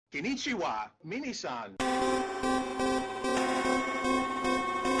Konnichiwa, Mini-san.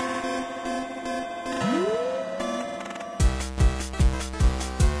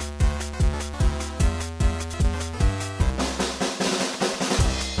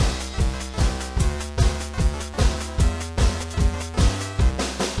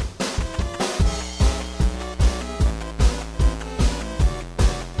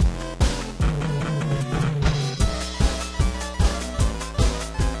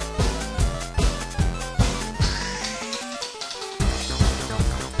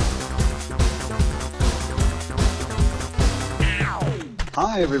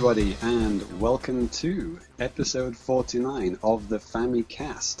 Hi everybody, and welcome to episode 49 of the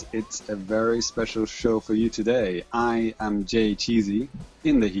Famicast. It's a very special show for you today. I am Jay Cheesy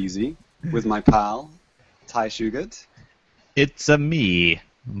in the Heezy with my pal Ty Shugat. It's me,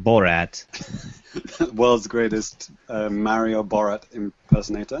 Borat. World's greatest Mario Borat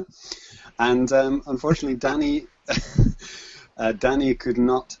impersonator. And unfortunately, Danny could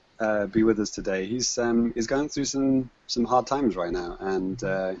not be with us today. He's going through some hard times right now, and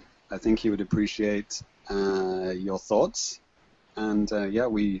I think he would appreciate your thoughts. And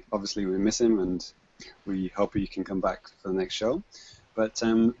we miss him, and we hope he can come back for the next show. But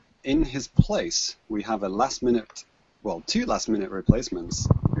in his place, we have two last-minute replacements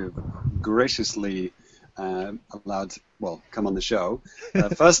who've graciously allowed, come on the show.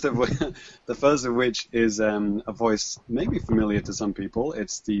 The first of which is a voice maybe familiar to some people.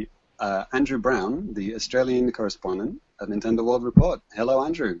 It's the Andrew Brown, the Australian correspondent at Nintendo World Report. Hello,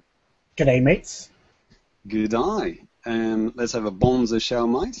 Andrew. G'day, mates. Good eye. Let's have a bonza show,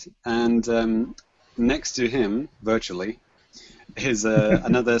 mate. And next to him, virtually, is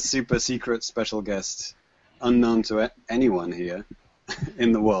another super secret special guest, unknown to anyone here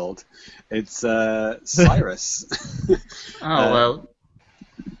in the world. It's Cyrus. Well.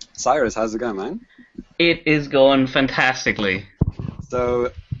 Cyrus, how's it going, man? It is going fantastically.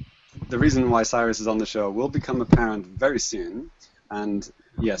 So, the reason why Cyrus is on the show will become apparent very soon. And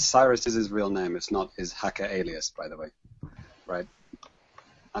yes, Cyrus is his real name. It's not his hacker alias, by the way. Right?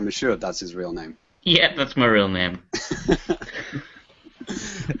 I'm assured that's his real name. Yeah, that's my real name.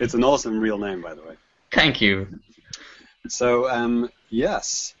 It's an awesome real name, by the way. Thank you. So,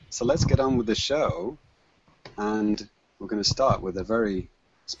 yes. So let's get on with the show. And we're going to start with a very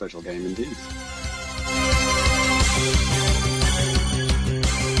special game indeed.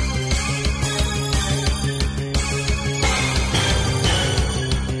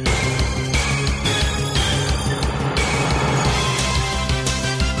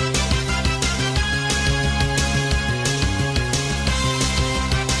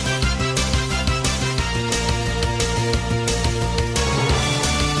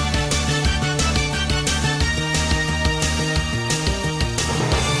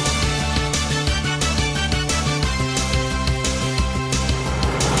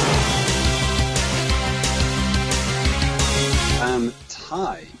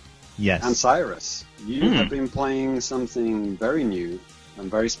 Ty. Yes. And Cyrus, you have been playing something very new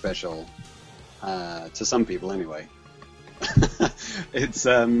and very special, to some people anyway. It's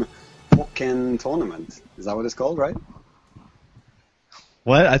POKETION Tournament. Is that what it's called, right?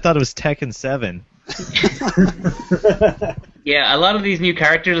 What? I thought it was Tekken 7. Yeah, a lot of these new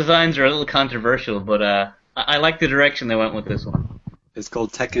character designs are a little controversial, but I like the direction they went with this one. It's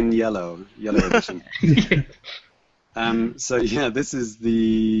called Tekken Yellow Edition. This is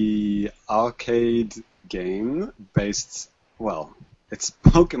the arcade game based, it's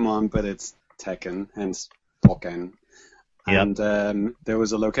Pokemon, but it's Tekken, hence Pokken. Yep. And there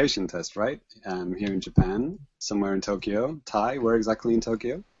was a location test, right? Here in Japan, somewhere in Tokyo. Tai, where exactly in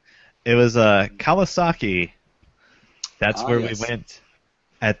Tokyo? It was Kawasaki. That's where yes. we went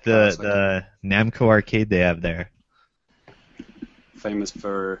at the Namco arcade they have there. Famous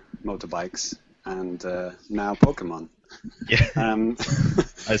for motorbikes. And now Pokemon. Yeah,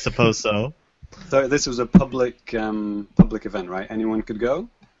 I suppose so. So this was a public event, right? Anyone could go?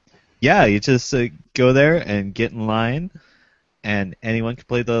 Yeah, you just go there and get in line, and anyone can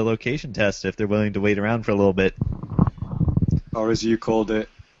play the location test if they're willing to wait around for a little bit. Or as you called it,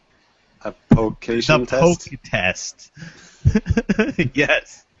 a POKETION test? The Poke test.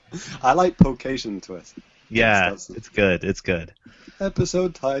 Yes. I like POKETION twist. Yeah, it's good. It's good.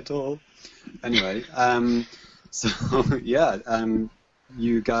 Episode title. Anyway,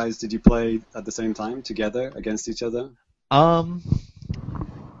 you guys, did you play at the same time together against each other? The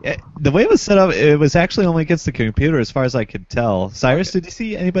way it was set up, it was actually only against the computer, as far as I could tell. Cyrus, Okay. Did you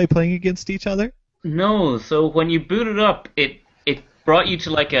see anybody playing against each other? No, so when you boot it up, it brought you to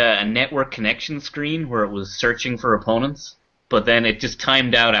like a network connection screen where it was searching for opponents. but then it just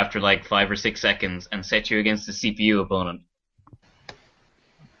timed out after like 5 or 6 seconds and set you against a CPU opponent.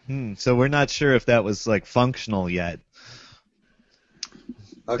 So we're not sure if that was like functional yet.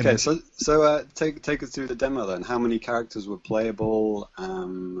 Okay, so take us through the demo then. How many characters were playable?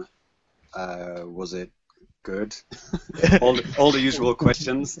 Was it good? all the usual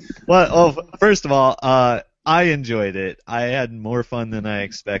questions. Well, first of all, I enjoyed it. I had more fun than I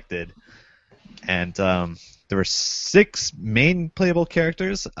expected. And there were 6 main playable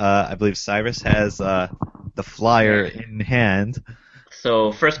characters. I believe Cyrus has the flyer in hand.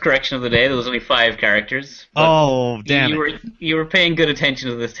 So, first correction of the day, there was only 5 characters. Oh, damn it. You were paying good attention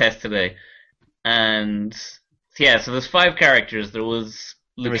to this test today. And, yeah, so there's 5 characters. There was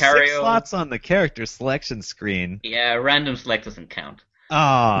Lucario. There were 6 slots on the character selection screen. Yeah, random select doesn't count.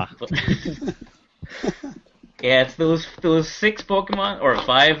 Ah. Yeah, there was 6 Pokemon, or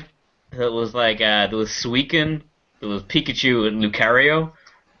 5. That was like, there was Suicune, there was Pikachu, and Lucario,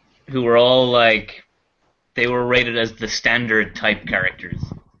 who were all like, they were rated as the standard type characters.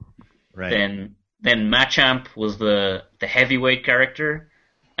 Right. Then Machamp was the heavyweight character,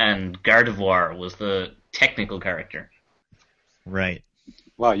 and Gardevoir was the technical character. Right.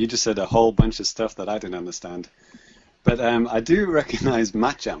 Wow, you just said a whole bunch of stuff that I didn't understand. But I do recognize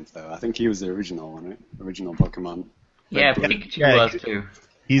Machamp, though. I think he was the original one, right? Original Pokemon. Yeah, Red Blue. Pikachu was too.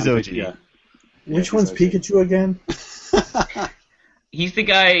 He's OG. Yeah. Which one's Pikachu again? He's the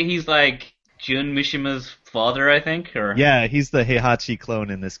guy, he's like Jun Mishima's father, I think, or... Yeah, he's the Heihachi clone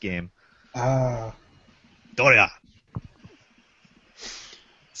in this game. Ah. Doria!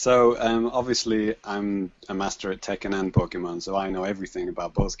 So, obviously, I'm a master at Tekken and Pokemon, so I know everything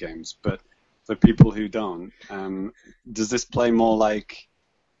about both games. But for people who don't, does this play more like...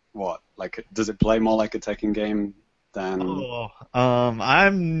 What? Like, does it play more like a Tekken game than...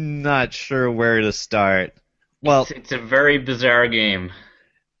 I'm not sure where to start. Well, it's a very bizarre game.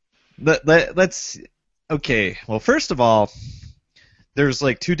 Let's... Okay, well, first of all, there's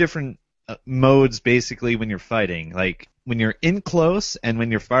like 2 different modes, basically, when you're fighting. Like, when you're in close and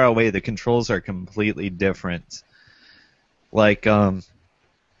when you're far away, the controls are completely different. Like,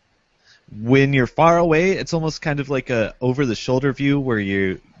 when you're far away, it's almost kind of like a over-the-shoulder view where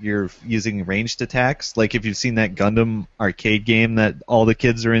you're using ranged attacks. Like if you've seen that Gundam arcade game that all the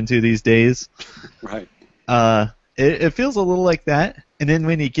kids are into these days. Right. It feels a little like that. And then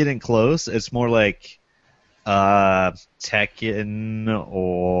when you get in close, it's more like Tekken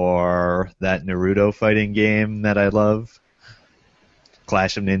or that Naruto fighting game that I love.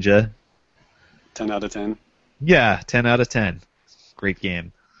 Clash of Ninja. 10 out of 10. Yeah, 10 out of 10. Great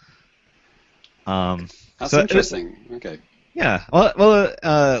game. That's interesting. Okay. Yeah. Well,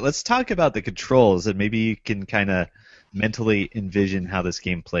 let's talk about the controls, and maybe you can kind of mentally envision how this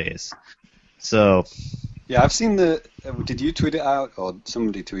game plays. So. Yeah, I've seen the. Did you tweet it out, or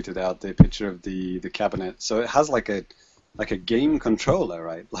somebody tweeted out the picture of the cabinet? So it has like a game controller,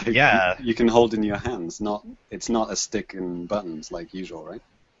 right? Like yeah. You can hold in your hands. It's not a stick and buttons like usual, right?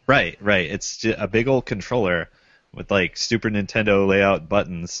 Right. It's just a big old controller with like Super Nintendo layout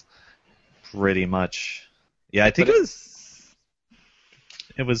buttons. Pretty much. Yeah, I think it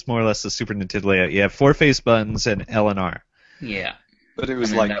was more or less the Super Nintendo layout. You have 4 face buttons and L and R. Yeah. But it was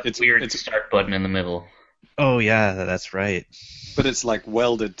and like that it's weird start button in the middle. Oh yeah, that's right. But it's like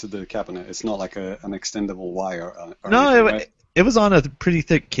welded to the cabinet. It's not like an extendable wire. No, anything, right? it was on a pretty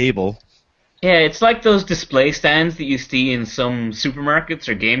thick cable. Yeah, it's like those display stands that you see in some supermarkets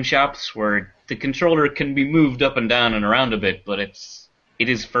or game shops where the controller can be moved up and down and around a bit, but it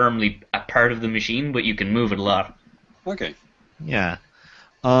is firmly a part of the machine, but you can move it a lot. Okay. Yeah.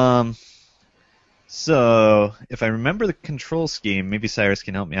 So, if I remember the control scheme, maybe Cyrus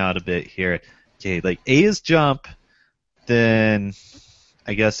can help me out a bit here. Okay, like A is jump, then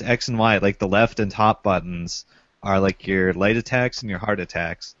I guess X and Y, like the left and top buttons, are like your light attacks and your hard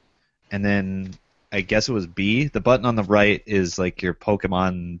attacks. And then I guess it was B. The button on the right is like your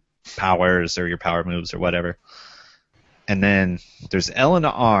Pokemon powers or your power moves or whatever. And then there's L and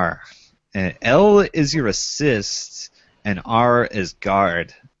R. And L is your assist, and R is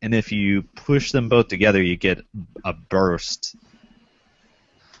guard. And if you push them both together, you get a burst.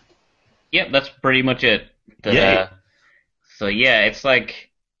 Yep, that's pretty much it. Yeah. So yeah, it's like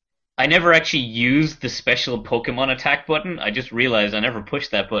I never actually used the special Pokemon attack button. I just realized I never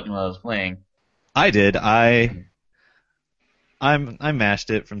pushed that button while I was playing. I did. I mashed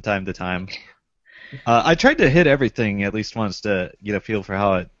it from time to time. I tried to hit everything at least once to get a feel for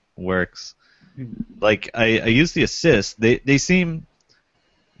how it works. Like I used the assist. They seem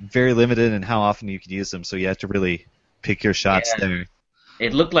very limited in how often you can use them, so you have to really pick your shots there.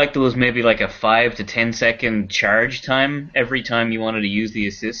 It looked like there was maybe like a 5 to 10 second charge time every time you wanted to use the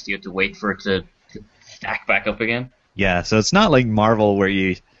assist. You had to wait for it to stack back up again. Yeah, so it's not like Marvel where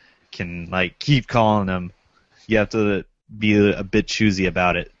you can like keep calling them. You have to be a bit choosy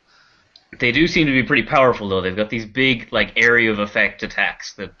about it. They do seem to be pretty powerful, though. They've got these big, like, area of effect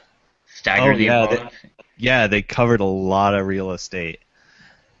attacks that stagger the opponent. Yeah, they covered a lot of real estate.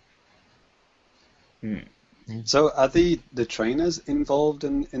 So are the trainers involved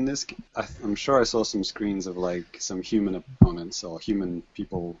in this? I'm sure I saw some screens of like some human opponents or human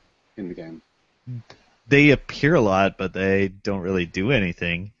people in the game. They appear a lot, but they don't really do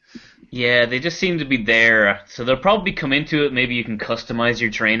anything. Yeah, they just seem to be there. So they'll probably come into it. Maybe you can customize your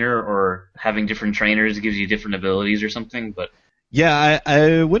trainer, or having different trainers gives you different abilities or something. But yeah,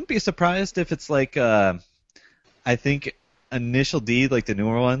 I wouldn't be surprised if it's like I think Initial D, like the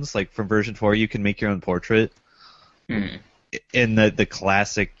newer ones, like from version 4, you can make your own portrait in the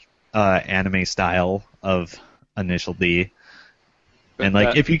classic anime style of Initial D. And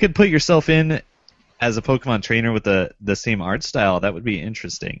like if you could put yourself in as a Pokemon trainer with the same art style, that would be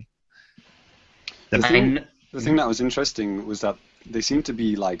interesting. The thing that was interesting was that they seem to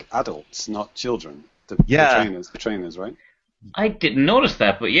be like adults, not children. The trainers, right? I didn't notice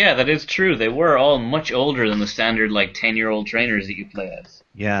that, but yeah, that is true. They were all much older than the standard like 10-year-old trainers that you play as.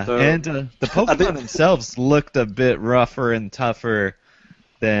 Yeah, and the Pokemon themselves looked a bit rougher and tougher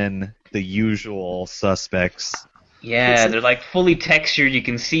than the usual suspects. Yeah, they're like fully textured. You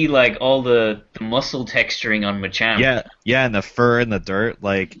can see like all the muscle texturing on Machamp. Yeah, and the fur and the dirt.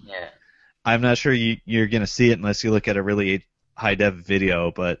 Like, yeah. I'm not sure you're gonna see it unless you look at a really high def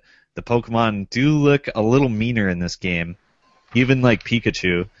video, but the Pokemon do look a little meaner in this game. Even like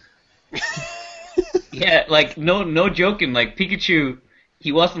Pikachu. Yeah, like no joking. Like Pikachu,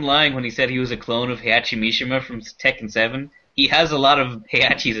 he wasn't lying when he said he was a clone of Heihachi Mishima from Tekken 7. He has a lot of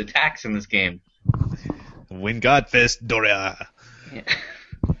Heihachi's attacks in this game. Wind God Fist, Doria. Yeah.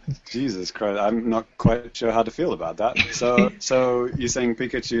 Jesus Christ, I'm not quite sure how to feel about that. So you're saying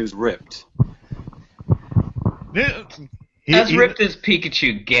Pikachu's ripped? As ripped as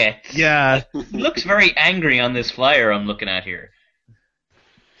Pikachu gets. Yeah. He looks very angry on this flyer I'm looking at here.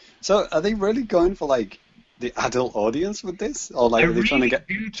 So are they really going for like the adult audience with this, or like are they trying to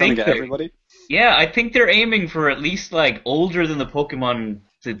get everybody? Yeah, I think they're aiming for at least like older than the Pokemon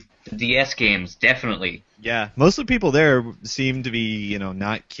the DS games, definitely. Yeah, most of the people there seem to be,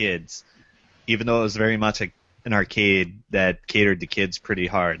 not kids, even though it was very much an arcade that catered to kids pretty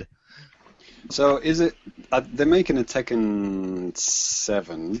hard. So is it? They're making a Tekken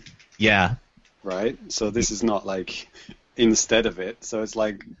 7. Yeah. Right. So this is not like instead of it. So it's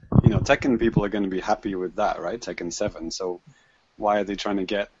like Tekken people are going to be happy with that, right? Tekken 7. So why are they trying to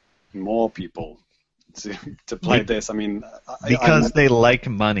get more people to play this? I mean, because they like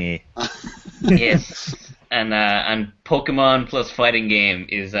money. Yes, and Pokemon plus fighting game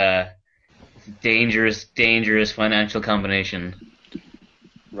is a dangerous financial combination.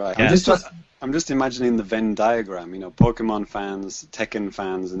 Right. Yeah. I'm just imagining the Venn diagram. Pokemon fans, Tekken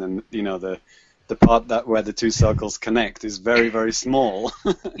fans, and then the part where the two circles connect is very, very small.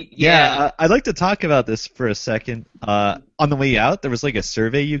 Yeah, I'd like to talk about this for a second. On the way out, there was like a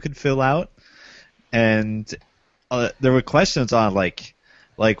survey you could fill out, and there were questions on like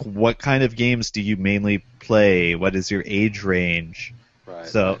what kind of games do you mainly play? What is your age range? Right.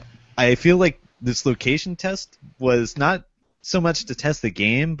 So I feel like this location test was not so much to test the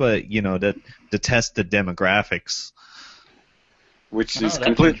game, but to test the demographics. Which is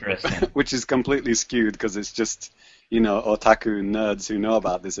completely skewed because it's just otaku nerds who know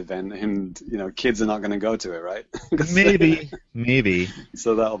about this event, and kids are not going to go to it, right? Maybe.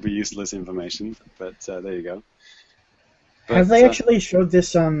 So that'll be useless information. But there you go. Have they actually showed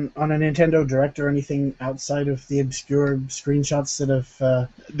this on a Nintendo Direct or anything outside of the obscure screenshots that have?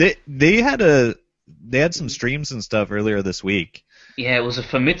 They had some streams and stuff earlier this week. Yeah, it was a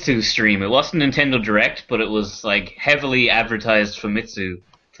Famitsu stream. It wasn't Nintendo Direct, but it was like heavily advertised Famitsu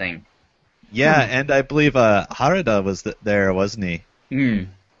thing. Yeah, and I believe Harada was there, wasn't he?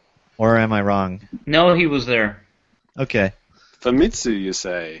 Or am I wrong? No, he was there. Okay. Famitsu, you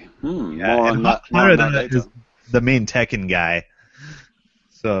say? Yeah, more on that later. Is the main Tekken guy.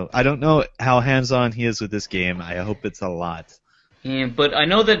 So I don't know how hands-on he is with this game. I hope it's a lot. Yeah, but I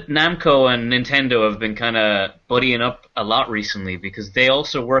know that Namco and Nintendo have been kind of buddying up a lot recently because they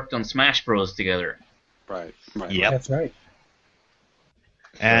also worked on Smash Bros. Together. Right. Yep. That's right.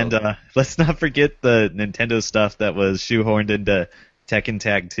 And let's not forget the Nintendo stuff that was shoehorned into Tekken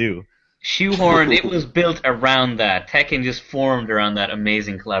Tag 2. Shoehorned, it was built around that. Tekken just formed around that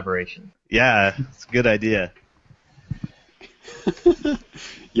amazing collaboration. Yeah, it's a good idea.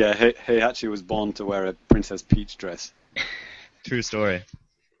 Yeah, Heihachi was born to wear a Princess Peach dress. True story.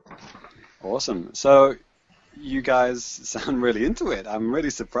 Awesome. So you guys sound really into it. I'm really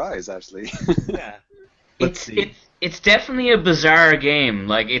surprised, actually. Yeah. Let's see. It's definitely a bizarre game.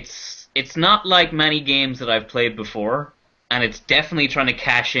 Like it's not like many games that I've played before, and it's definitely trying to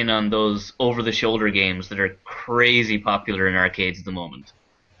cash in on those over-the-shoulder games that are crazy popular in arcades at the moment.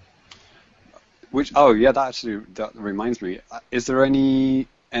 Oh yeah, that reminds me. Is there any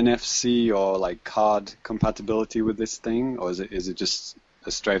NFC or like card compatibility with this thing, or is it just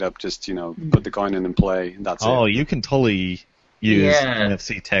a straight up just put the coin in and play? That's it. Oh, you can totally use Yeah.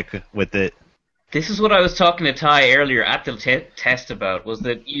 NFC tech with it. This is what I was talking to Ty earlier at the test about, was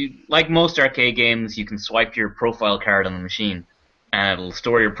that you, like most arcade games, you can swipe your profile card on the machine, and it'll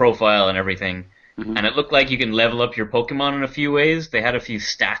store your profile and everything. Mhm. And it looked like you can level up your Pokemon in a few ways. They had a few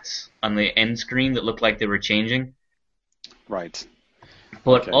stats on the end screen that looked like they were changing. Right.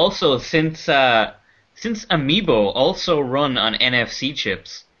 But Okay. also, since Amiibo also run on NFC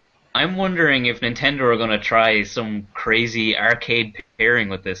chips, I'm wondering if Nintendo are going to try some crazy arcade pairing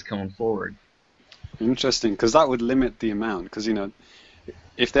with this coming forward. Interesting, because that would limit the amount. Because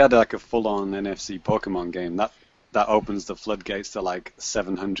if they had like a full-on NFC Pokemon game, that opens the floodgates to like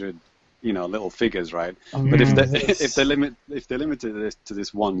 700, little figures, right? But if they limited this to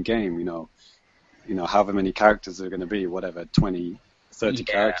this one game, however many characters there are going to be, whatever, 20, 30 Yeah.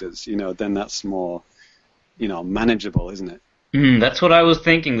 characters, then that's more, manageable, isn't it? That's what I was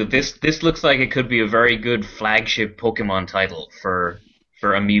thinking. That this looks like it could be a very good flagship Pokemon title for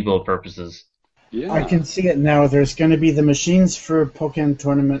Amiibo purposes. Yeah. I can see it now. There's going to be the machines for Pokemon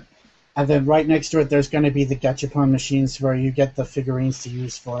Tournament, and then right next to it, there's going to be the Gachapon machines where you get the figurines to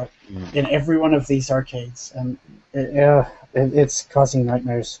use for it in every one of these arcades, and it's causing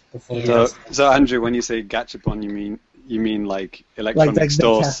nightmares before. Yeah. So Andrew, when you say Gachapon, you mean like electronic the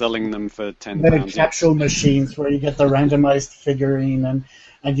stores selling them for £10? The capsule machines where you get the randomized figurine,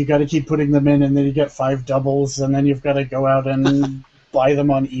 and you got to keep putting them in, and then you get 5 doubles, and then you've got to go out and buy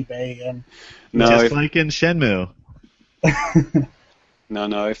them on eBay. And No, Just like in Shenmue.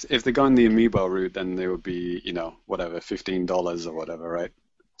 no. If they're going the Amiibo route, then they would be, whatever, $15 or whatever, right?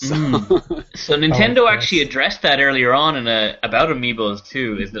 So, So Nintendo Oh, actually yes. addressed that earlier on about Amiibos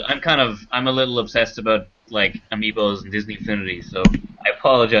too. Is that I'm a little obsessed about like Amiibos and Disney Infinity, so I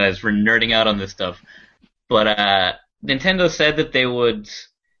apologize for nerding out on this stuff. But Nintendo said that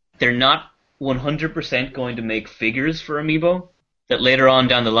they're not 100% going to make figures for Amiibo. That later on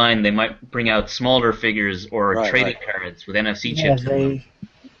down the line they might bring out smaller figures or Right, trading right. cards with NFC yeah, chips.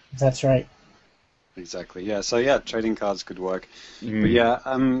 that's right. exactly. Yeah. So yeah, trading cards could work. Mm. But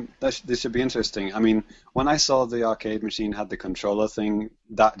yeah, this should be interesting. I mean, when I saw the arcade machine had the controller thing,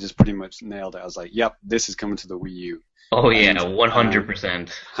 that just pretty much nailed it. I was like, yep, this is coming to the Wii U. Oh yeah, And,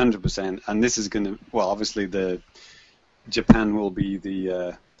 100%. 100%. And this is going to, well, obviously Japan will be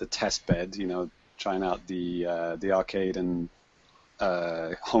the test bed, trying out the arcade and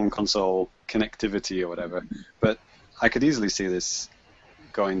home console connectivity or whatever. But I could easily see this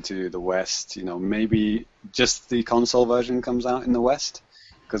going to the West. Maybe just the console version comes out in the West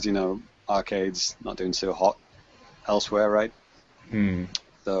because arcades not doing so hot elsewhere, right? Mm.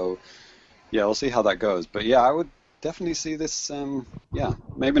 So yeah, we'll see how that goes. But yeah, I would definitely see this.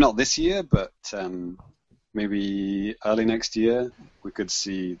 Maybe not this year, but maybe early next year we could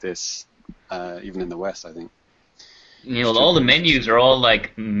see this even in the West, I think. All the menus are all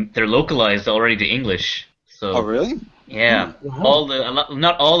like they're localized already to English. So Oh, really? yeah, Wow.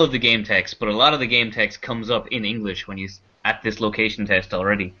 not all of the game text, but a lot of the game text comes up in English when you at this location test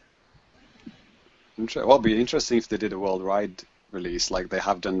already. Well, it'd be interesting if they did a worldwide release like they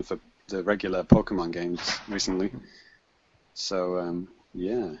have done for the regular Pokemon games recently. So,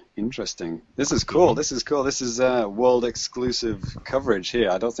 yeah, interesting. This is cool. This is world exclusive coverage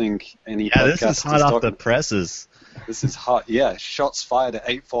here. I don't think any Yeah, this podcast is hot off the talking. presses. This is hot. Yeah, shots fired at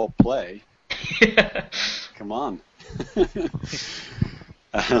 8-4 play. Come on. We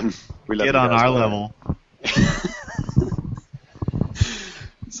love Get you on guys, our man. level.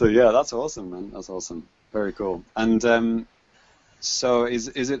 So yeah, that's awesome, man. That's awesome. Very cool. And so is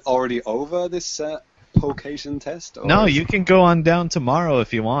it already over, this POKETION test? Or No, is you can go on down tomorrow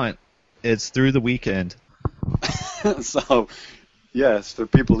if you want. It's through the weekend. So, yes, for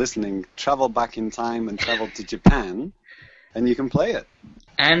people listening, travel back in time and travel to Japan, and you can play it.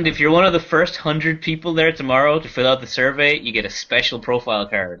 And if you're one of the first 100 people there tomorrow to fill out the survey, you get a special profile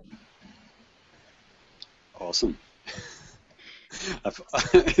card. Awesome.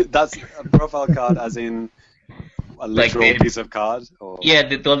 That's a profile card, as in a literal Like piece of card? Or... Yeah,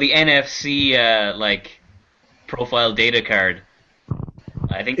 the NFC profile data card.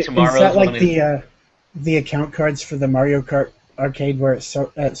 I think Is tomorrow's that like one is... the account cards for the Mario Kart arcade where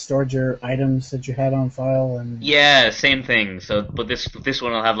it stored your items that you had on file? And Yeah, same thing. So, but this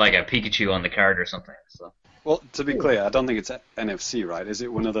one will have like a Pikachu on the card or something. So. Well, to be clear, I don't think it's NFC, right? Is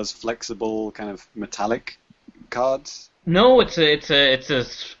it one of those flexible kind of metallic cards? No, it's a.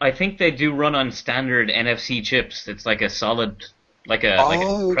 I think they do run on standard NFC chips. It's like a solid, like a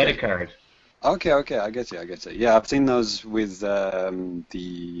credit card. Okay, I get you. Yeah, I've seen those with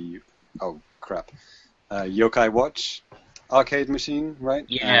Yokai Watch arcade machine, right?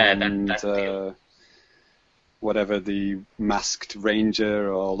 Yeah, and that's the deal. Whatever the Masked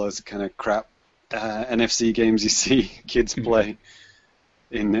Ranger or all those kind of crap NFC games you see kids play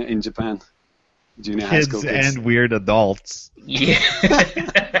in Japan. Junior high school kids and weird adults. Yeah.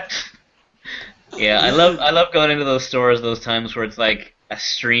 Yeah, I love going into those stores those times where it's like a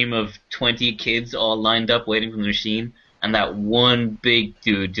stream of 20 kids all lined up waiting for the machine, and that one big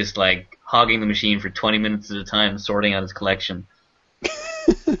dude just like hogging the machine for 20 minutes at a time, sorting out his collection.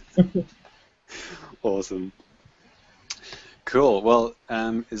 Awesome. Cool. Well,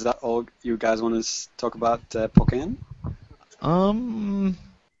 is that all you guys want to talk about Pokémon?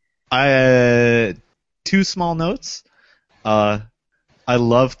 Two small notes. I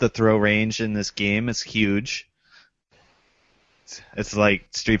love the throw range in this game. It's huge. It's like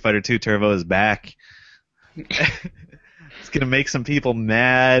Street Fighter 2 Turbo is back. It's gonna make some people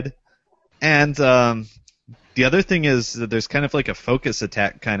mad. And the other thing is that there's kind of like a focus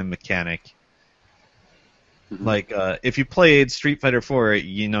attack kind of mechanic. Mm-hmm. Like if you played Street Fighter 4,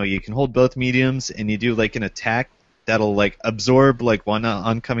 you can hold both mediums and you do like an attack that'll like absorb like one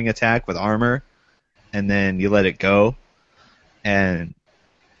oncoming attack with armor, and then you let it go. And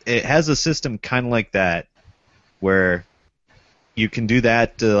it has a system kind of like that, where you can do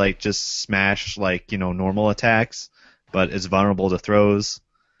that to like just smash like normal attacks, but it's vulnerable to throws,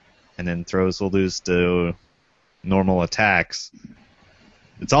 and then throws will lose to normal attacks.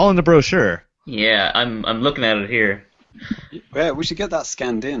 It's all in the brochure. Yeah, I'm looking at it here. Yeah, we should get that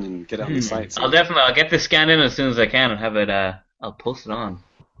scanned in and get it on the site. I'll get this scanned in as soon as I can and have it. I'll post it on.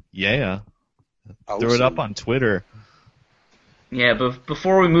 Yeah. Awesome. Throw it up on Twitter. Yeah, but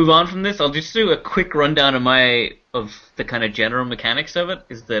before we move on from this, I'll just do a quick rundown of the kind of general mechanics of it.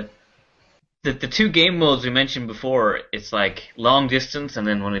 Is that the two game modes we mentioned before? It's like long distance, and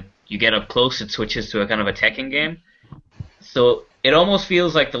then when you get up close, it switches to a kind of a Tekken game. So it almost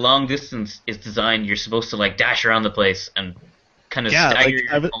feels like the long distance is designed. You're supposed to like dash around the place and kind of stagger your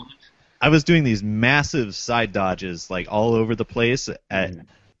opponent. I was doing these massive side dodges like all over the place at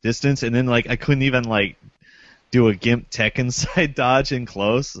distance, and then like I couldn't even like do a Gimp Tekken side dodge in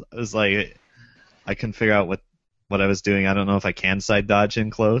close. I was like, I couldn't figure out what I was doing. I don't know if I can side dodge in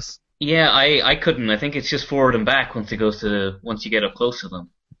close. Yeah, I couldn't. I think it's just forward and back once you get up close to them.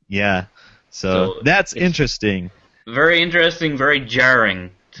 Yeah, so that's interesting. Very interesting, very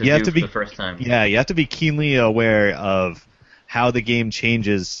jarring to do for the first time. Yeah, you have to be keenly aware of how the game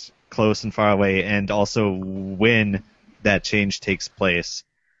changes close and far away, and also when that change takes place.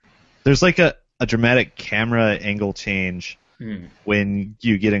 There's like a dramatic camera angle change when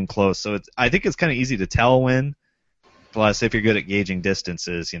you get in close, so I think it's kind of easy to tell when. Plus, if you're good at gauging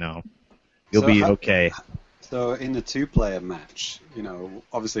distances, you'll be okay. So in the two-player match,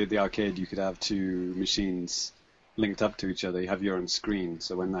 obviously at the arcade you could have two machines linked up to each other. You have your own screen,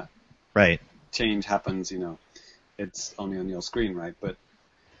 so when that change happens, it's only on your screen, right? But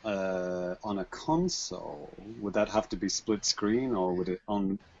on a console, would that have to be split screen, or would it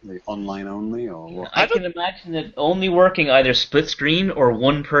online only, or what? I can imagine it only working either split screen or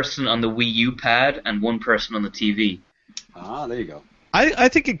one person on the Wii U pad and one person on the TV. Ah, there you go. I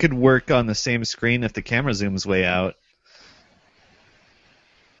think it could work on the same screen if the camera zooms way out.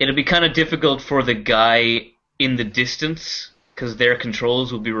 It'll be kind of difficult for the guy in the distance, because their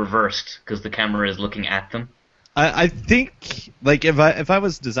controls will be reversed, because the camera is looking at them. I think, like, if I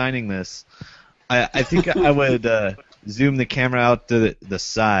was designing this, I think I would zoom the camera out to the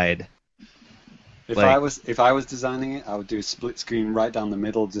side. If I was designing it, I would do a split screen right down the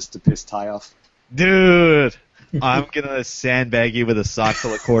middle just to piss Ty off. Dude, I'm gonna sandbag you with a sock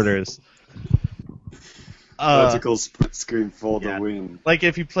full of quarters. Vertical split screen for the win. Like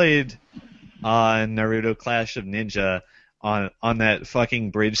if you played Naruto Clash of Ninja on that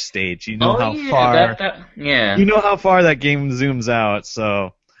fucking bridge stage, you know how far that game zooms out.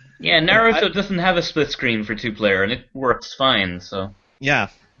 So Naruto doesn't have a split screen for two-player, and it works fine. So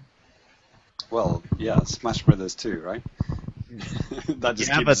well, Smash Brothers too, right? That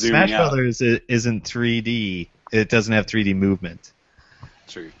just keeps but zooming Smash out. Brothers isn't 3D. It doesn't have 3D movement.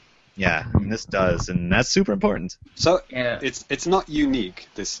 True. Yeah, and this does, and that's super important. So Yeah. it's not unique,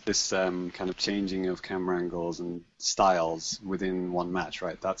 this kind of changing of camera angles and styles within one match,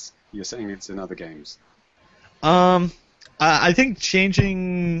 right? You're saying it's in other games. I think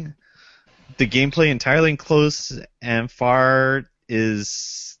changing the gameplay entirely in close and far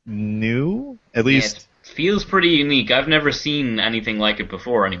is new. At least it feels pretty unique. I've never seen anything like it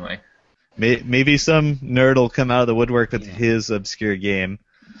before, anyway. maybe some nerd will come out of the woodwork with his obscure game.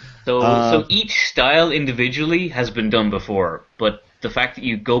 So each style individually has been done before, but the fact that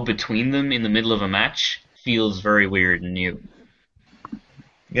you go between them in the middle of a match feels very weird and new.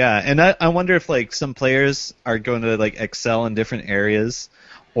 Yeah, and I wonder if like some players are going to like excel in different areas,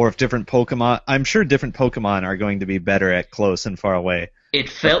 or if different Pokemon. I'm sure different Pokemon are going to be better at close and far away. It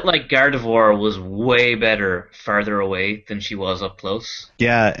felt like Gardevoir was way better farther away than she was up close.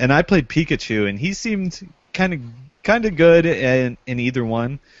 Yeah, and I played Pikachu, and he seemed kind of good in either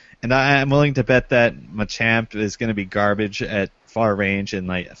one. And I'm willing to bet that Machamp is going to be garbage at far range and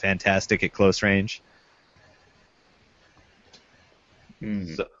like fantastic at close range.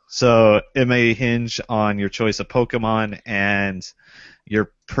 So it may hinge on your choice of Pokemon and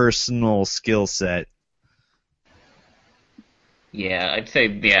your personal skill set. I'd say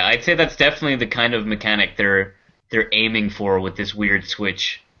that's definitely the kind of mechanic they're aiming for with this weird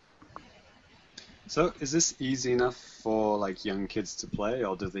switch. So is this easy enough for like young kids to play,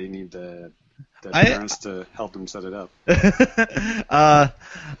 or do they need their parents to help them set it up?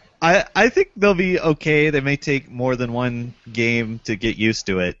 I think they'll be okay. They may take more than one game to get used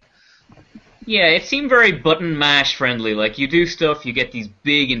to it. Yeah, it seemed very button mash friendly. Like you do stuff, you get these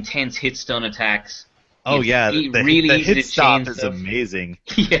big intense hit stun attacks. Oh yeah, the the easy hit to stop change is stuff. amazing.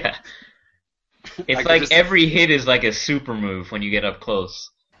 Yeah. It's like every hit is like a super move when you get up close.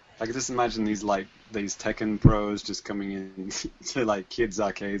 I can just imagine these Tekken pros just coming in to like kids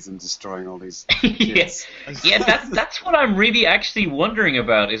arcades and destroying all these kids. That's what I'm really actually wondering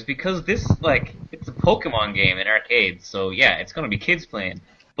about, is because this it's a Pokemon game in arcades, so yeah, it's gonna be kids playing.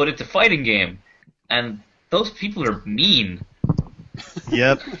 But it's a fighting game, and those people are mean.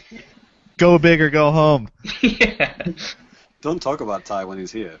 Yep. Go big or go home. Yeah. Don't talk about Ty when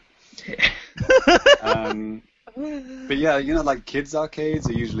he's here. But yeah, like kids arcades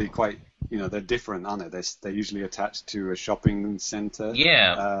are usually quite, they're different, aren't they? They're usually attached to a shopping center.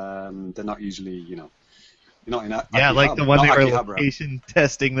 Yeah. They're not usually, you're not in Yeah, like the one they were location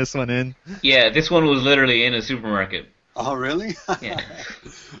testing this one in. Yeah, this one was literally in a supermarket. Oh, really? Yeah.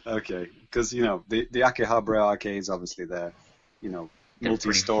 Okay, because, the Akihabara arcades, obviously, they're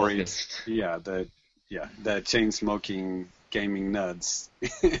multi-storied. Yeah, they're chain-smoking gaming nerds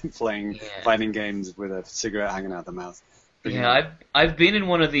playing fighting games with a cigarette hanging out their mouth. But, I've been in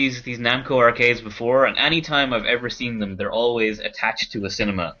one of these Namco arcades before, and any time I've ever seen them, they're always attached to a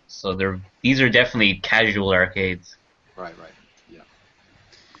cinema. So these are definitely casual arcades. Right, yeah.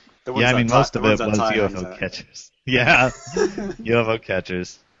 Yeah, I mean, most of it was UFO catchers. Yeah, UFO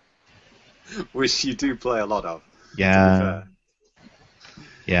catchers. Which you do play a lot of. Yeah.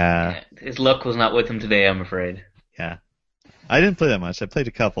 Yeah. His luck was not with him today, I'm afraid. Yeah. I didn't play that much. I played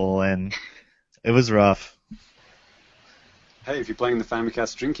a couple, and it was rough. Hey, if you're playing the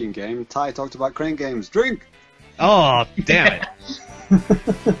Famicast drinking game, Ty talked about crane games. Drink! Oh, damn it.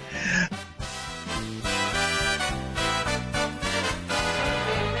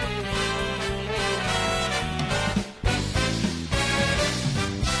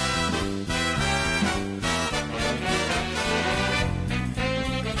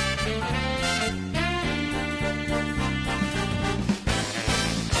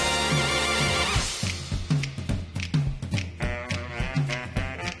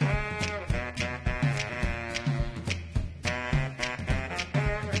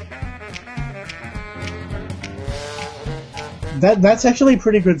 That's actually a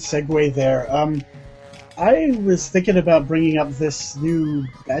pretty good segue there. I was thinking about bringing up this new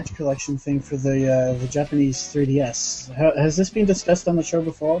badge collection thing for the Japanese 3DS. Has this been discussed on the show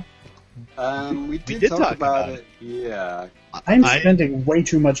before? We did talk about it. Yeah. I'm spending way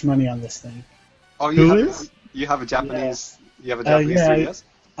too much money on this thing. Oh, you have a Japanese? Yeah. You have a Japanese 3DS?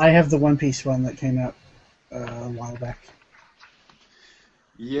 I have the One Piece one that came out a while back.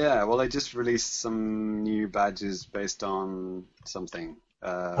 Yeah, well, they just released some new badges based on something.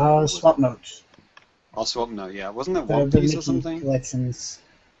 Swap Notes. Oh, Swap Note, yeah. Wasn't it One Piece or something? Collections.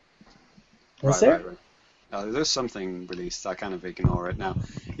 Right. There's something released. I kind of ignore it now.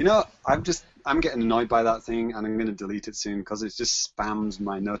 I'm getting annoyed by that thing, and I'm going to delete it soon because it just spams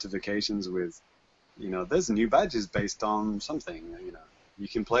my notifications with, there's new badges based on something. You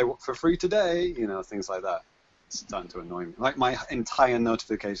can play for free today. Things like that. starting to annoy me. Like my entire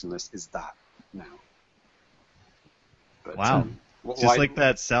notification list is that now. But, Wow. Just like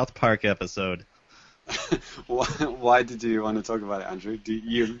that South Park episode. Why did you want to talk about it, Andrew? Do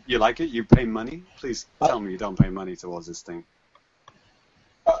you like it? You pay money? Please tell me you don't pay money towards this thing.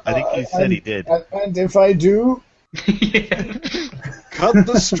 I think he said he did. And if I do... Yeah. Cut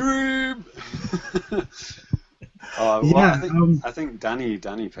the stream! I think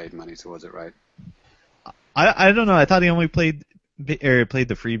Danny paid money towards it, right? I don't know. I thought he only played the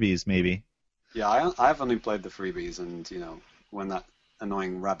freebies, maybe. Yeah, I've only played the freebies, and when that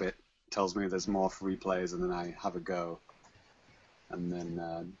annoying rabbit tells me there's more free plays, and then I have a go, and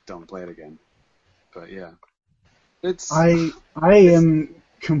then don't play it again. But yeah, I am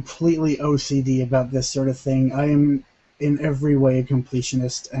completely OCD about this sort of thing. I am in every way a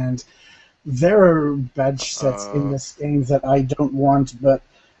completionist, and there are badge sets in this game that I don't want, but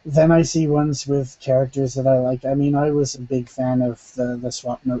then I see ones with characters that I like. I mean, I was a big fan of the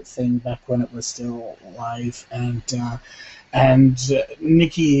swap note thing back when it was still live, and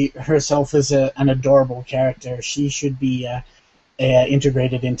Nikki herself is an adorable character. She should be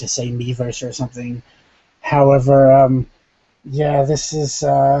integrated into, say, Miiverse or something. However, yeah, this is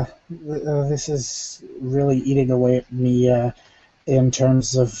really eating away at me in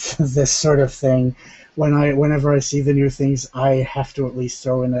terms of this sort of thing. Whenever I see the new things, I have to at least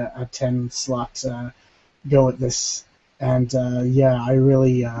throw in a 10-slot go at this. And yeah, I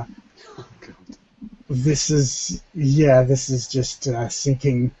really this is just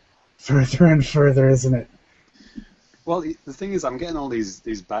sinking further and further, isn't it? Well, the thing is, I'm getting all these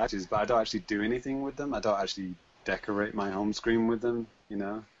badges, but I don't actually do anything with them. I don't actually decorate my home screen with them.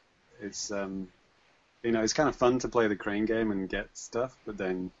 It's it's kind of fun to play the crane game and get stuff, but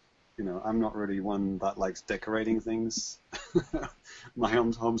then I'm not really one that likes decorating things, my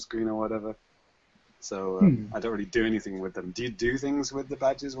home screen or whatever. So I don't really do anything with them. Do you do things with the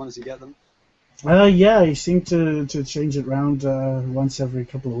badges once you get them? Yeah, I seem to change it around once every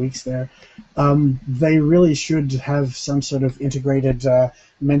couple of weeks there. They really should have some sort of integrated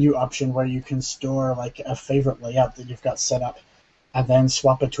menu option where you can store like a favorite layout that you've got set up and then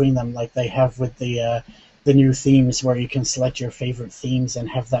swap between them like they have with the new themes, where you can select your favorite themes and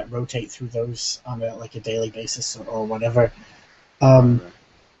have that rotate through those on a daily basis or whatever.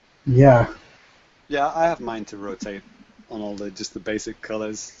 Yeah. Yeah, I have mine to rotate on all the basic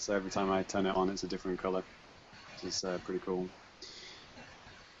colors, so every time I turn it on, it's a different color, which is pretty cool.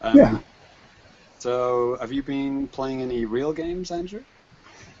 Yeah. So, have you been playing any real games, Andrew?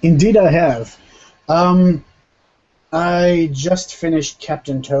 Indeed, I have. I just finished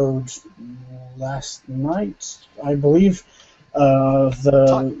Captain Toad last night, I believe.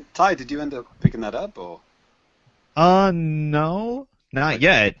 Ty, did you end up picking that up, or? No, not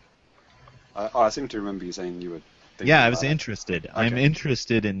yet. I seem to remember you saying you would. Yeah, I was interested. Okay. I'm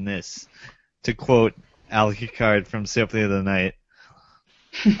interested in this, to quote Alucard from Symphony of the Night.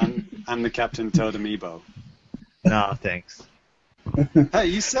 and the Captain Toad amiibo. No, thanks. Hey,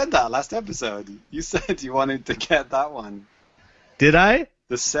 you said that last episode. You said you wanted to get that one. Did I?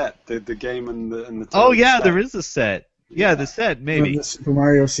 The set, the game and the Toad Oh yeah, set. There is a set. Yeah, the set maybe. The Super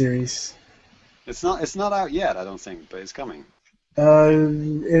Mario series. It's not out yet, I don't think, but it's coming.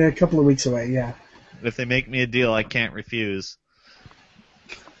 In a couple of weeks away, yeah. If they make me a deal, I can't refuse.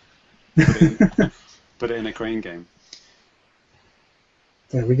 Put it in a crane game.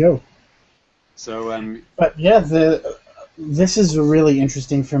 There we go. So, but yeah, this is really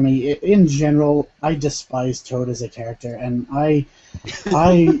interesting for me. In general, I despise Toad as a character, and I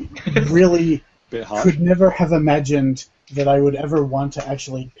really could never have imagined that I would ever want to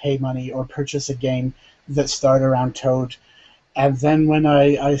actually pay money or purchase a game that starred around Toad. And then when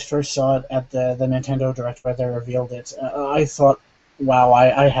I first saw it at the Nintendo Direct where they revealed it, I thought, wow,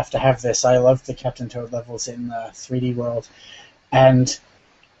 I have to have this. I love the Captain Toad levels in 3D World. And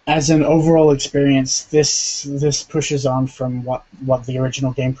as an overall experience, this pushes on from what the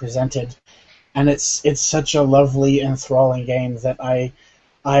original game presented. And it's such a lovely, enthralling game that I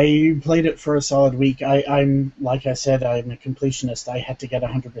played it for a solid week. I'm like I said, I'm a completionist. I had to get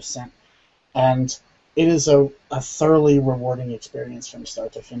 100%. And it is a thoroughly rewarding experience from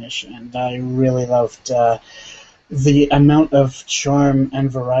start to finish, and I really loved the amount of charm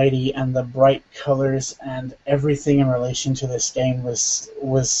and variety and the bright colors and everything in relation to this game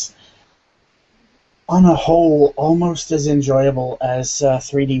was on a whole almost as enjoyable as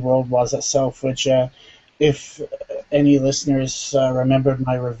 3D World was itself, which if any listeners remembered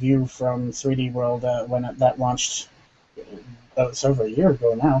my review from 3D World when that launched, it's over a year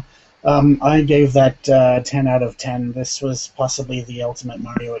ago now, I gave that 10 out of 10. This was possibly the ultimate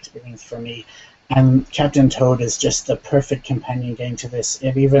Mario experience for me, and Captain Toad is just the perfect companion game to this.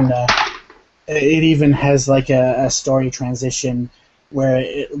 It even has like a story transition where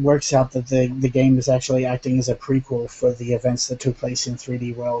it works out that the game is actually acting as a prequel for the events that took place in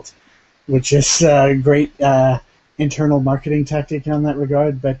 3D World, which is a great internal marketing tactic on that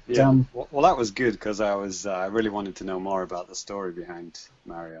regard. But yeah. Well, that was good because I really wanted to know more about the story behind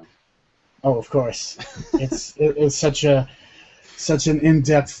Mario. Oh, of course, it's such an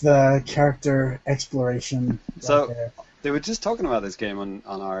in-depth character exploration. So right there. they were just talking about this game on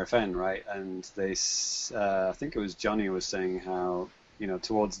RFN, right? And they, I think it was Johnny was saying how,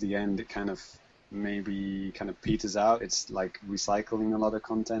 towards the end it kind of peters out. It's like recycling a lot of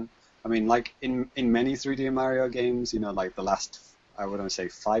content. I mean, like in many 3D Mario games, like the last, I would say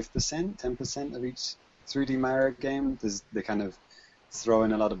 5%, 10% of each 3D Mario game, they kind of throw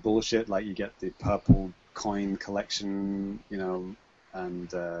in a lot of bullshit, like you get the purple coin collection, and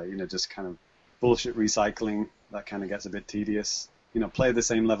just kind of bullshit recycling that kind of gets a bit tedious. Play the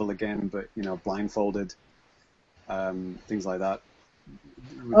same level again, but blindfolded, things like that.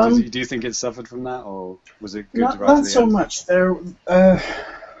 Do you think it suffered from that, or was it good? Not so much. There,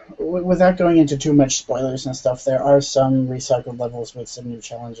 without going into too much spoilers and stuff, there are some recycled levels with some new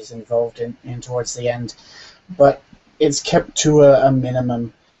challenges involved in towards the end, but it's kept to a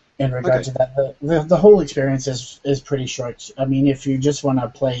minimum in regard to that. The whole experience is pretty short. I mean, if you just want to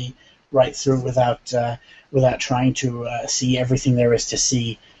play right through without trying to see everything there is to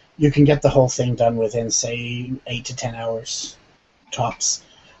see, you can get the whole thing done within, say, 8 to 10 hours tops.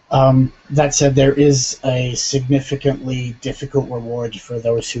 That said, there is a significantly difficult reward for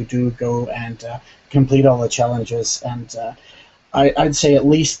those who do go and complete all the challenges, and I'd say at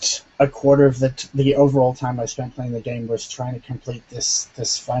least a quarter of the overall time I spent playing the game was trying to complete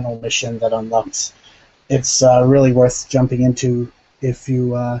this final mission that unlocks. It's really worth jumping into if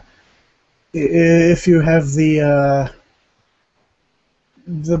you have the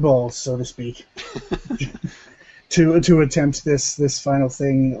balls, so to speak, to attempt this final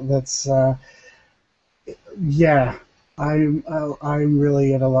thing. That's I'm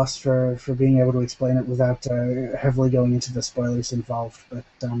really at a loss for being able to explain it without heavily going into the spoilers involved. But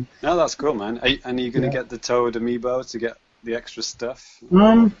no, that's cool, man. Are you going to get the Toad amiibo to get the extra stuff?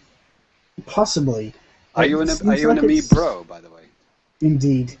 Possibly. Are you an amiibro, by the way?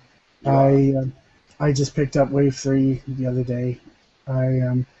 Indeed. I just picked up Wave 3 the other day.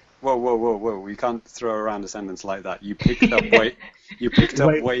 Whoa! We can't throw around a sentence like that. You picked up Wave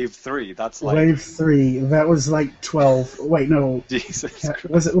 3. That's like Wave 3. That was like 12. Wait, no. Jesus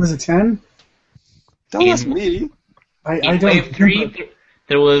Christ. Was it 10? Don't ask me. I don't. Wave 3,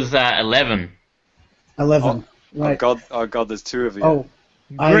 there was 11. 11. Right. Oh God! There's two of you. Oh,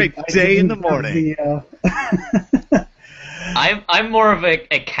 Great day in the morning. I'm more of a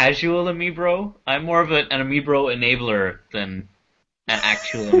casual amiibro. I'm more of an amiibro enabler than an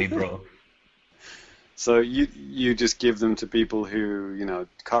actual amiibro. So you just give them to people who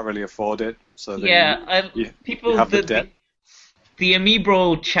can't really afford it. So people you have the debt. The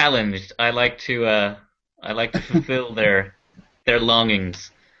amiibro challenged. I like to fulfill their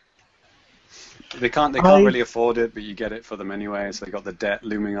longings. They can't really afford it, but you get it for them anyway. So they got the debt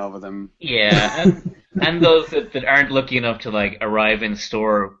looming over them. Yeah, and those that aren't lucky enough to like arrive in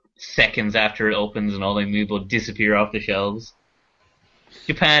store seconds after it opens and all the amiibo disappear off the shelves.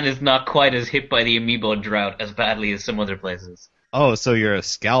 Japan is not quite as hit by the amiibo drought as badly as some other places. Oh, so you're a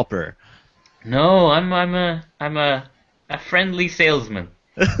scalper? No, I'm a friendly salesman.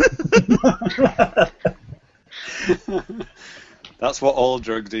 That's what all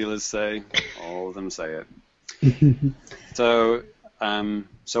drug dealers say. All of them say it. So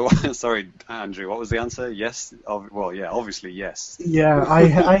sorry, Andrew. What was the answer? Yes. Obviously yes. Yeah,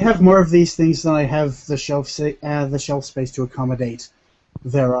 I have more of these things than I have the shelf space to accommodate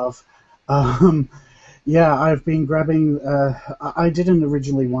thereof. I've been grabbing. I didn't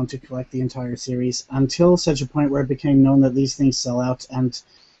originally want to collect the entire series until such a point where it became known that these things sell out, and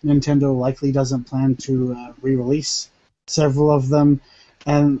Nintendo likely doesn't plan to re-release several of them,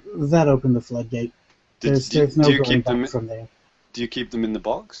 and that opened the floodgate. There's no going back from there. Do you keep them in the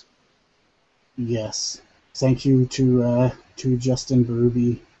box? Yes. Thank you to Justin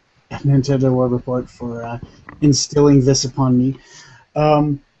Berube at Nintendo World Report for instilling this upon me.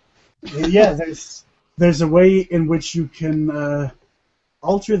 There's a way in which you can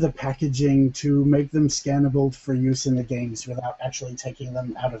alter the packaging to make them scannable for use in the games without actually taking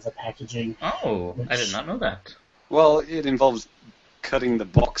them out of the packaging. Oh, I did not know that. Well, it involves cutting the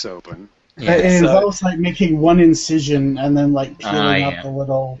box open. Yeah, it involves like making one incision and then like peeling out the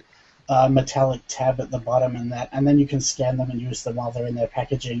little metallic tab at the bottom and then you can scan them and use them while they're in their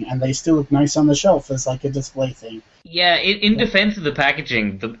packaging, and they still look nice on the shelf as like a display thing. Yeah, in defense of the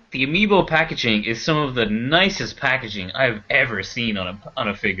packaging, the amiibo packaging is some of the nicest packaging I've ever seen on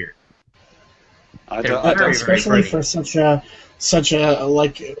a figure. They're very, especially very for such a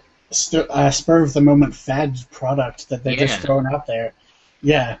like spur of the moment fad product that they're just throwing out there.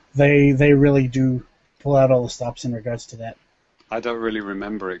 Yeah, they really do pull out all the stops in regards to that. I don't really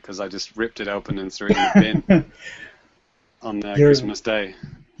remember it because I just ripped it open and threw it in the bin on Christmas Day.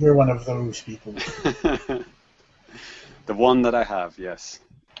 You're one of those people. The one that I have, yes.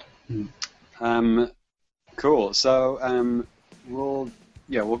 Cool. So we'll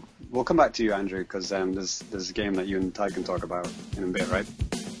come back to you, Andrew, because there's a game that you and Ty can talk about in a bit, right?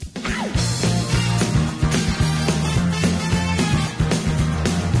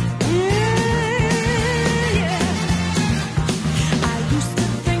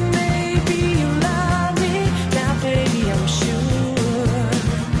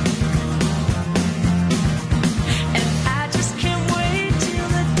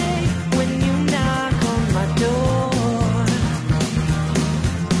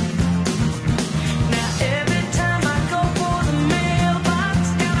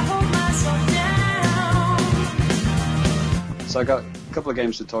 So I got a couple of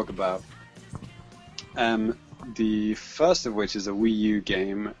games to talk about. The first of which is a Wii U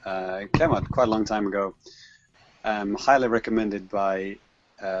game. It came out quite a long time ago. Highly recommended by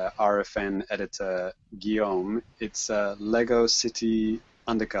RFN editor Guillaume. It's Lego City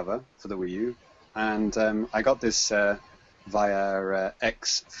Undercover for the Wii U. And I got this via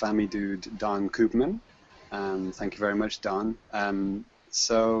ex-Famidude Don Koopman. Thank you very much, Don.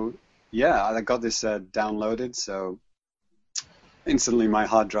 So, yeah, I got this downloaded, so instantly my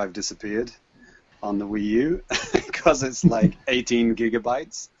hard drive disappeared on the Wii U because it's like 18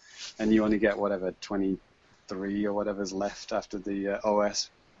 gigabytes and you only get whatever 23 or whatever's left after the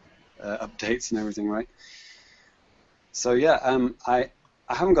OS updates and everything, right? So yeah, I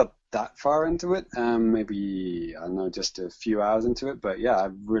haven't got that far into it, maybe, I don't know, just a few hours into it, but yeah,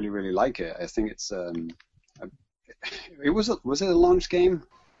 I really like it. I think it's was it a launch game?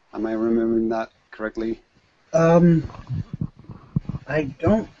 Am I remembering that correctly? I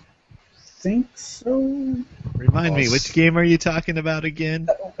don't think so. Remind me, which game are you talking about again?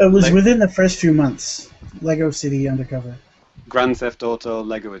 It was within the first few months. Lego City Undercover. Grand Theft Auto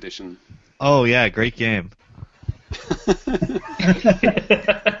Lego Edition. Oh yeah, great game.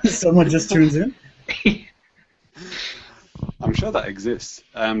 Someone just tunes in? I'm sure that exists.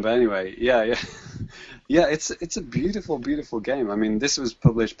 But anyway, yeah. Yeah, it's a beautiful game. I mean, this was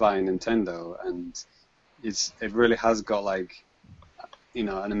published by Nintendo, and it really has got like,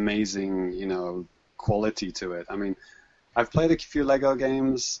 an amazing, quality to it. I mean, I've played a few Lego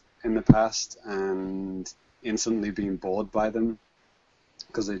games in the past and instantly been bored by them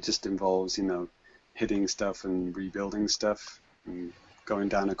because it just involves, hitting stuff and rebuilding stuff and going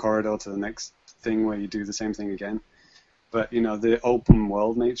down a corridor to the next thing where you do the same thing again. But, the open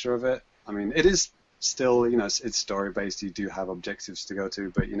world nature of it, I mean, it is still, it's story-based. You do have objectives to go to,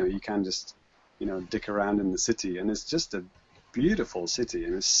 but, you can just, dick around in the city, and it's just a beautiful city,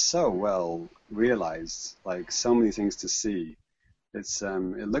 and it's so well realized, like so many things to see. It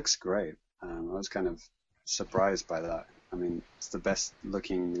looks great. I was kind of surprised by that. I mean, it's the best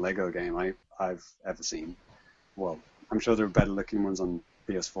looking Lego game I've ever seen. Well, I'm sure there are better looking ones on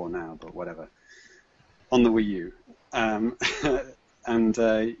PS4 now, but whatever. On the Wii U.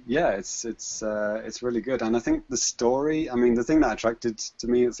 Yeah, it's really good. And I think the story, I mean, the thing that attracted to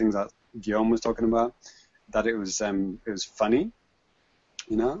me, the things that Guillaume was talking about, that it was funny.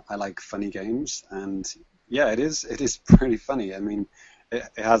 I like funny games, and yeah, it is pretty funny. I mean, it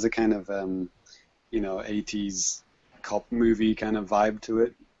has a kind of 80s cop movie kind of vibe to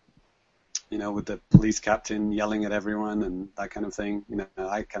it. With the police captain yelling at everyone and that kind of thing.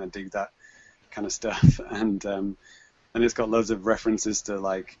 I kind of dig that kind of stuff, and it's got loads of references to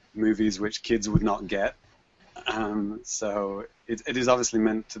like movies which kids would not get. So it is obviously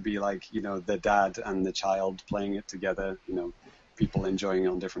meant to be like, the dad and the child playing it together, people enjoying it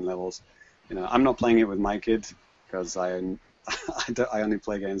on different levels. I'm not playing it with my kid because I only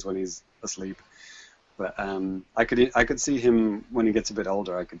play games when he's asleep. But I could see him when he gets a bit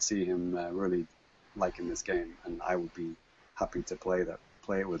older. I could see him really liking this game, and I would be happy to play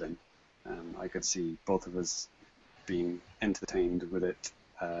it with him. I could see both of us being entertained with it.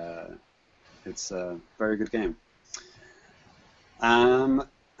 It's a very good game.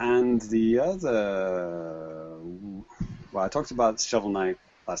 And the other, well, I talked about Shovel Knight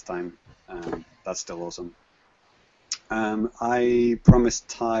last time. That's still awesome. I promised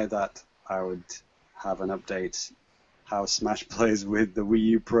Ty that I would have an update how Smash plays with the Wii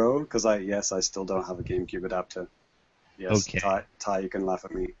U Pro, because I still don't have a GameCube adapter. Yes, Okay. Ty, you can laugh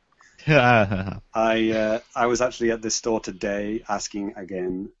at me. Yeah. I was actually at this store today asking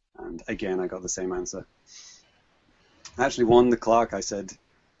again, and again I got the same answer. I actually warned the clerk. I said,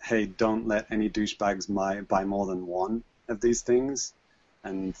 hey, don't let any douchebags buy more than one of these things.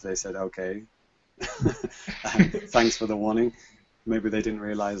 And they said, okay. Thanks for the warning. Maybe they didn't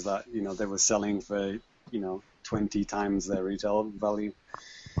realize that, they were selling for, 20 times their retail value.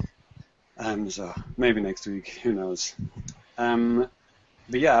 So maybe next week, who knows.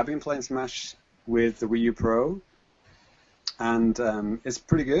 But yeah, I've been playing Smash with the Wii U Pro, and it's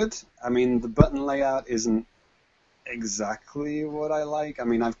pretty good. I mean, the button layout isn't exactly what I like. I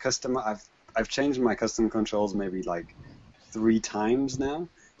mean, I've changed my custom controls maybe like 3 times now,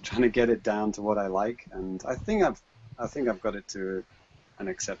 trying to get it down to what I like, and I think I've got it to an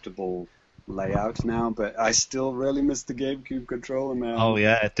acceptable layout now. But I still really miss the GameCube controller, man. Oh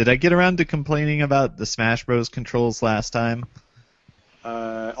yeah. Did I get around to complaining about the Smash Bros. Controls last time?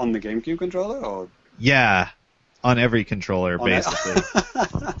 On the GameCube controller, or? Yeah, on every controller, basically.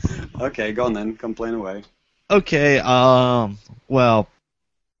 Okay, go on then. Complain away. Okay, well,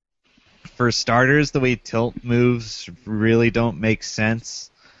 for starters, the way tilt moves really don't make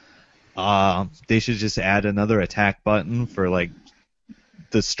sense. They should just add another attack button for, like,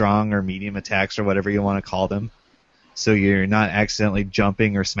 the strong or medium attacks or whatever you want to call them, so you're not accidentally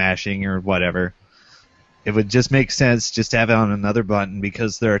jumping or smashing or whatever. It would just make sense just to have it on another button,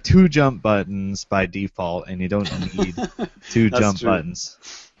 because there are 2 jump buttons by default, and you don't need 2 jump true. buttons.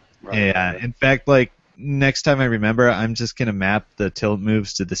 Right, Yeah, right. in fact, like, next time I remember, I'm just going to map the tilt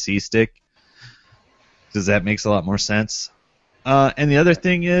moves to the C-stick, because that makes a lot more sense. And the other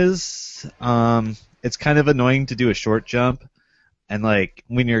thing is, it's kind of annoying to do a short jump, and, like,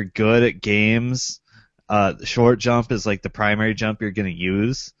 when you're good at games, the short jump is, like, the primary jump you're going to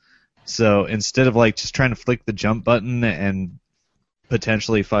use. So instead of, like, just trying to flick the jump button and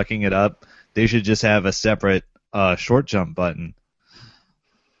potentially fucking it up, they should just have a separate short jump button.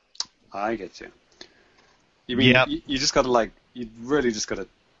 I get you. You mean Yep. you just got to, like, you really just got to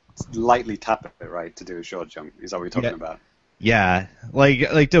lightly tap it, right, to do a short jump? Is that what you're talking about? Yeah,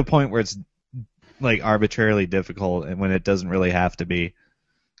 like to a point where it's, like, arbitrarily difficult, and when it doesn't really have to be.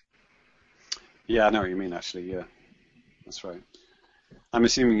 Yeah, I know what you mean, actually. Yeah, that's right. I'm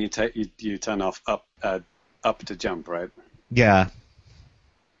assuming you turn off up to jump, right? Yeah.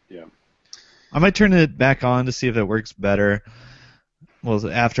 Yeah. I might turn it back on to see if it works better. Well,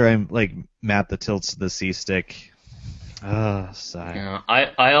 after I, like, map the tilts to the C-stick. Sigh. Yeah,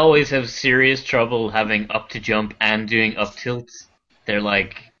 I always have serious trouble having up to jump and doing up tilts. They're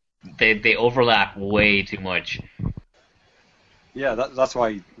like they overlap way too much. Yeah, that's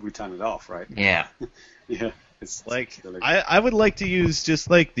why we turn it off, right? Yeah. Yeah. It's Like, silly. I would like to use just,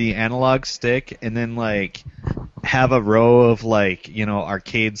 like, the analog stick, and then, like, have a row of, like,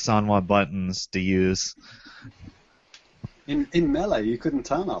 arcade Sanwa buttons to use. In Melee, you couldn't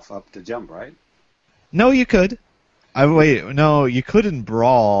turn off up to jump, right? No, you could. No, you could in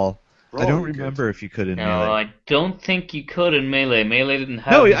Brawl. Brawl, I don't you could. remember if you could in No, Melee. I don't think you could in Melee. Melee didn't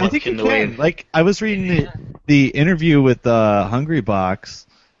have No, much I think in you the way can. of... Like, I was reading the interview with Hungry Box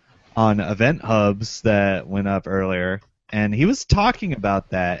on Event Hubs that went up earlier, and he was talking about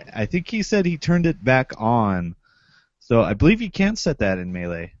that. I think he said he turned it back on. So I believe you can set that in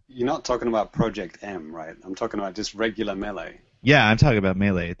Melee. You're not talking about Project M, right? I'm talking about just regular Melee. Yeah, I'm talking about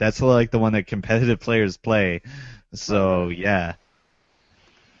Melee. That's, like, the one that competitive players play. So, yeah.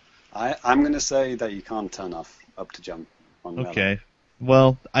 I'm going to say that you can't turn off up to jump on Melee. Okay.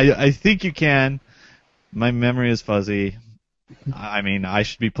 Well, I think you can. My memory is fuzzy. I mean, I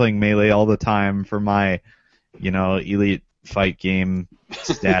should be playing Melee all the time for my, elite fight game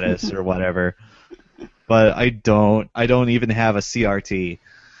status or whatever. But I don't even have a CRT.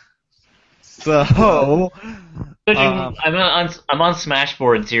 So, I'm on Smash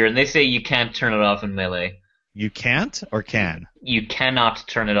boards here, and they say you can't turn it off in Melee. you can't or can? You cannot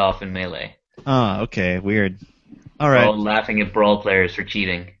turn it off in Melee. Oh, okay, weird. All We're right. all laughing at Brawl players for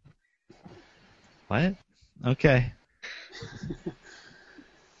cheating. What? Okay.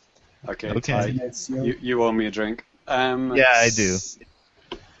 Okay, Okay. Ty, you owe me a drink. Yeah, I do.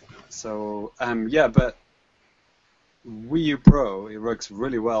 So, yeah, but Wii U Pro, it works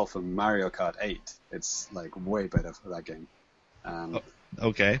really well for Mario Kart 8. It's, like, way better for that game.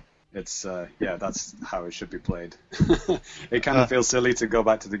 Okay. It's, yeah, that's how it should be played. It kind of feels silly to go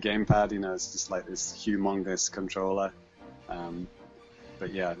back to the gamepad, it's just like this humongous controller.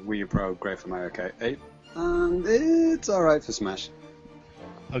 But yeah, Wii U Pro, great for Mario Kart 8. It's alright for Smash.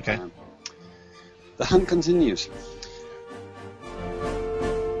 Okay. The hunt continues.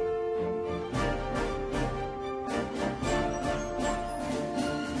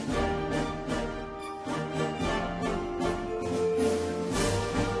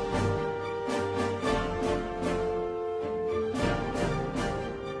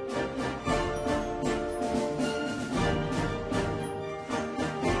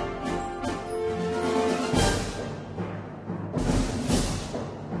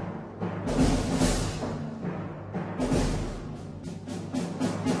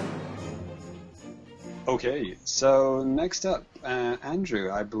 Okay, so next up,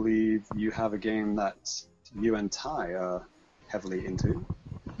 Andrew, I believe you have a game that you and Ty are heavily into.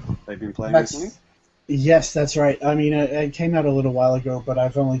 They've been playing recently? Yes, that's right. I mean, it came out a little while ago, but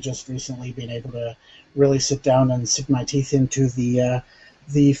I've only just recently been able to really sit down and sink my teeth into the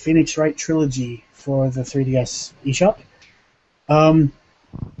Phoenix Wright trilogy for the 3DS eShop.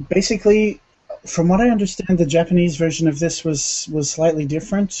 Basically, from what I understand, the Japanese version of this was slightly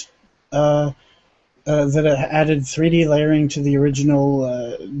different. That it added 3D layering to the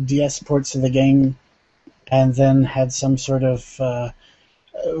original DS ports of the game, and then had some sort of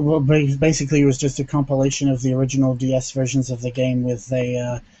basically it was just a compilation of the original DS versions of the game with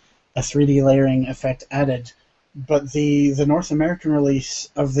a 3D layering effect added. But the North American release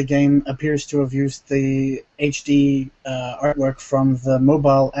of the game appears to have used the HD artwork from the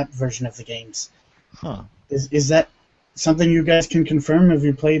mobile app version of the games. Huh. Is that something you guys can confirm? Have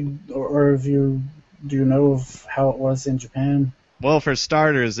you played, or do you know of how it was in Japan? Well, for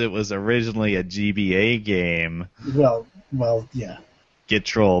starters, it was originally a GBA game. Well, yeah. Get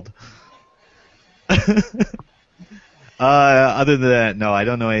trolled. Other than that, no, I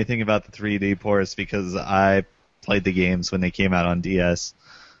don't know anything about the 3D ports because I played the games when they came out on DS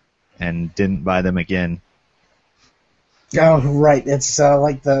and didn't buy them again. Oh, right. It's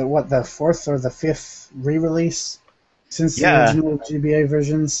like the fourth or the fifth re-release since the original GBA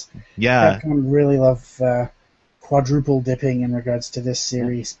versions. Yeah. Capcom really love quadruple dipping in regards to this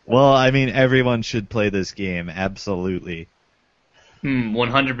series. Well, I mean, everyone should play this game, absolutely.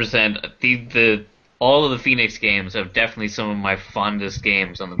 100%. All of the Phoenix games are definitely some of my fondest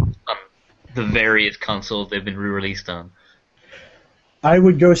games on the various consoles they've been re-released on. I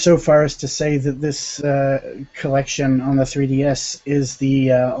would go so far as to say that this collection on the 3DS is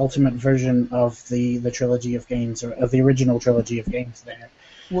the ultimate version of the trilogy of games, or of the original trilogy of games there.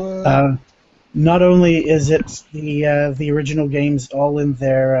 Not only is it the original games all in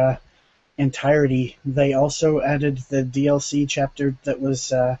their entirety, they also added the DLC chapter that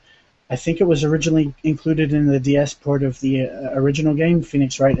was, I think it was originally included in the DS port of the original game,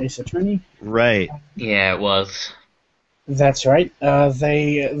 Phoenix Wright Ace Attorney. Right. Yeah, it was. That's right.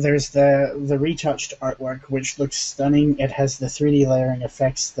 There's the retouched artwork, which looks stunning. It has the 3D layering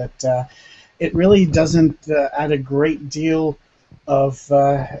effects that it really doesn't add a great deal of...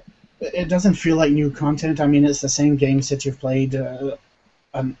 it doesn't feel like new content. I mean, it's the same games that you've played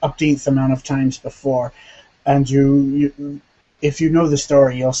an umpteenth amount of times before, and you if you know the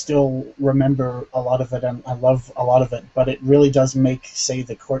story, you'll still remember a lot of it and love a lot of it, but it really does make, say,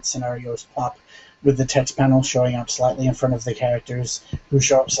 the court scenarios pop, with the text panel showing up slightly in front of the characters, who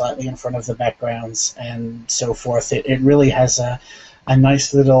show up slightly in front of the backgrounds, and so forth. It really has a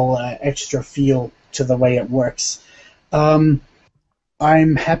nice little extra feel to the way it works.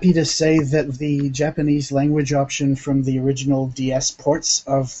 I'm happy to say that the Japanese language option from the original DS ports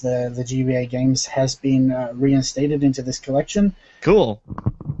of the GBA games has been reinstated into this collection. Cool.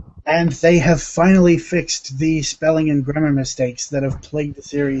 And they have finally fixed the spelling and grammar mistakes that have plagued the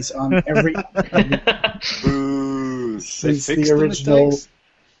series on every since the original.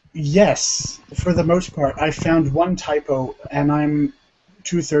 Yes, for the most part. I found one typo, and I'm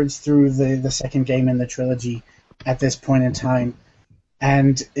 2/3 through the second game in the trilogy at this point in time.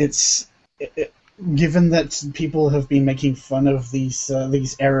 And given that people have been making fun of these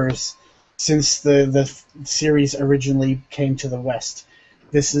errors since the series originally came to the West,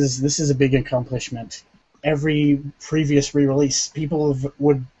 this is a big accomplishment. Every previous re-release, people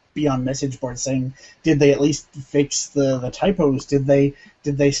would be on message boards saying, "Did they at least fix the typos? Did they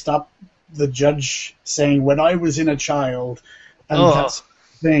stop the judge saying when I was in a child?" And that sort of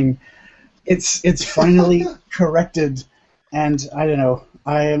thing. It's finally corrected, and I don't know.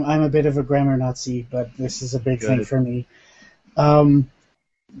 I'm a bit of a grammar Nazi, but this is a big thing for me.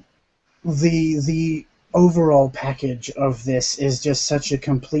 The overall package of this is just such a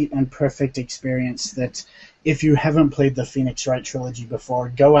complete and perfect experience that if you haven't played the Phoenix Wright trilogy before,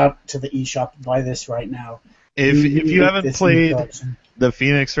 go out to the eShop, buy this right now. If you haven't played the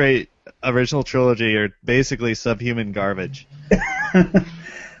Phoenix Wright original trilogy are basically subhuman garbage.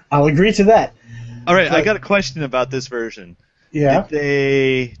 I'll agree to that. All right, I But- got a question about this version. Yeah.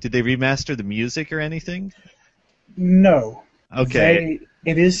 Did they remaster the music or anything? No. Okay.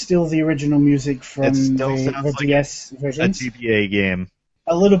 It is still the original music from It still the sounds like DS a versions. GBA game.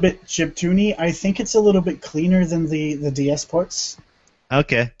 A little bit chiptune-y. I think it's a little bit cleaner than the DS ports.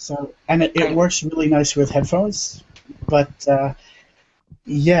 Okay. So, and it works really nice with headphones. But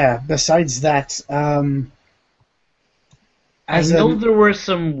yeah, besides that, I as know a there were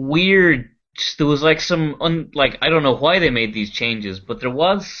some weird. There was like some like I don't know why they made these changes, but there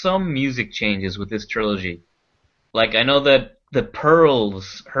was some music changes with this trilogy. Like I know that the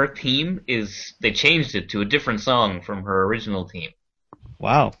Pearls, her theme is they changed it to a different song from her original theme.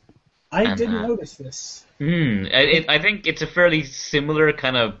 Wow. I and, didn't notice this. I think it's a fairly similar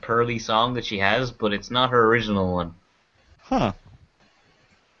kind of pearly song that she has, but it's not her original one. Huh.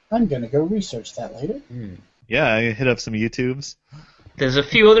 I'm gonna go research that later. Yeah, I hit up some YouTubes. There's a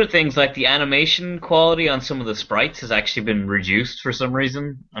few other things, like the animation quality on some of the sprites has actually been reduced for some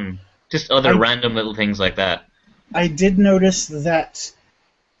reason, and just other random little things like that. I did notice that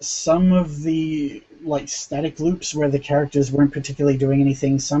some of the static loops where the characters weren't particularly doing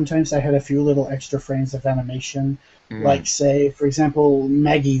anything, sometimes I had a few little extra frames of animation. Like, say, for example,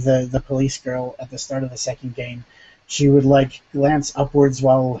 Maggie, the police girl at the start of the second game, she would glance upwards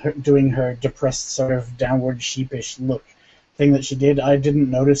while doing her depressed sort of downward sheepish look thing that she did. I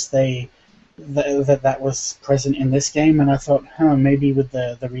didn't notice that was present in this game, and I thought, maybe with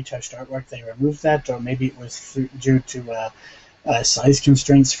the retouched artwork they removed that, or maybe it was due to size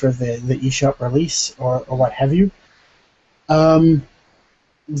constraints for the eShop release, or what have you.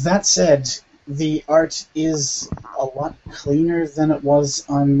 That said, the art is a lot cleaner than it was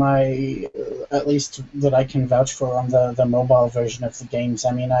on my, at least that I can vouch for, on the mobile version of the games.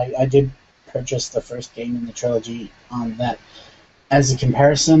 I mean, I did purchase the first game in the trilogy on that. As a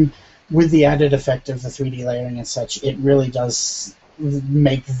comparison, with the added effect of the 3D layering and such, it really does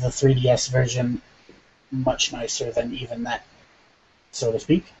make the 3DS version much nicer than even that, so to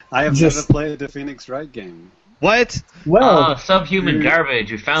speak. I have never played the Phoenix Wright game. What? Well, subhuman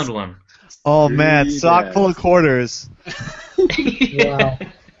garbage. We found one. Oh man, sock full of quarters. Wow.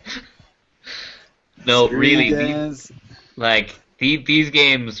 No, really, these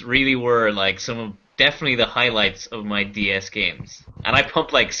games really were definitely the highlights of my DS games. And I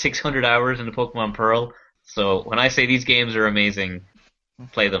pumped 600 hours into Pokemon Pearl, so when I say these games are amazing,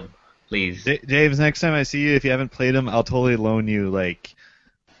 play them, please. James, next time I see you, if you haven't played them, I'll totally loan you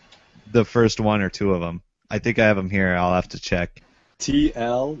the first one or two of them. I think I have them here. I'll have to check.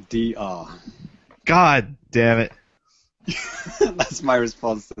 TLDR. God damn it. That's my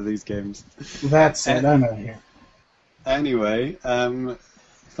response to these games. That's it. I'm out here. Anyway,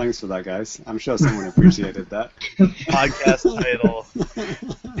 thanks for that, guys. I'm sure someone appreciated that. Podcast title: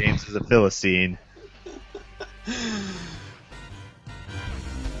 James is a Philistine.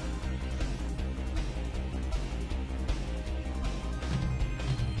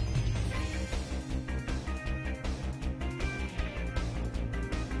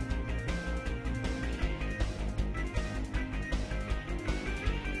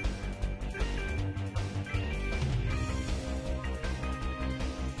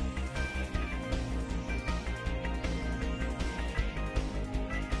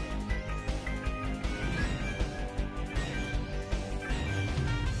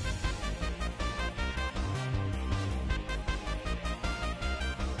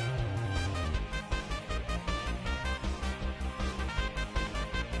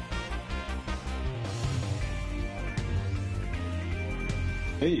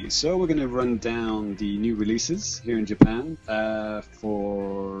 Hey, so we're going to run down the new releases here in Japan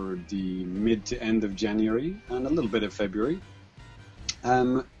for the mid to end of January and a little bit of February.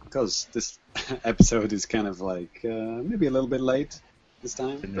 Because this episode is kind of maybe a little bit late this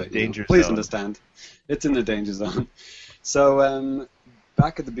time. In the but, danger please zone. Understand. It's in the danger zone. So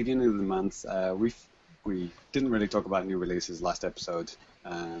back at the beginning of the month, we didn't really talk about new releases last episode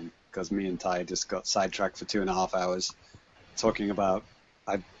because me and Ty just got sidetracked for 2.5 hours talking about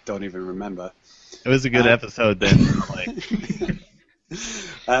I don't even remember. It was a good episode then.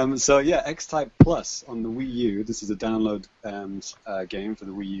 So yeah, X-Type Plus on the Wii U. This is a download game for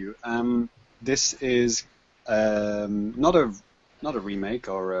the Wii U. This is not a remake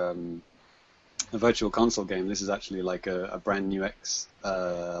or a virtual console game. This is actually a brand new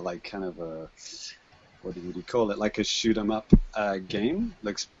kind of a, what would you call it? Like a shoot 'em up game.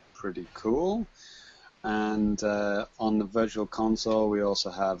 Looks pretty cool. And on the Virtual Console, we also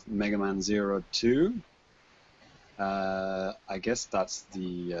have Mega Man 02. I guess that's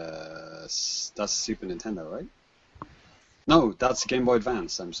that's Super Nintendo, right? No, that's Game Boy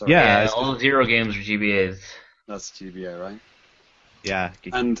Advance. I'm sorry. Yeah, Yeah, all Zero games are GBAs. That's GBA, right? yeah.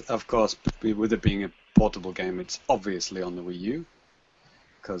 And of course, with it being a portable game, it's obviously on the Wii U,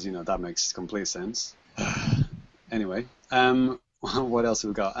 because that makes complete sense. Anyway, what else have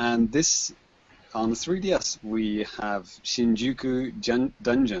we got? And this on the 3DS we have Shinjuku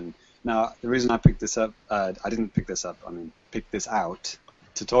Dungeon. Now, the reason I picked this up, I didn't pick this up. I mean, picked this out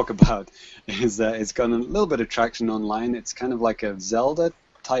to talk about is that it's got a little bit of traction online. It's kind of like a Zelda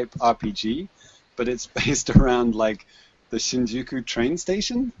type RPG, but it's based around like the Shinjuku train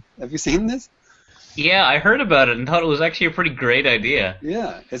station. Have you seen this? Yeah, I heard about it and thought it was actually a pretty great idea.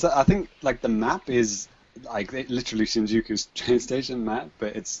 Yeah, I think like the map is like literally Shinjuku's train station map,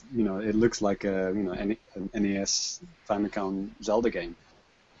 but it's it looks like an NES Famicom Zelda game.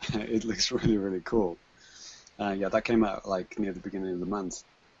 It looks really, really cool. Yeah, that came out like near the beginning of the month.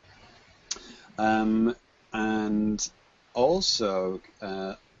 And also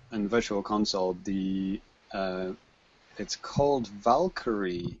in Virtual Console, it's called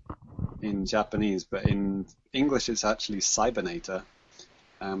Valkyrie in Japanese, but in English it's actually Cybernator.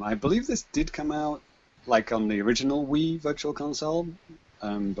 I believe this did come out like on the original Wii Virtual Console,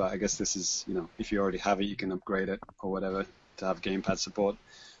 but I guess this is, if you already have it, you can upgrade it or whatever to have gamepad support.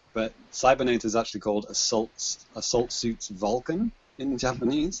 But Cybernator is actually called Assault Suits Vulcan in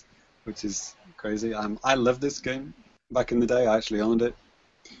Japanese, which is crazy. I loved this game back in the day. I actually owned it.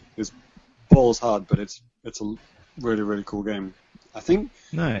 It was balls hard, but it's a really, really cool game. I think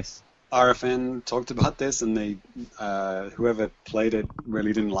Nice. RFN talked about this, and they whoever played it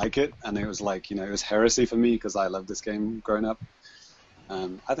really didn't like it, and it was like, it was heresy for me because I loved this game growing up.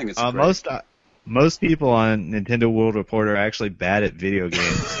 I think it's great. Most people on Nintendo World Report are actually bad at video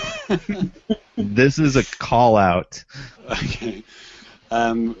games. This is a call out. Okay.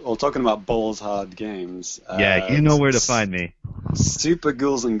 Well, talking about balls hard games. Yeah, you know where to find me. Super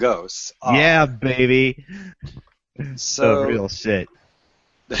Ghouls and Ghosts. Yeah, baby. So real shit.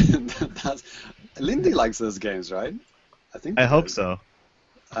 Lindy likes those games, right? I hope so.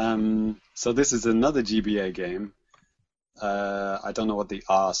 So this is another GBA game. I don't know what the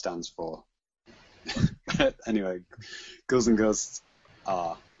R stands for. But anyway, Ghouls and Ghosts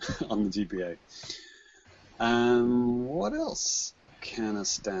are on the GBA. What else kind of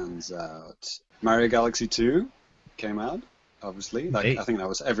stands out? Mario Galaxy 2 came out, obviously. I think that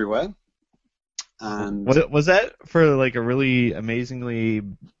was everywhere. And was that for like a really amazingly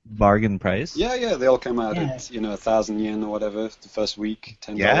bargain price? Yeah, they all came out at 1,000 yen or whatever the first week,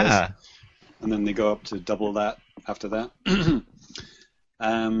 $10. Yeah. And then they go up to double that after that.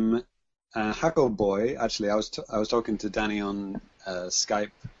 Hako Boy, actually, I was talking to Danny on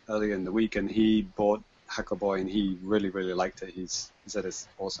Skype earlier in the week, and he bought Hako Boy, and he really, really liked it. He said it's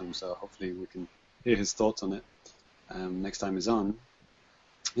awesome, so hopefully we can hear his thoughts on it next time he's on.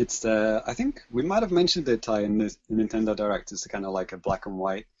 It's I think we might have mentioned it, Ty, in the Nintendo Direct. It's kind of like a black and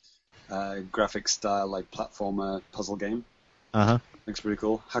white graphic style, like platformer puzzle game. Uh-huh. Looks pretty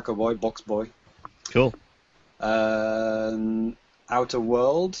cool. Hako Boy, Box Boy. Cool. Outer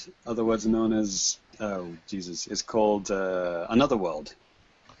World, other words known as, it's called Another World,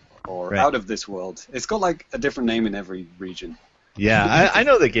 or Out of This World. It's got like a different name in every region. Yeah, I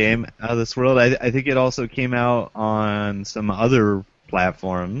know the game, Out of This World. I think it also came out on some other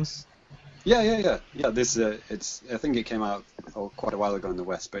platforms. Yeah. This I think it came out quite a while ago in the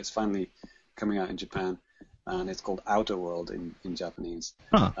West, but it's finally coming out in Japan, and it's called Outer World in Japanese.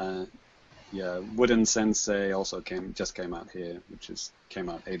 Huh. Yeah, Wooden Sensei also just came out here, which came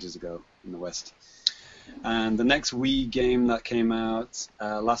out ages ago in the West. And the next Wii game that came out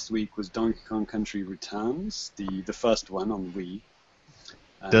last week was Donkey Kong Country Returns, the first one on Wii.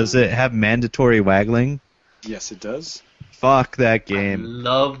 Does it have mandatory waggling? Yes, it does. Fuck that game. I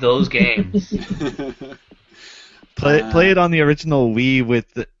love those games. Play it on the original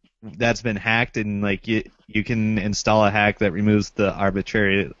Wii that's been hacked, and like you can install a hack that removes the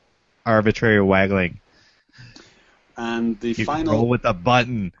arbitrary waggling. And the you final roll with a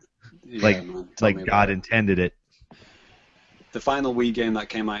button, man, like God intended it. The final Wii game that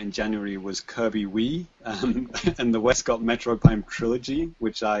came out in January was Kirby Wii, and the West got Metroid Prime Trilogy,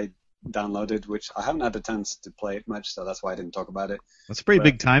 which I downloaded, which I haven't had a chance to play it much, so that's why I didn't talk about it. That's a pretty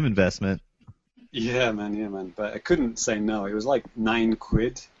big time investment. Yeah, man. But I couldn't say no. It was like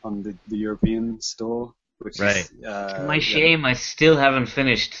 £9 on the European store, which is my shame. I still haven't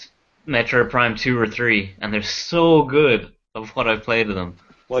finished Metroid Prime 2 or 3, and they're so good of what I've played of them.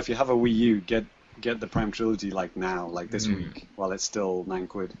 Well, if you have a Wii U, get the Prime Trilogy like now, like this week, while it's still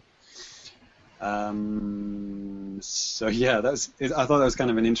 £9. So yeah, I thought that was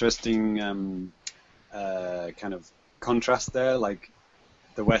kind of an interesting kind of contrast there. Like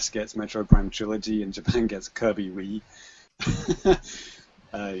the West gets Metroid Prime Trilogy and Japan gets Kirby Wii.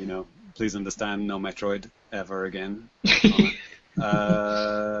 Please understand, no Metroid ever again.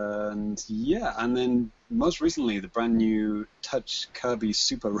 And then most recently the brand new Touch Kirby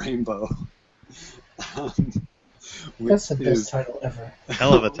Super Rainbow. That's the best title ever.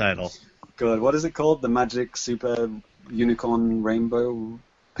 Hell of a title. God, what is it called? The Magic Super Unicorn Rainbow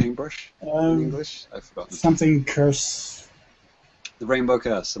Paintbrush in English? I've forgotten. Something Curse. The Rainbow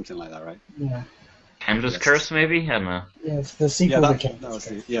Curse, something like that, right? Yeah. Canvas Curse, maybe? I don't know. Yeah, it's the sequel to Canvas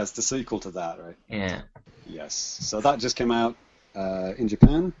Curse. It's the sequel to that, right? Yeah. Yes. So that just came out in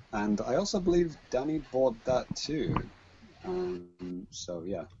Japan, and I also believe Danny bought that too. So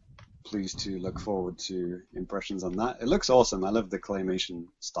yeah, pleased to look forward to impressions on that. It looks awesome. I love the claymation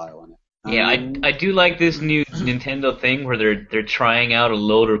style on it. Yeah, I do like this new Nintendo thing where they're trying out a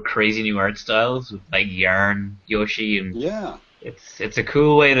load of crazy new art styles with like Yarn, Yoshi, and yeah, it's a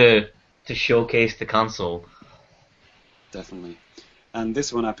cool way to showcase the console. Definitely. And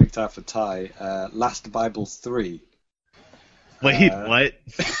this one I picked out for Ty, Last Bible 3. Wait, what?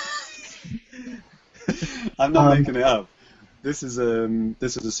 I'm not making it up. This is a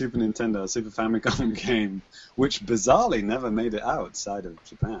Super Nintendo, Super Famicom game, which bizarrely never made it outside of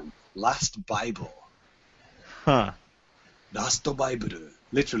Japan. Last Bible. Huh. Last Bible.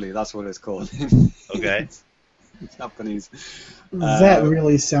 Literally, that's what it's called. Okay. Japanese. That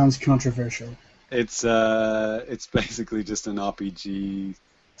really sounds controversial. It's basically just an RPG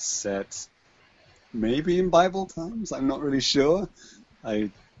set, maybe in Bible times. I'm not really sure. I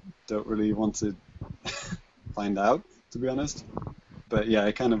don't really want to find out, to be honest. But yeah,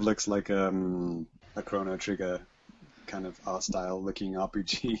 it kind of looks like a Chrono Trigger kind of art style looking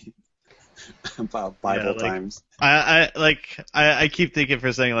RPG about Bible times. I keep thinking for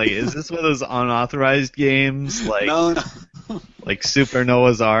a second, like, is this one of those unauthorized games? Like, no. Like Super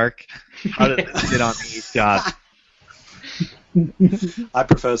Noah's Ark? How did this get on the eShop? I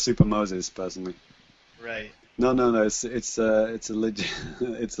prefer Super Moses personally. Right. No. It's a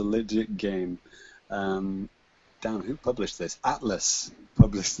legit game. Damn, who published this? Atlas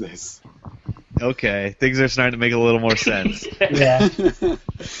published this. Okay, things are starting to make a little more sense. Yeah.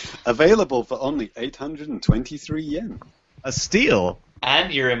 Available for only 823 yen. A steal.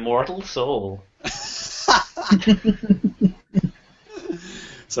 And your immortal soul.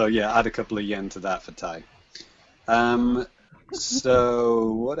 So yeah, add a couple of yen to that for Ty.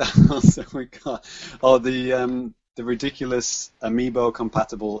 So what else have we got? Oh, the ridiculous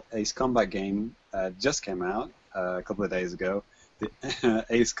amiibo-compatible Ace Combat game just came out a couple of days ago. The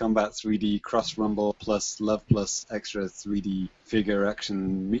Ace Combat 3D Cross Rumble plus Love Plus Extra 3D Figure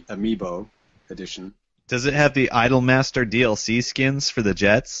Action Amiibo edition. Does it have the Idolmaster DLC skins for the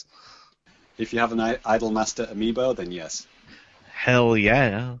Jets? If you have an Idolmaster Amiibo, then yes. Hell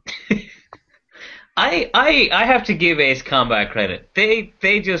yeah. I have to give Ace Combat credit.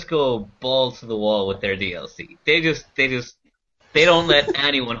 They just go balls to the wall with their DLC. They don't let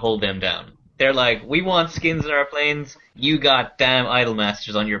anyone hold them down. They're like, we want skins in our planes. You got damn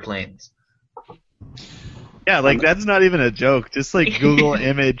Idolmasters on your planes. Yeah, like that's not even a joke. Just like Google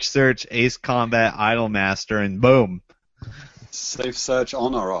image search Ace Combat Idolmaster and boom. Safe search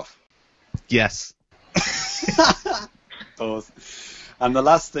on or off? Yes. Both. And the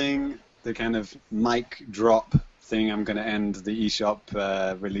last thing, the kind of mic drop thing I'm going to end the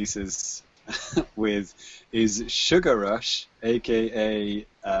eShop releases with is Sugar Rush, a.k.a.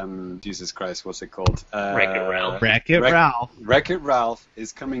 Jesus Christ, what's it called? Wreck-It Ralph. Wreck-It Ralph. Wreck-It Ralph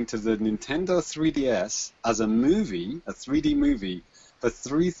is coming to the Nintendo 3DS as a movie, a 3D movie, for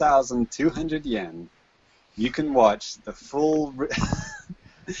 3,200 yen. You can watch the full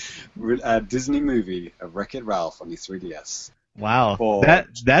Disney movie of Wreck-It Ralph on the 3DS. Wow,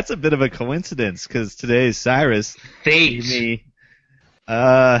 that's a bit of a coincidence because today Cyrus gave me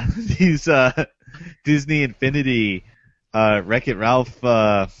these Disney Infinity Wreck-It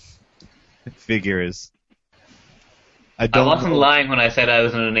Ralph figures. I wasn't lying when I said I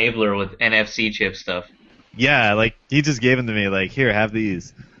was an enabler with NFC chip stuff. Yeah, like he just gave them to me. Like, here, have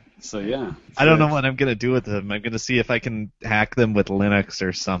these. So yeah, I don't know what I'm gonna do with them. I'm gonna see if I can hack them with Linux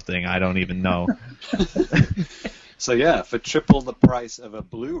or something. I don't even know. So yeah, for triple the price of a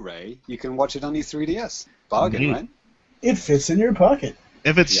Blu-ray, you can watch it on your 3DS. Bargain, right? It fits in your pocket.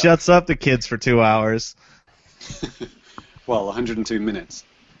 If it shuts up the kids for 2 hours. Well, 102 minutes.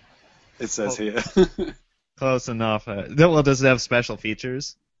 It says here. Close enough. Well, does it have special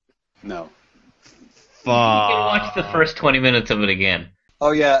features? No. You can watch the first 20 minutes of it again.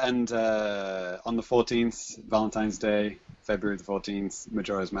 Oh yeah, and on the 14th, Valentine's Day, February the 14th,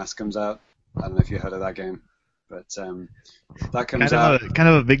 Majora's Mask comes out. I don't know if you heard of that game, but that comes out. Kind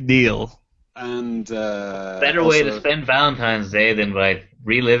of a big deal. And Better way to spend Valentine's Day than by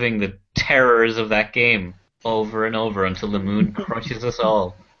reliving the terrors of that game over and over until the moon crushes us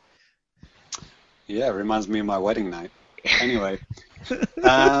all. Yeah, it reminds me of my wedding night. Anyway,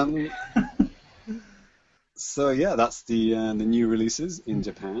 so yeah, that's the new releases in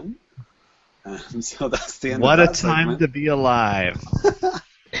Japan. So that's the end. What of a that time segment. to be alive!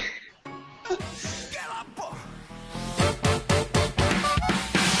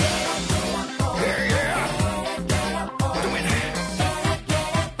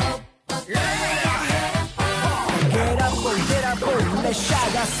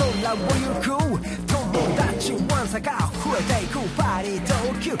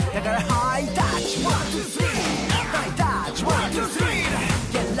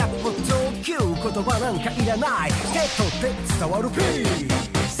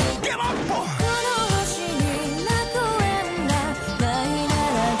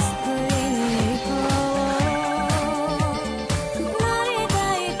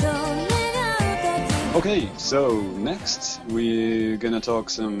 Okay, so next we're going to talk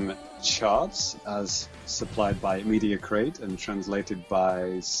some charts as supplied by Media Crate and translated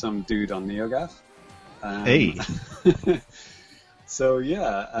by some dude on NeoGAF. Hey. So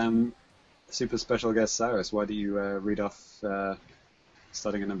yeah, super special guest Cyrus, why do you read off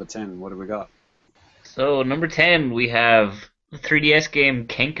starting at number 10? What have we got? So, number 10, we have the 3DS game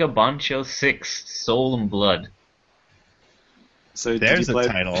Kenka Bancho 6, Soul and Blood. So There's a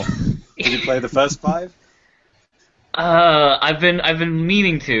title. Did you play the first 5? I've been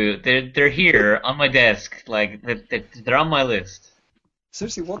meaning to. They're here on my desk. Like they're on my list.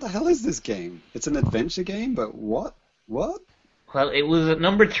 Seriously, what the hell is this game? It's an adventure game, but what? What? Well, it was at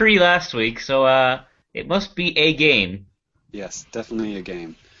number 3 last week, so it must be a game. Yes, definitely a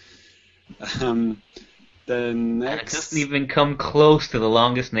game. The And it next. doesn't even come close to the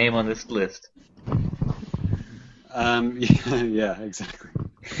longest name on this list. Yeah, exactly.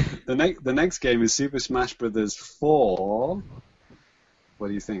 The next game is Super Smash Bros. 4. What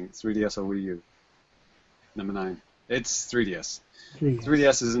do you think? 3DS or Wii U? Number 9. It's 3DS.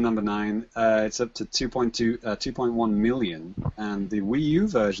 3DS is number 9. It's up to 2.1 million, and the Wii U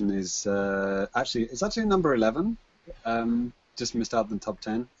version is actually number 11. Just missed out the top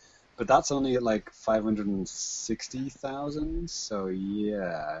 10, but that's only at like 560,000. So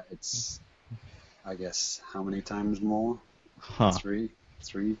yeah, it's I guess how many times more? Huh. 4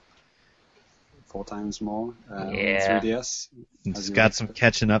 times more. Yeah. 3DS. It's got some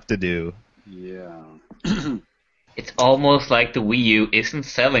catching up to do. Yeah. It's almost like the Wii U isn't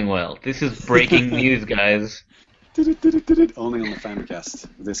selling well. This is breaking news, guys. Only on the Famicast.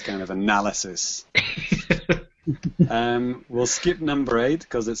 This kind of analysis. We'll skip number 8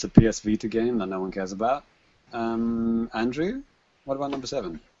 because it's a PS Vita game that no one cares about. Andrew, what about number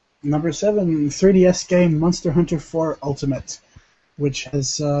 7? Number 7, 3DS game Monster Hunter 4 Ultimate, which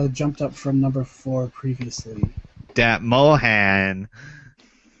has jumped up from number 4 previously. Dat Mohan.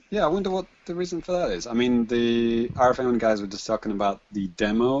 Yeah, I wonder what the reason for that is. I mean, the RFM guys were just talking about the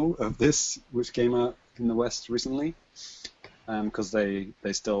demo of this, which came out in the West recently, because they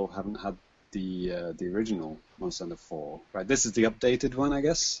still haven't had the original Monster Hunter 4. Right, this is the updated one, I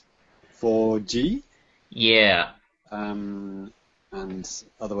guess, 4G. Yeah. And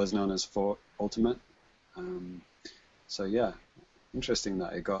otherwise known as 4 Ultimate. So yeah, interesting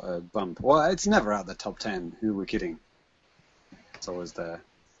that it got a bump. Well, it's never out the top 10. Who are we kidding? It's always there,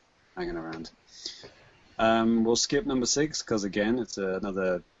 hanging around. We'll skip number 6 because again, it's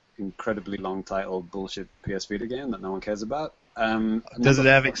another incredibly long title bullshit PS Vita game that no one cares about. Does it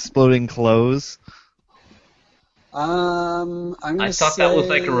have exploding clothes? I'm gonna I thought that was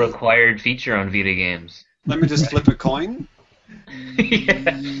like a required feature on Vita games. Let me just flip a coin.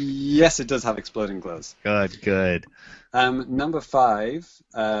 Yeah. Yes, it does have exploding clothes. Good. Number 5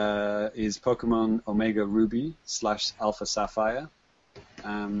 is Pokemon Omega Ruby / Alpha Sapphire.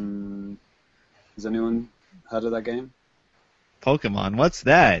 Has anyone heard of that game? Pokemon, what's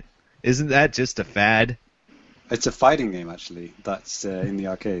that? Isn't that just a fad? It's a fighting game, actually, that's in the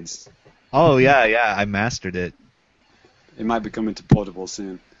arcades. Oh, yeah, I mastered it. It might be coming to portable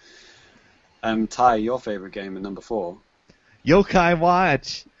soon. Ty, your favorite game at number 4? Yokai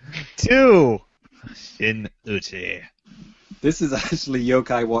Watch 2. Shin Uchi. This is actually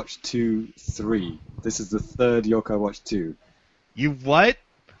Yokai Watch 2 3. This is the third Yokai Watch 2. You what?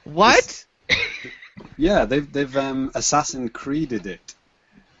 What? Yeah, they've Assassin's Creeded it.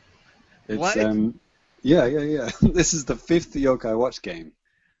 It's, What? Yeah. This is the 5th Yokai Watch game.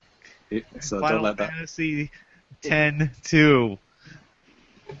 So Final don't let that. Fantasy 10-2.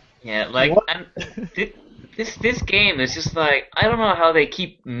 Yeah, like, What? and this game is just like, I don't know how they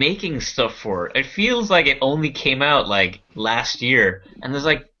keep making stuff for it. It feels like it only came out like last year, and there's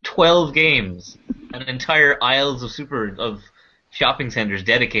like 12 games and entire aisles of shopping centers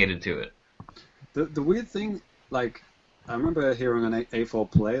dedicated to it. The weird thing, like, I remember hearing on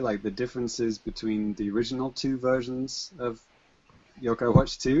A4 Play, like, the differences between the original 2 versions of Yokai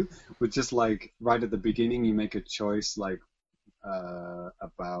Watch 2 was just like right at the beginning you make a choice like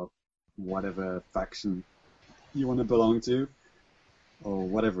about whatever faction you want to belong to or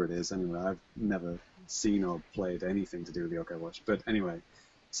whatever it is. Anyway, I've never seen or played anything to do with Yokai Watch, but anyway,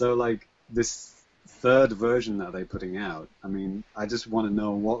 so like this 3rd version that they're putting out, I mean, I just want to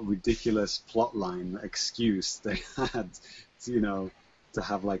know what ridiculous plotline excuse they had to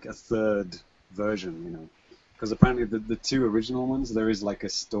have like a 3rd version, because apparently the 2 original ones, there is like a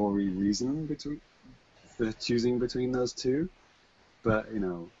story reason between the choosing between those 2, but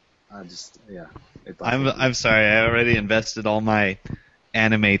I just it baffles me. I'm sorry. I already invested all my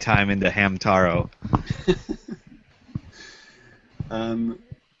anime time into Hamtaro.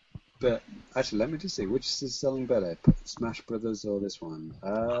 But actually, let me just see which is selling better, Smash Brothers or this one.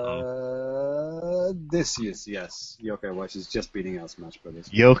 This is yes. Yokai Watch is just beating out Smash Brothers.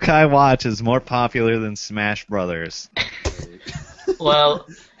 Yokai Watch is more popular than Smash Brothers. Well,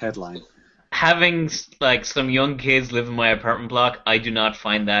 Headline. having like some young kids live in my apartment block, I do not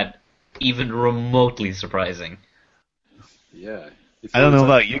find that even remotely surprising. Yeah. I don't know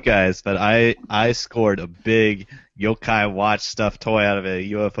about you guys, but I scored a big Yokai Watch stuffed toy out of a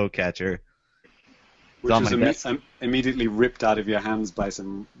UFO catcher. Which was immediately ripped out of your hands by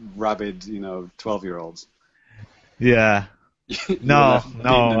some rabid, 12-year-olds. Yeah. No. Beaten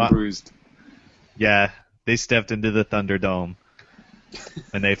and bruised. Yeah, they stepped into the Thunderdome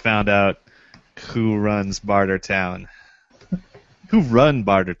when they found out who runs Bartertown. Who run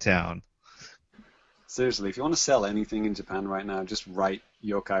Bartertown? Seriously, if you want to sell anything in Japan right now, just write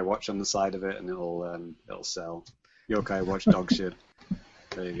Yokai Watch on the side of it, and it'll sell. Yokai Watch dog shit.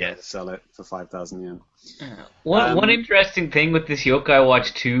 There you go. Sell it for 5,000 yen. One interesting thing with this Yokai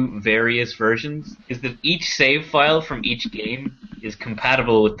Watch 2 various versions is that each save file from each game is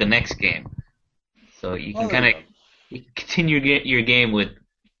compatible with the next game. So you can continue your game with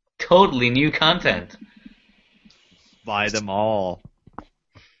totally new content. Buy them all.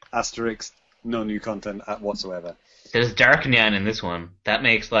 Asterisk, no new content whatsoever. There's Dark Nyan in this one. That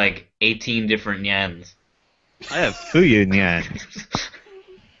makes like 18 different Nyans. I have Fuyu Nyan.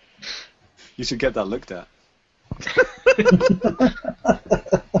 You should get that looked at.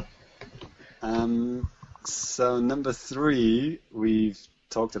 So number 3, we've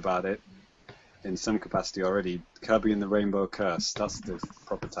talked about it in some capacity already. Kirby and the Rainbow Curse. That's the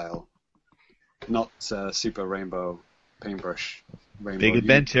proper title. Not Super Rainbow Paintbrush. Big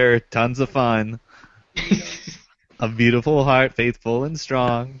adventure, tons of fun. A beautiful heart, faithful and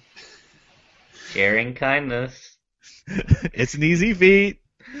strong. Sharing kindness. It's an easy feat.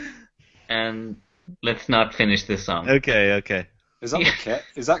 And let's not finish this song. Okay. Is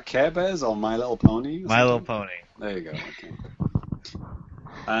that Care Bears or My Little Pony? My Little Pony. There you go. Okay.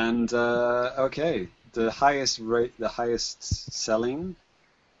 And the highest selling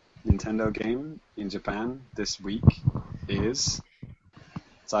Nintendo game in Japan this week is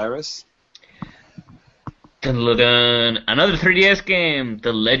Cyrus. Dun-dun-dun. Another 3DS game,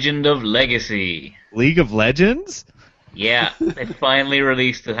 The Legend of Legacy. League of Legends? Yeah, they finally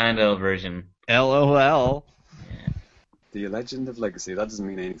released the handheld version. LOL. The Legend of Legacy. That doesn't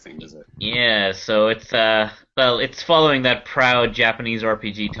mean anything, does it? Yeah, so it's it's following that proud Japanese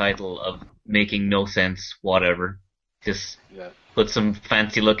RPG title of making no sense, whatever. Just put some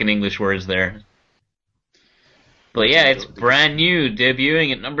fancy-looking English words there. But yeah, it's brand new,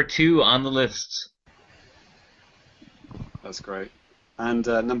 debuting at number 2 on the list. That's great. And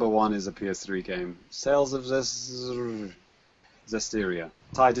number 1 is a PS3 game. Sales of Zestiria.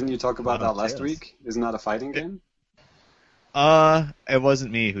 Ty, didn't you talk about that last week? Isn't that a fighting game? It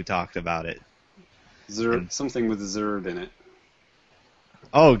wasn't me who talked about it. Something with Zerd in it.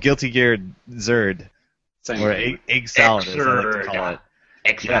 Oh, Guilty Gear Zerd. Same or game. egg salad, as I like to call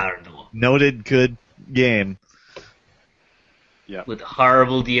it. Yeah. Noted good game. Yeah. With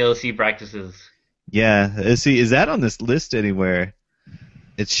horrible DLC practices. Yeah. See, is that on this list anywhere?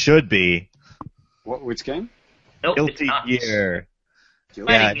 It should be. Which game? Nope, Guilty it's not. Gear.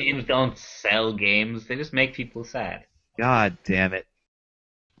 Fighting games don't sell games, they just make people sad. God damn it.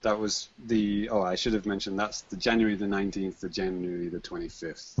 That was I should have mentioned, that's the January the 19th to January the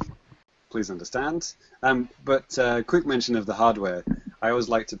 25th. please understand. But quick mention of the hardware. I always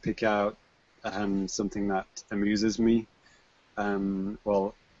like to pick out something that amuses me.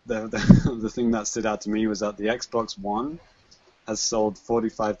 Well, the thing that stood out to me was that the Xbox One has sold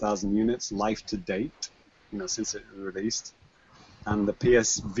 45,000 units life to date, since it was released, and the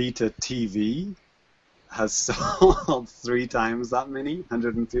PS Vita TV has sold 3 times that many,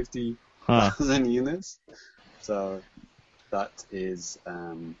 150,000 units. So that is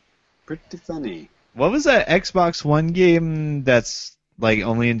pretty funny. What was that Xbox One game that's like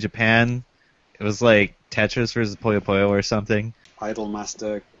only in Japan? It was like Tetris versus Puyo Puyo or something.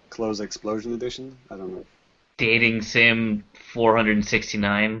 Idolmaster Close Explosion Edition? I don't know. Dating Sim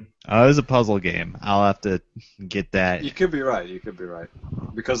 469. Oh, it was a puzzle game. I'll have to get that. You could be right.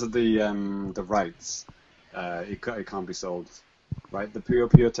 Because of the rights, it can't be sold. Right? The Puyo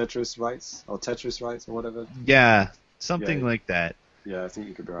Puyo Tetris rights? Or Tetris rights or whatever? Yeah, something like that. Yeah, I think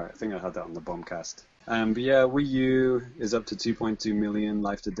you could be right. I think I had that on the Bombcast. But yeah, Wii U is up to 2.2 million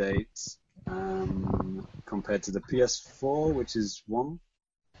life to date, compared to the PS4, which is 1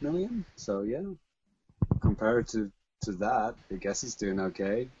 million. So yeah, compared to that, I guess it's doing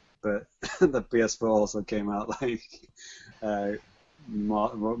okay. But the PS4 also came out like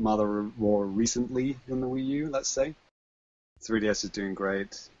more recently than the Wii U, let's say. 3DS is doing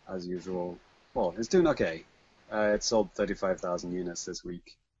great as usual. Well, it's doing okay. It sold 35,000 units this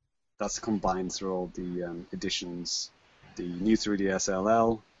week. That's combined through all the editions. The new 3DS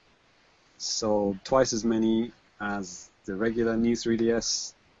LL sold twice as many as the regular new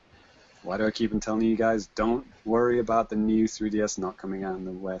 3DS. Why do I keep on telling you guys? Don't worry about the new 3DS not coming out in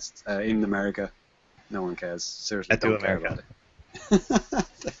the West, in America. No one cares. Seriously, don't care about it.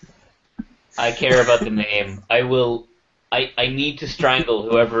 I care about the name. I need to strangle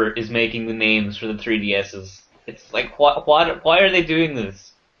whoever is making the names for the 3DSs. It's like, why are they doing this?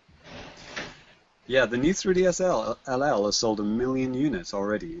 Yeah, the new 3DS LL has sold 1 million units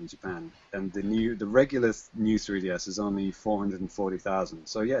already in Japan, and the regular new 3DS is only 440,000.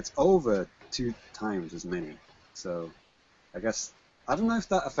 So yeah, it's over 2 times as many. So I guess I don't know if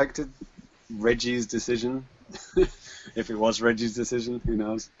that affected Reggie's decision. If it was Reggie's decision, who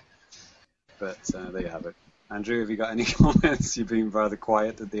knows? But there you have it. Andrew, have you got any comments? You've been rather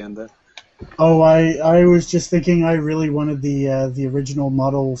quiet at the end there. Oh, I was just thinking I really wanted the original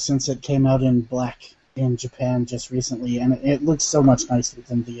model since it came out in black in Japan just recently, and it looks so much nicer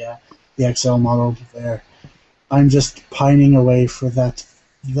than the XL model there. I'm just pining away for that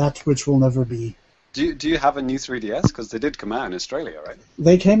which will never be. Do you have a new 3DS? Because they did come out in Australia, right?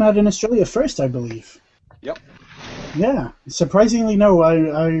 They came out in Australia first, I believe. Yep. Yeah, surprisingly, no.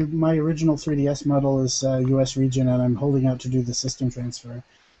 My original 3DS model is US region, and I'm holding out to do the system transfer.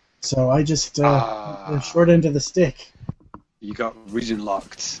 So I just short end of the stick. You got region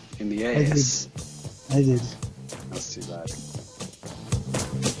locked in the AS. I did. That's too bad.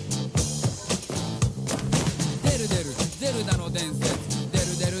 出る出るゼルダの伝説出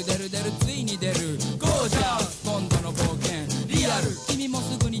る出る出る出るついに出るゴージャス今度の冒険リアル君も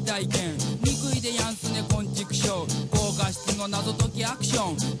すぐに体験憎いでやんすね昆虫ショー高画質の謎解きアクシ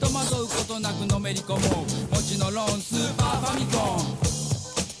ョン戸惑うことなくのめり込もうもちのろんスーパーファミコン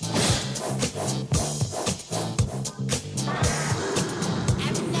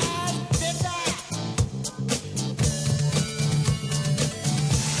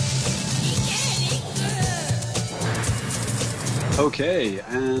Okay,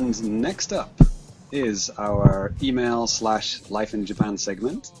 and next up is our email/Life in Japan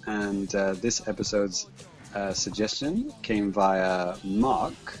segment, and this episode's suggestion came via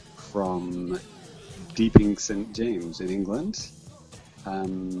Mark from Deeping St James in England. I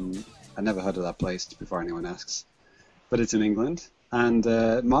never heard of that place before anyone asks, but it's in England. And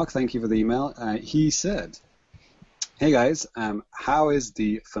Mark, thank you for the email. He said, "Hey guys, how is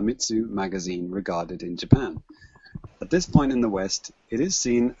the Famitsu magazine regarded in Japan? At this point in the West, it is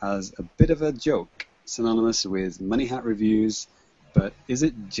seen as a bit of a joke, synonymous with money hat reviews, but is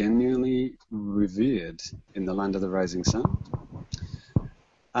it genuinely revered in the land of the rising sun?"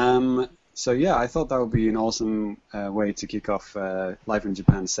 So yeah, I thought that would be an awesome way to kick off Life in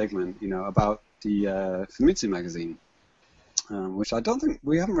Japan segment, about the Famitsu magazine, which I don't think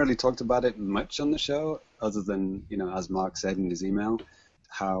we haven't really talked about it much on the show, other than, as Mark said in his email,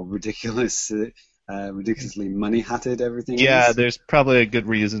 how ridiculously money-hatted everything is. Yeah, there's probably a good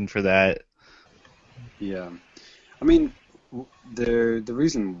reason for that. Yeah. I mean, the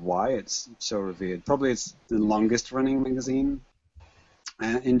reason why it's so revered, probably it's the longest-running magazine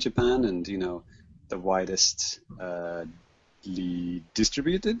in Japan, and, the widest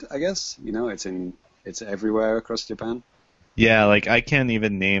distributed, I guess. It's everywhere across Japan. Yeah, like I can't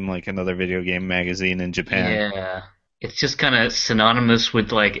even name like another video game magazine in Japan. Yeah. It's just kind of synonymous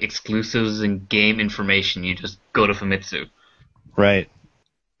with like exclusives and game information. You just go to Famitsu. Right.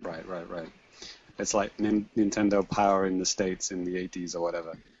 Right. It's like Nintendo Power in the States in the 80s or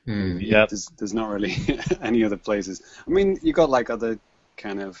whatever. Yep. There's not really any other places. I mean, you got like other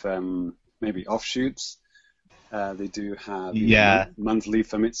kind of maybe offshoots. They do have monthly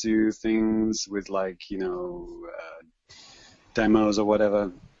Famitsu things with like demos or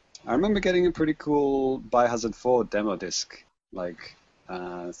whatever. I remember getting a pretty cool Biohazard 4 demo disc like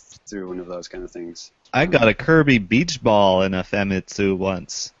through one of those kind of things. I got a Kirby beach ball in a Famitsu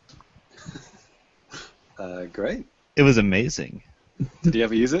once. Great. It was amazing. Did you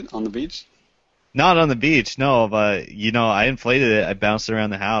ever use it on the beach? Not on the beach, no, but I inflated it. I bounced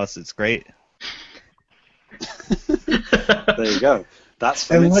around the house. It's great. There you go.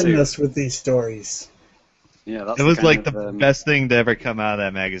 That's Enlighten Famitsu. us with these stories. Yeah, that's It was kind like of, the best thing to ever come out of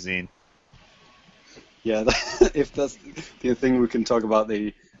that magazine. Yeah, if that's the thing we can talk about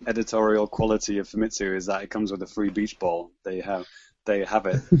the editorial quality of Famitsu is that it comes with a free beach ball. They have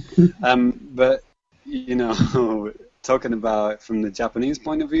it. But talking about from the Japanese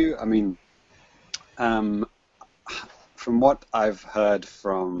point of view, I mean, from what I've heard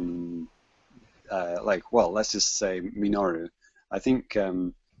from let's just say Minoru, I think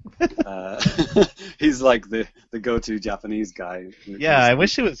he's like the go-to Japanese guy. Yeah, I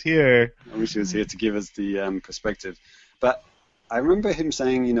wish he was here. I wish he was here to give us the perspective. But I remember him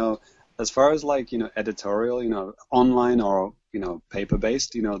saying, as far as like, editorial, online or,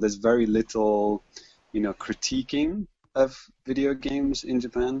 paper-based, there's very little, critiquing of video games in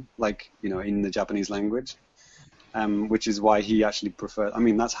Japan, like, in the Japanese language, which is why he actually preferred, I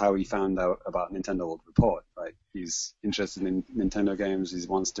mean, that's how he found out about Nintendo World Report, right? He's interested in Nintendo games, he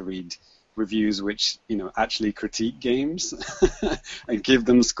wants to read reviews which, actually critique games and give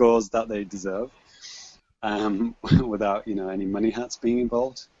them scores that they deserve. Without any money hats being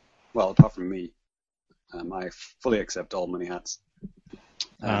involved. Well, apart from me, I fully accept all money hats.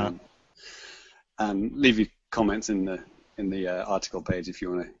 Leave your comments in the article page if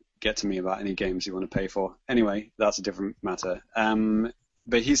you want to get to me about any games you want to pay for. Anyway, that's a different matter.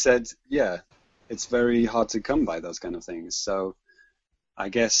 But he said, yeah, it's very hard to come by those kind of things. So I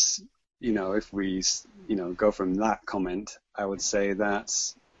guess if we go from that comment, I would say that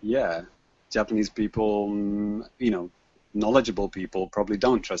yeah. Japanese people, knowledgeable people probably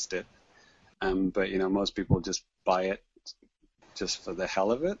don't trust it. But, most people just buy it just for the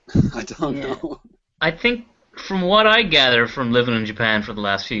hell of it. I don't know. I think from what I gather from living in Japan for the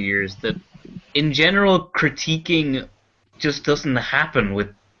last few years, that in general critiquing just doesn't happen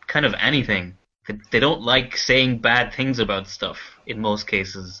with kind of anything. They don't like saying bad things about stuff in most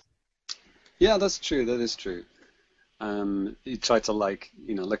cases. Yeah, that's true. That is true. You try to look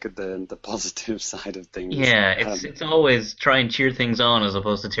at the positive side of things. Yeah, it's always try and cheer things on as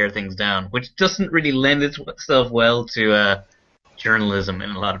opposed to tear things down, which doesn't really lend itself well to journalism in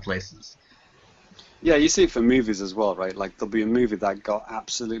a lot of places. Yeah, you see it for movies as well, right? Like there'll be a movie that got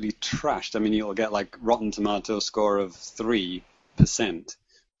absolutely trashed. I mean, you'll get like Rotten Tomatoes score of 3%,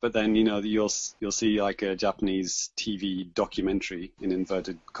 but then you'll see like a Japanese TV documentary in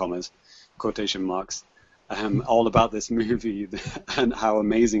inverted commas, quotation marks. All about this movie and how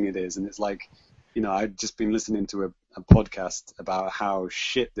amazing it is. And it's like, I've just been listening to a podcast about how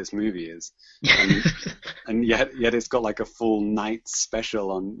shit this movie is. And yet it's got like a full night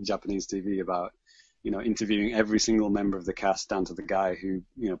special on Japanese TV about, interviewing every single member of the cast down to the guy who,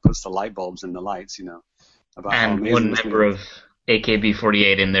 puts the light bulbs in the lights, about how and amazing one this member movie of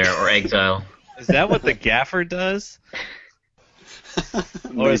AKB48 in there, or Exile. Is that what the gaffer does?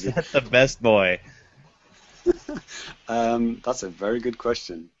 Or is that the best boy? That's a very good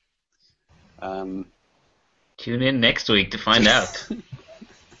question. Tune in next week to find out.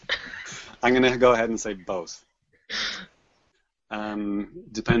 I'm going to go ahead and say both.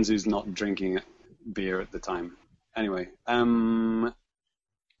 Depends who's not drinking beer at the time. Anyway,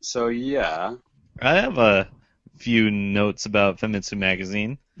 so yeah. I have a few notes about Famitsu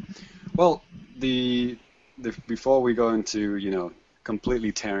magazine. Well, the before we go into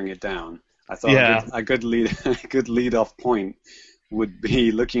completely tearing it down, I thought a good lead off point would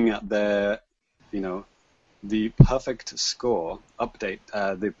be looking at the perfect score update,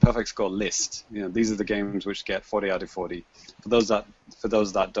 the perfect score list. These are the games which get 40 out of 40. For those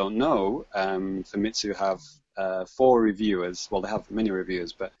that don't know, Famitsu have 4 reviewers. Well, they have many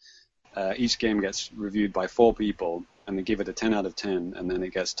reviewers, but each game gets reviewed by 4 people, and they give it a 10 out of 10, and then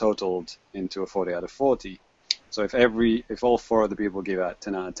it gets totaled into a 40 out of 40. So if all 4 of the people give it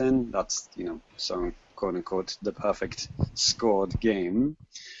 10 out of 10, that's so quote unquote the perfect scored game.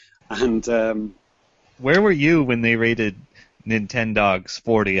 And Where were you when they rated Nintendogs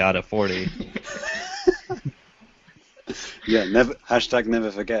 40 out of 40? yeah, never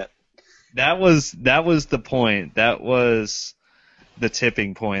forget. That was the point. That was the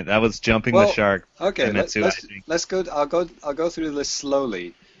tipping point. That was jumping the shark. Okay, Famitsu, I think. let's go. I'll go through this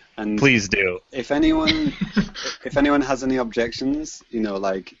slowly. And Please do. if anyone has any objections,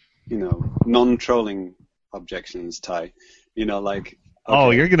 non-trolling objections, Ty, okay,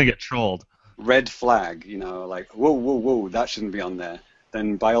 Oh, you're gonna get trolled. red flag, whoa, that shouldn't be on there,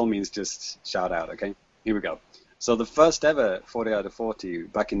 then by all means just shout out, okay? Here we go. So the first ever 40 out of 40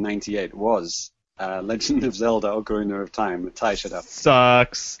 back in 98 was Legend of Zelda Ocarina of Time. Ty, shut up.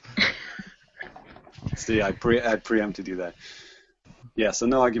 Sucks. See, I preempted you there. Yeah, so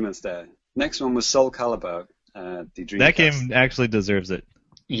no arguments there. Next one was Soul Calibur, the Dreamcast. That game actually deserves it.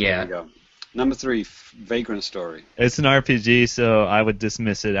 Yeah. There you go. Number 3, Vagrant Story. It's an RPG, so I would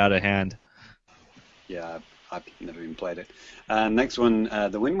dismiss it out of hand. Yeah, I've never even played it. Next one,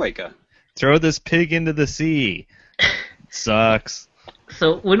 The Wind Waker. Throw this pig into the sea. Sucks.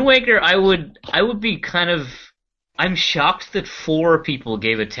 So Wind Waker, I would be kind of. I'm shocked that 4 people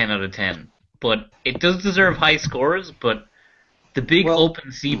gave it 10 out of 10, but it does deserve high scores. But the big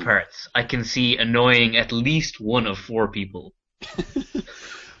open sea parts, I can see annoying at least 1 of 4 people.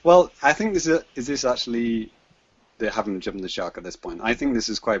 Well, I think is this actually they haven't jumped the shark at this point. I think this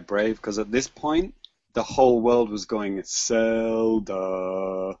is quite brave because at this point the whole world was going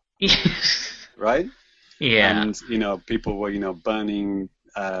Zelda, right? Yeah. And people were burning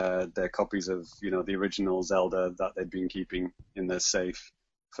their copies of the original Zelda that they'd been keeping in their safe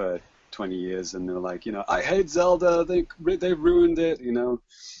for 20 years, and they're like, I hate Zelda. They ruined it.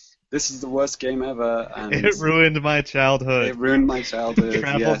 This is the worst game ever. And It ruined my childhood. It ruined my childhood.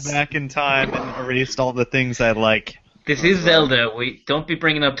 Traveled back in time and erased all the things I like. This is Zelda. Don't be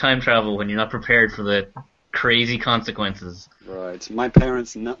bringing up time travel when you're not prepared for the crazy consequences. Right. My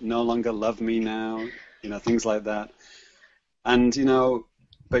parents no longer love me now. Things like that. And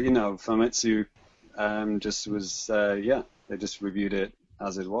Famitsu just was they just reviewed it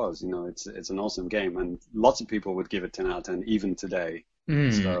as it was. It's an awesome game, and lots of people would give it 10 out of 10 even today.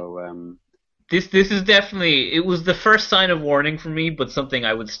 So this is definitely, it was the first sign of warning for me, but something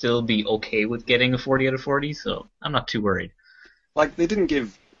I would still be okay with getting a 40 out of 40, so I'm not too worried. Like, they didn't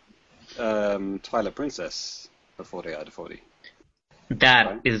give Twilight Princess a 40 out of 40.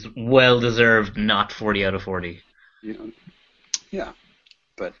 That is well deserved not 40 out of 40. Yeah.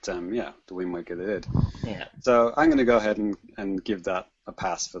 But the Wind Waker they did. Yeah. So I'm going to go ahead and give that a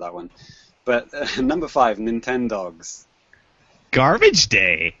pass for that one. But number 5, Nintendogs. Garbage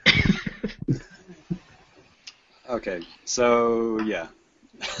Day. Okay, so yeah.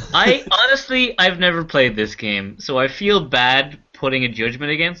 I've never played this game, so I feel bad putting a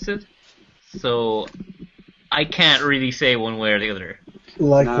judgment against it. So I can't really say one way or the other.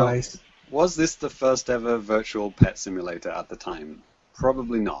 Likewise. Now, was this the first ever virtual pet simulator at the time?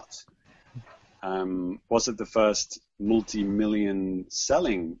 Probably not. Was it the first multi-million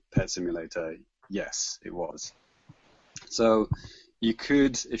selling pet simulator? Yes, it was. So you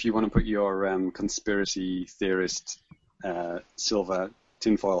could, if you want to put your conspiracy theorist silver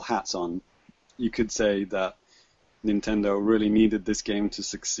tinfoil hats on, you could say that Nintendo really needed this game to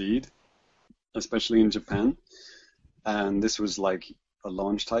succeed, especially in Japan. And this was like a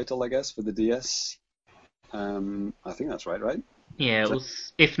launch title, I guess, for the DS. I think that's right? Yeah, it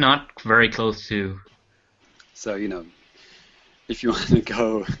was, if not very close to. So, if you want to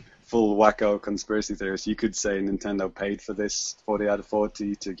go full wacko conspiracy theorist, you could say Nintendo paid for this 40 out of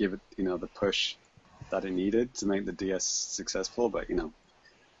 40 to give it, the push that it needed to make the DS successful. But,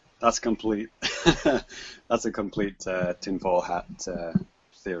 that's complete. That's a complete tinfoil hat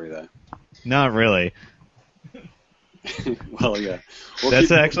theory there. Not really. Well, yeah.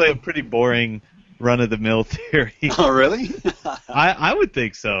 That's actually a pretty boring run-of-the-mill theory. Oh, really? I would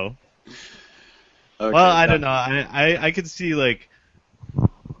think so. Okay, well, I don't know. I could see, like,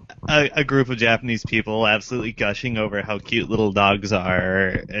 a group of Japanese people absolutely gushing over how cute little dogs are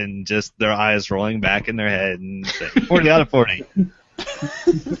and just their eyes rolling back in their head and saying, 40 out of 40.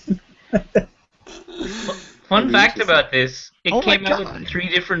 Fun fact about this, it came out with 3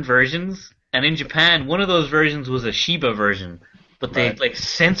 different versions, and in Japan, one of those versions was a Shiba version, but they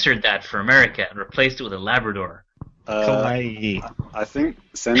censored that for America and replaced it with a Labrador. Kawaii. I think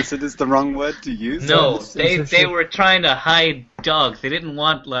censored is the wrong word to use. No, they were trying to hide dogs. They didn't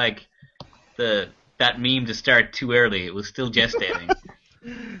want that meme to start too early. It was still gestating.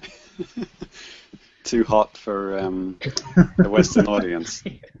 Too hot for the Western audience.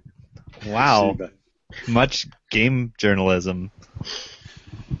 Wow. Shiba. Much game journalism.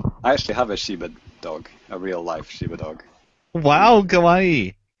 I actually have a Shiba dog, a real life Shiba dog. Wow,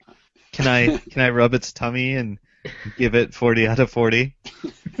 kawaii. Can I rub its tummy and give it 40 out of 40?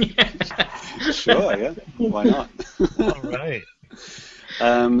 Sure, yeah. Why not? All right.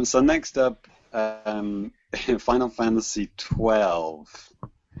 So next up, Final Fantasy 12.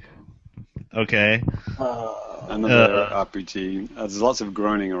 Okay. Another RPG. There's lots of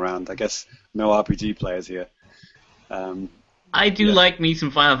groaning around. I guess no RPG players here. I do like me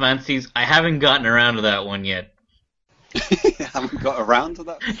some Final Fantasies. I haven't gotten around to that one yet. Haven't got around to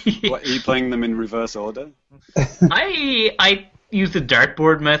that? What, are you playing them in reverse order? I use the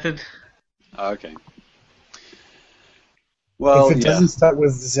dartboard method. Oh, okay. Well, if it doesn't start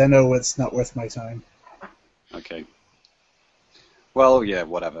with Zeno, it's not worth my time. Okay. Well, yeah,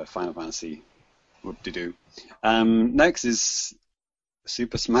 whatever. Final Fantasy. Whoop-de-doo. Next is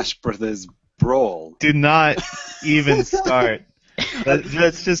Super Smash Brothers Brawl. Do not even start.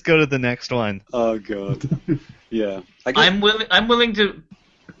 Let's just go to the next one. Oh god. Yeah. I'm willing to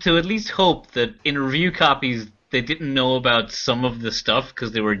at least hope that in review copies they didn't know about some of the stuff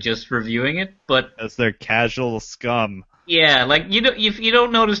because they were just reviewing it. But as their casual scum. Yeah, like if you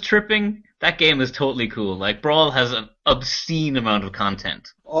don't notice tripping, that game is totally cool. Like Brawl has an obscene amount of content.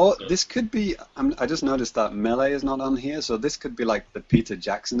 Oh, this could be. I just noticed that Melee is not on here, so this could be like the Peter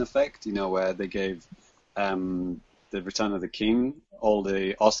Jackson effect, where they gave the Return of the King all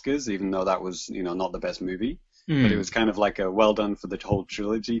the Oscars, even though that was, not the best movie. But it was kind of like a well done for the whole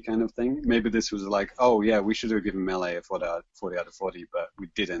trilogy kind of thing. Maybe this was like, oh yeah, we should have given Melee a 40 out of 40, but we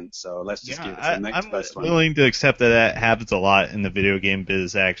didn't. So let's just give it to the next best one. I'm willing to accept that happens a lot in the video game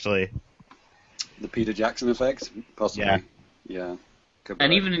biz, actually. The Peter Jackson effect, possibly. Yeah.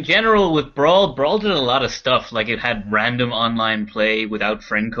 And even in general with Brawl did a lot of stuff. Like it had random online play without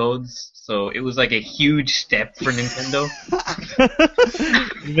friend codes, so it was like a huge step for Nintendo.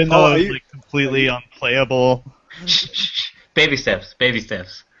 Even though it was like completely unplayable. Baby steps.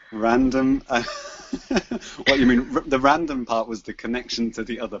 Random. What you mean? The random part was the connection to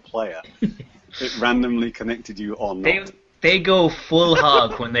the other player. It randomly connected you or not. They go full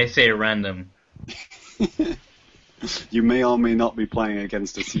hog when they say random. You may or may not be playing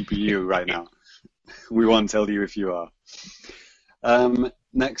against a CPU right now. We won't tell you if you are.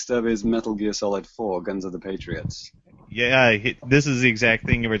 Next up is Metal Gear Solid 4, Guns of the Patriots. Yeah, this is the exact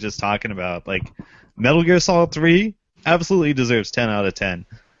thing you were just talking about. Like, Metal Gear Solid 3 absolutely deserves 10 out of 10.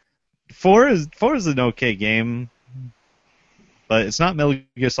 4 is an okay game, but it's not Metal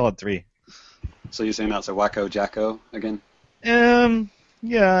Gear Solid 3. So you're saying that's a wacko jacko again?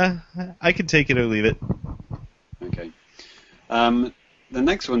 Yeah, I could take it or leave it. Okay. The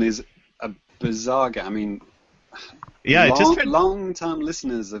next one is a bizarre game. I mean, long-time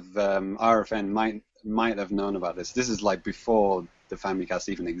listeners of RFN might have known about this. This is like before the Famicast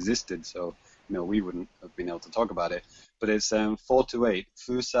even existed, so we wouldn't have been able to talk about it. But it's 428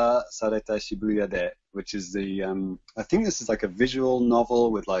 Fusa Sareta Shibuya de, which is the I think this is like a visual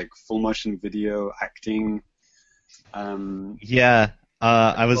novel with like full motion video acting. Yeah.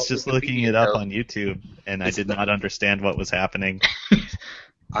 I was just looking it up on YouTube, and I did not understand what was happening.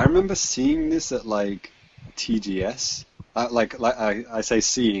 I remember seeing this at like TGS. I say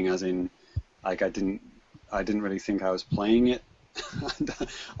seeing as in like I didn't really think I was playing it.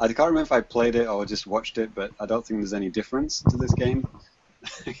 I can't remember if I played it or just watched it, but I don't think there's any difference to this game.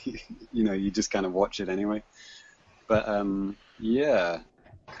 You just kind of watch it anyway. But yeah,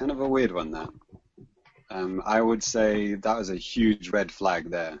 kind of a weird one that. I would say that was a huge red flag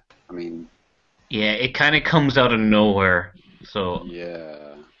there. I mean... Yeah, it kind of comes out of nowhere, so...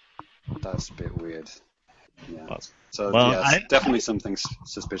 Yeah, that's a bit weird. Yeah. So, definitely something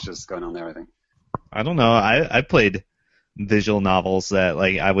suspicious going on there, I think. I don't know. I played visual novels that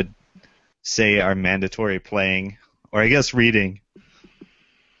like I would say are mandatory playing, or I guess reading.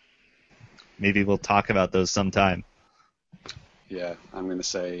 Maybe we'll talk about those sometime. Yeah, I'm going to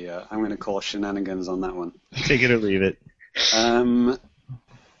say, I'm going to call shenanigans on that one. Take it or leave it.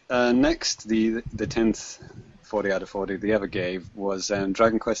 Next, the 10th 40 out of 40 they ever gave was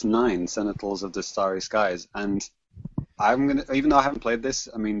Dragon Quest IX, Sentinels of the Starry Skies. And even though I haven't played this,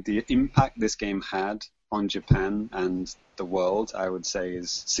 I mean, the impact this game had on Japan and the world, I would say,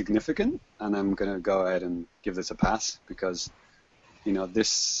 is significant. And I'm going to go ahead and give this a pass because,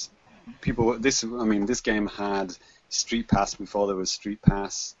 this game had Street Pass before there was Street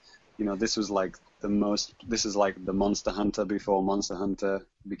Pass. This is like the Monster Hunter before Monster Hunter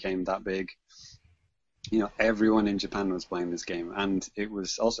became that big. Everyone in Japan was playing this game, and it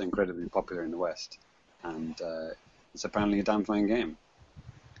was also incredibly popular in the West. And it's apparently a damn fine game.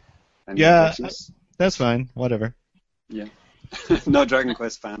 Any yeah, That's fine. Whatever. Yeah. No Dragon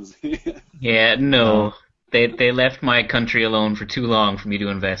Quest fans. Yeah, no. They left my country alone for too long for me to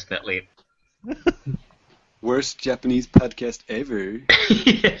invest that late. Worst Japanese podcast ever.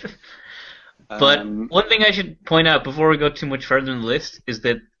 Yeah. But one thing I should point out before we go too much further in the list is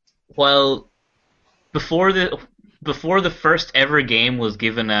that while before the first ever game was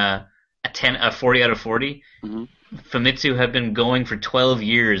given a 40 out of 40, Famitsu had been going for 12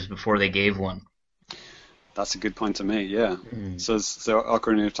 years before they gave one. That's a good point to make, yeah. So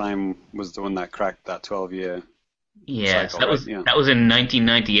Ocarina of Time was the one that cracked that 12-year Yes, cycle, that was in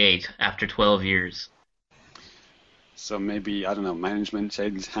 1998, after 12 years. So maybe, I don't know, management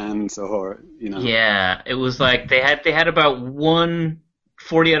changed hands or, Yeah, it was like they had about one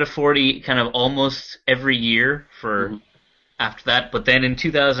 40 out of 40 kind of almost every year for after that, but then in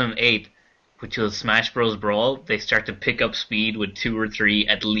 2008, which was Smash Bros. Brawl, they start to pick up speed with 2 or 3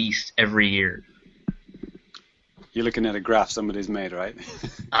 at least every year. You're looking at a graph somebody's made, right?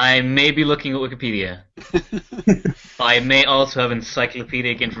 I may be looking at Wikipedia. I may also have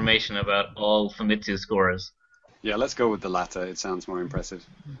encyclopedic information about all Famitsu scores. Yeah, let's go with the latter. It sounds more impressive.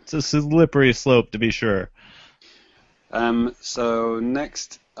 It's a slippery slope, to be sure. So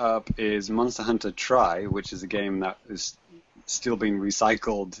next up is Monster Hunter Tri, which is a game that is still being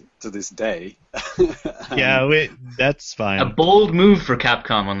recycled to this day. Yeah, that's fine. A bold move for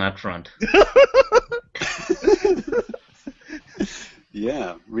Capcom on that front.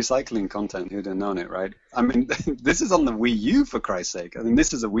 Yeah, recycling content, who'd have known it, right? I mean, this is on the Wii U, for Christ's sake. I mean,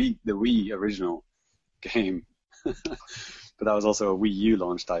 this is the Wii original game. But that was also a Wii U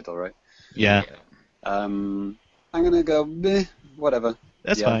launch title, right? Yeah. I'm going to go, whatever.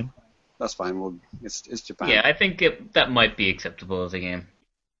 That's fine. That's fine. Well, it's Japan. Yeah, I think that might be acceptable as a game.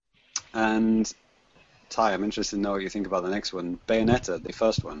 And Ty, I'm interested to know what you think about the next one. Bayonetta, the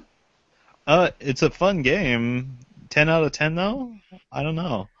first one. It's a fun game. 10 out of 10, though? I don't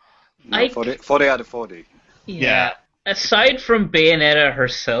know. No, 40 out of 40. Yeah. Aside from Bayonetta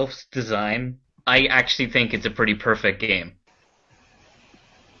herself's design, I actually think it's a pretty perfect game.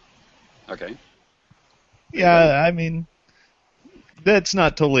 Okay. Yeah, I mean, that's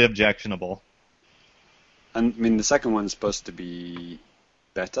not totally objectionable. And I mean, the second one's supposed to be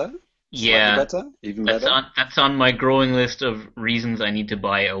better? Yeah. Slightly better? Even better? That's on my growing list of reasons I need to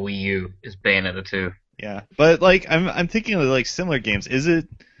buy a Wii U, is Bayonetta 2. Yeah, but like I'm thinking of like similar games. Is it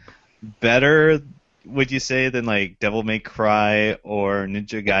better, would you say, than like Devil May Cry or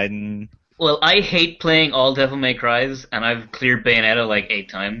Ninja Gaiden? Well, I hate playing all Devil May Cries, and I've cleared Bayonetta like 8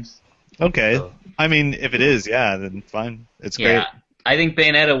 times. Okay. So. I mean, if it is, yeah, then fine. It's great. Yeah, I think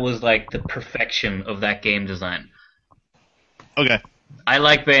Bayonetta was like the perfection of that game design. Okay. I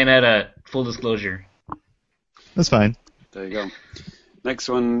like Bayonetta, full disclosure. That's fine. There you go. Next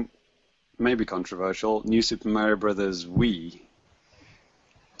one, maybe controversial. New Super Mario Brothers Wii.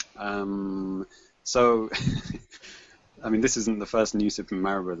 So, I mean, this isn't the first New Super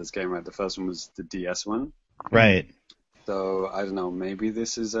Mario Brothers game, right? The first one was the DS one. Right. So, I don't know, maybe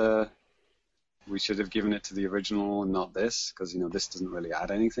this is we should have given it to the original and not this, because, this doesn't really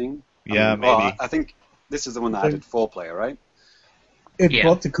add anything. Yeah, maybe. Well, I think this is the one that added 4-player, right? It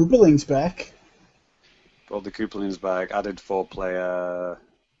brought the Koopalings back. Brought the Koopalings back, added 4-player,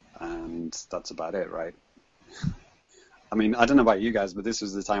 and that's about it, right? I mean, I don't know about you guys, but this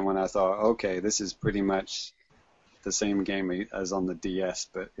was the time when I thought, okay, this is pretty much the same game as on the DS,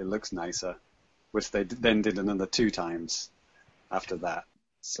 but it looks nicer, which they then did another 2 times after that.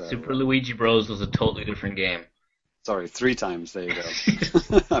 So, Super Luigi Bros. Was a totally different game. Sorry, 3 times, there you go.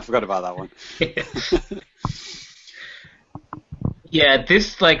 I forgot about that one. Yeah,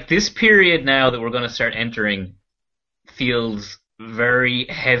 this period now that we're going to start entering feels very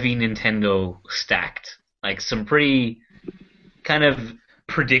heavy Nintendo stacked. Like some pretty kind of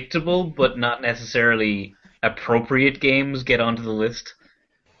predictable but not necessarily appropriate games get onto the list.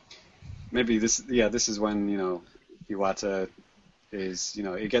 Maybe this is when, Iwata is,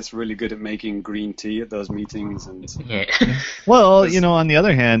 it gets really good at making green tea at those meetings. And yeah. Well, on the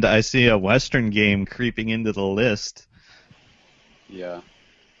other hand, I see a Western game creeping into the list. Yeah.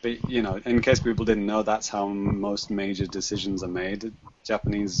 But, in case people didn't know, that's how most major decisions are made at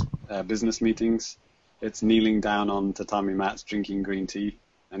Japanese business meetings. It's kneeling down on tatami mats, drinking green tea.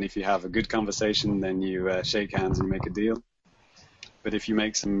 And if you have a good conversation, then you shake hands and you make a deal. But if you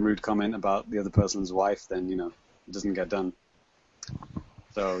make some rude comment about the other person's wife, then, it doesn't get done.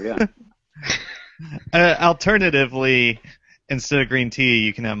 So, yeah. Alternatively, instead of green tea,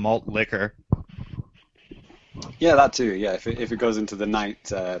 you can have malt liquor. Yeah, that too. Yeah, if it goes into the night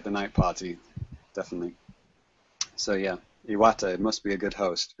party, definitely. So yeah, Iwata must be a good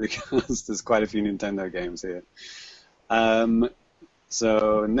host because there's quite a few Nintendo games here.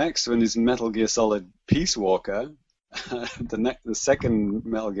 So next one is Metal Gear Solid Peace Walker, the second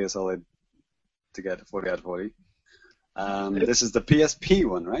Metal Gear Solid to get 40 out of 40. This is the PSP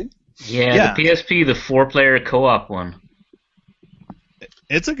one, right? Yeah, the PSP, the 4-player co-op one.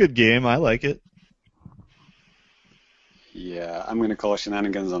 It's a good game. I like it. Yeah, I'm going to call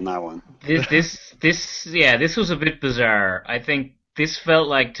shenanigans on that one. This was a bit bizarre. I think this felt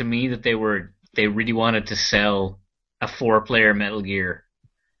like to me that they really wanted to sell a 4-player Metal Gear.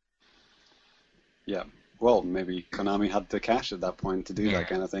 Yeah, well, maybe Konami had the cash at that point to do that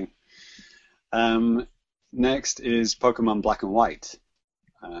kind of thing. Next is Pokemon Black and White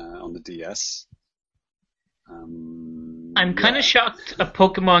on the DS. I'm kind of shocked a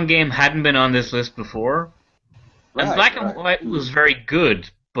Pokemon game hadn't been on this list before. And Black and White was very good,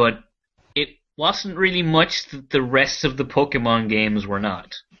 but it wasn't really much that the rest of the Pokemon games were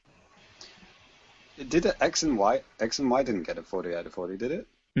not. Did it X and Y? X and Y didn't get a 40 out of 40, did it?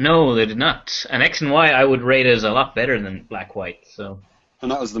 No, they did not. And X and Y I would rate as a lot better than Black White. So. And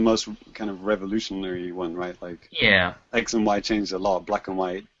that was the most kind of revolutionary one, right? Like X and Y changed a lot. Black and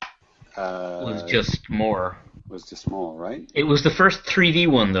White was just more. Was just more, right? It was the first 3D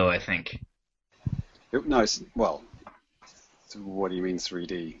one, though, I think. Well, what do you mean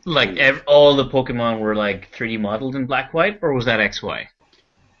 3D? Like all the Pokemon were like 3D modeled in Black White, or was that XY?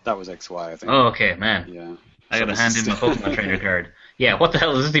 That was XY, I think. Oh, okay, man. Yeah. I gotta hand in my Pokemon Trainer card. Yeah, what the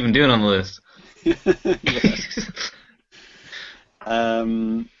hell is this even doing on the list?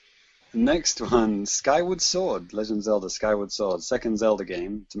 Next one, Skyward Sword, Legend of Zelda Skyward Sword, second Zelda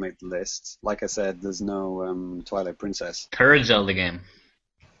game to make the list. Like I said, there's no Twilight Princess. Third Zelda game.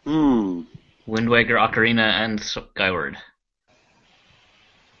 Wind Waker, Ocarina, and Skyward.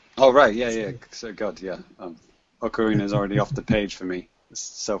 Oh, right, yeah. So, God, yeah. Ocarina is already off the page for me.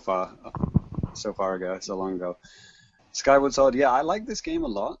 So far ago, so long ago. Skyward Sword, yeah, I like this game a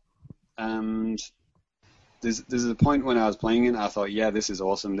lot. And there's a point when I was playing it, I thought, yeah, this is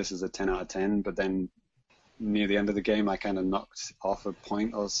awesome, this is a 10 out of 10, but then near the end of the game, I kind of knocked off a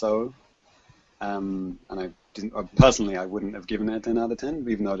point or so. And I didn't, personally, I wouldn't have given it a 10 out of 10,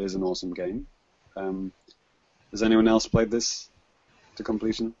 even though it is an awesome game. Has anyone else played this to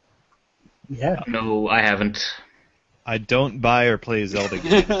completion? Yeah. No, I haven't. I don't buy or play Zelda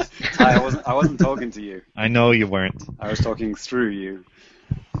games. I wasn't talking to you. I know you weren't. I was talking through you.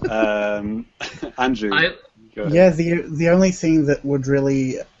 Andrew. Yeah, the only thing that would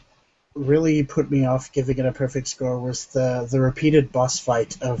really put me off giving it a perfect score was the repeated boss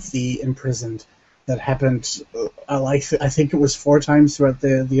fight of the imprisoned that happened. I think it was 4 times throughout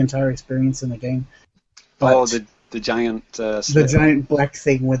the entire experience in the game. But the giant the giant black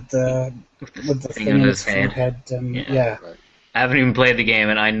thing with the thing in his head. And yeah. Right. I haven't even played the game,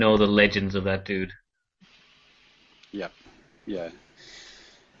 and I know the legends of that dude. Yep. Yeah.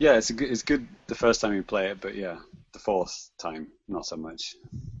 Yeah, it's good the first time you play it, but yeah, the 4th time, not so much.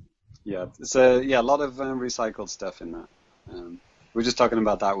 Yeah, it's a lot of recycled stuff in that. We're just talking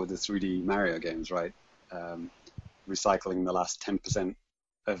about that with the 3D Mario games, right? Recycling the last 10%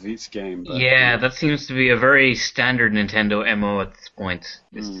 of each game. But, yeah, that seems to be a very standard Nintendo MO at this point,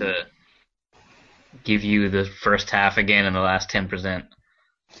 is to give you the first half again and the last 10%.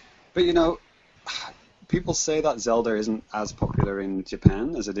 But people say that Zelda isn't as popular in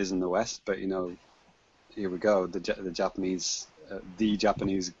Japan as it is in the West, but here we go, the Japanese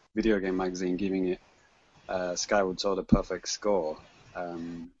video game magazine giving it Skyward Sword a perfect score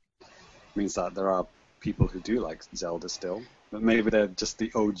means that there are people who do like Zelda still, but maybe they're just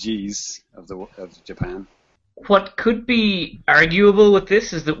the OGs of Japan. What could be arguable with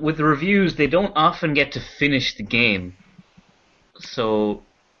this is that with reviews, they don't often get to finish the game. So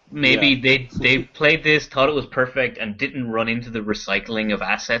maybe they played this, thought it was perfect, and didn't run into the recycling of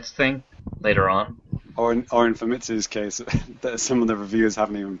assets thing later on. Or in Famitsu's case, that some of the reviewers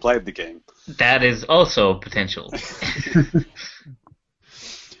haven't even played the game. That is also potential.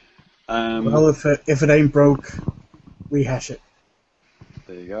 Well, if it ain't broke, rehash it.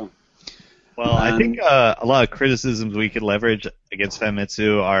 There you go. Well, I think a lot of criticisms we could leverage against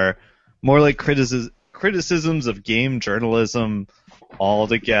Famitsu are more like criticisms of game journalism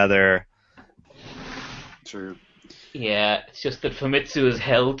altogether. True. Yeah, it's just that Famitsu is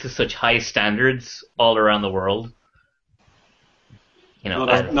held to such high standards all around the world.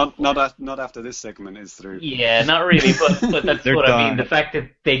 Not after this segment is through. Yeah, not really, but that's what done. I mean. The fact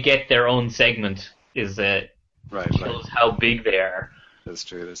that they get their own segment is right. shows how big they are. That's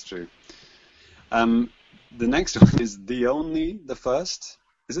true. The next one is the first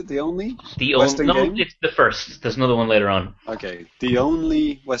Is it the only The Western no, game? it's the first. There's another one later on. Okay, the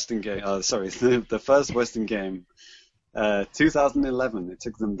only Western game. Sorry, the first Western game. 2011. It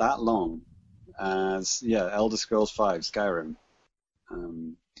took them that long. As Elder Scrolls V, Skyrim.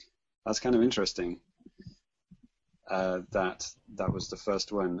 That's kind of interesting. That was the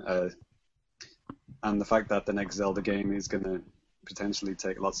first one, and the fact that the next Zelda game is going to potentially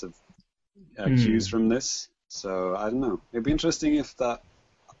take lots of cues from this. So I don't know. It'd be interesting if that.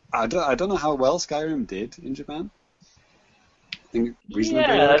 I don't know how well Skyrim did in Japan. I think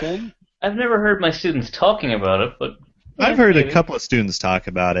reasonably okay. I've never heard my students talking about it, but I've heard a couple of students talk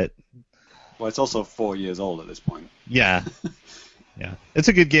about it. Well, it's also 4 years old at this point. Yeah. Yeah. It's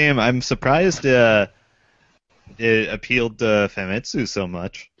a good game. I'm surprised it appealed to Famitsu so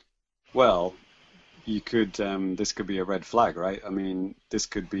much. Well, you could. This could be a red flag, right? I mean, this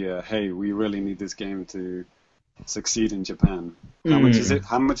could be hey, we really need this game to succeed in Japan. How much is it?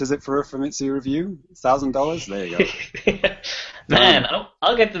 How much is it for a Famitsu review? $1,000? There you go. Man,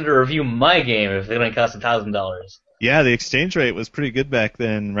 I'll get them to review my game if it only costs $1,000. Yeah, the exchange rate was pretty good back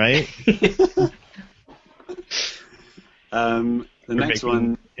then, right? The next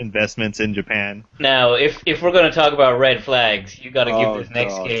one. Investments in Japan. Now, if we're going to talk about red flags, you got to give this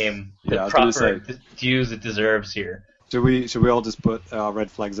next gosh. game Yeah, I the was gonna proper dues it deserves here. Should we all just put our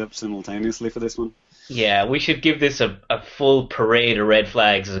red flags up simultaneously for this one? Yeah, we should give this a full parade of red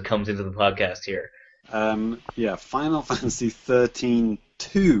flags as it comes into the podcast here. Final Fantasy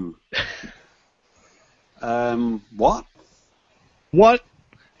 13-2. What? What?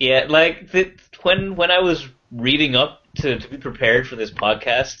 Yeah, like when I was reading up to be prepared for this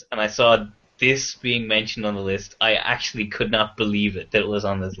podcast, and I saw this being mentioned on the list, I actually could not believe it that it was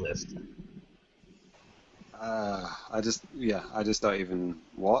on this list. I just don't even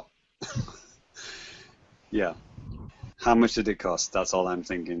what. Yeah. How much did it cost? That's all I'm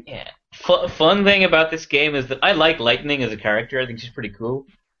thinking. Yeah. Fun thing about this game is that I like Lightning as a character. I think she's pretty cool.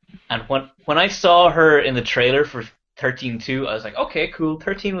 And when I saw her in the trailer for 13-2, I was like, okay, cool.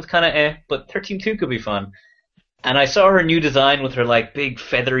 13 was kind of but 13-2 could be fun. And I saw her new design with her like big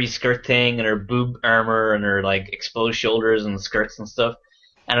feathery skirt thing and her boob armor and her like exposed shoulders and skirts and stuff.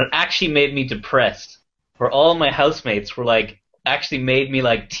 And it actually made me depressed. Where all my housemates were like, actually made me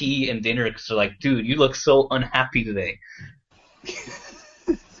like tea and dinner because they're like, dude, you look so unhappy today.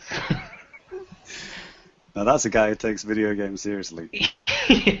 Now that's a guy who takes video games seriously.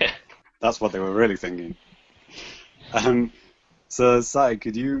 Yeah. That's what they were really thinking. So, Sai,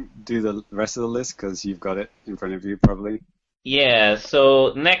 could you do the rest of the list? Because you've got it in front of you, probably. Yeah,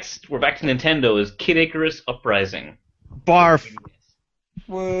 so next, we're back to Nintendo, is Kid Icarus Uprising. Barf.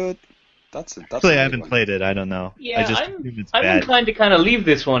 What? That's Actually, a I good haven't one. played it. I don't know. Yeah, I just assume it's I'm bad. inclined to kind of leave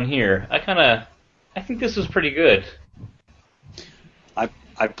this one here. I think this was pretty good.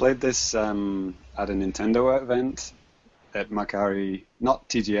 I played this at a Nintendo event at Macari, not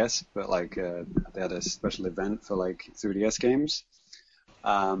TGS, but like they had a special event for like 3DS games.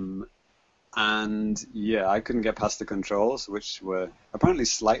 And yeah, I couldn't get past the controls, which were apparently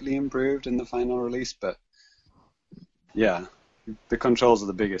slightly improved in the final release, but yeah, the controls are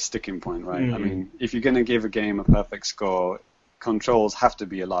the biggest sticking point, right? I mean, if you're going to give a game a perfect score, controls have to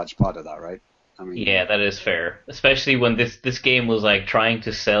be a large part of that, right? I mean, Yeah, that is fair. Especially when this game was like trying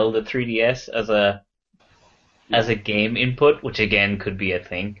to sell the 3DS as a game input, which again could be a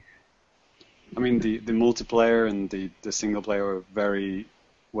thing. I mean, the multiplayer and the single player were very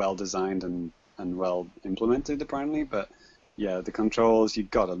well designed and well implemented, apparently. But yeah, the controls, you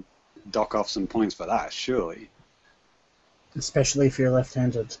got to dock off some points for that, surely. Especially if you're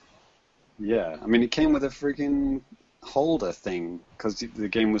left-handed. Yeah, I mean, it came with a freaking holder thing because the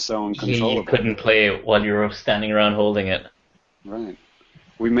game was so uncontrollable. You couldn't play it while you were standing around holding it. Right.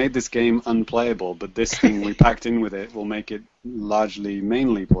 We made this game unplayable, but this thing we packed in with it will make it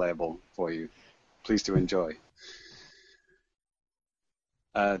mainly playable for you. Please to enjoy.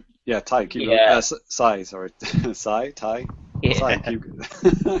 Ty, keep going. Sai, sorry. Sai, Ty? Yeah. Sai, keep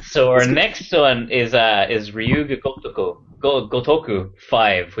So our next one is Ryuga Gotoku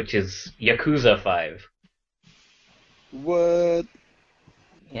 5, which is Yakuza 5. What?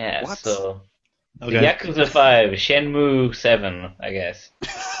 Yeah, What? so Okay. the Yakuza 5, Shenmue 7, I guess.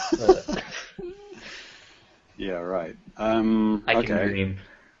 Yeah, right. I can Okay. dream.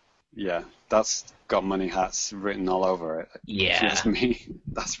 Yeah, that's got money hats written all over it. Yeah. If you ask me,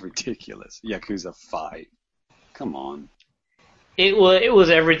 that's ridiculous. Yakuza 5. Come on. It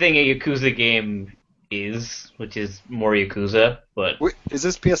was everything a Yakuza game is, which is more Yakuza, but Wait, is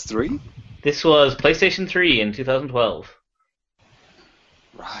this PS3? this was PlayStation 3 in 2012.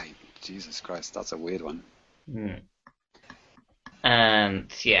 Right. Jesus Christ, that's a weird one. Hmm.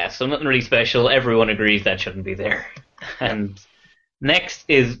 And yeah, so nothing really special. Everyone agrees that shouldn't be there. And next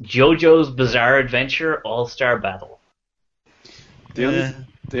is JoJo's Bizarre Adventure All-Star Battle.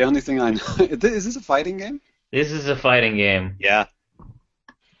 The only thing I know is this a fighting game? This is a fighting game. Yeah.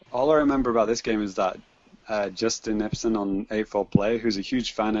 All I remember about this game is that Justin Epson on 84Play, who's a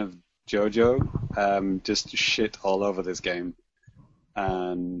huge fan of JoJo, just shit all over this game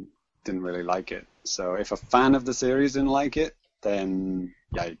and didn't really like it. So if a fan of the series didn't like it, then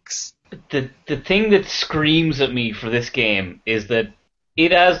yikes. The thing that screams at me for this game is that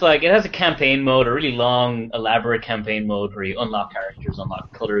it has a campaign mode, a really long, elaborate campaign mode where you unlock characters,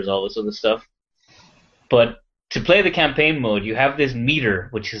 unlock colors, all this other stuff. But to play the campaign mode, you have this meter,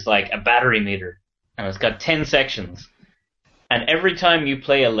 which is like a battery meter, and it's got 10 sections. And every time you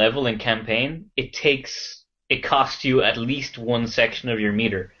play a level in campaign, it costs you at least one section of your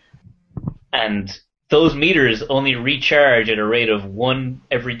meter. And those meters only recharge at a rate of 1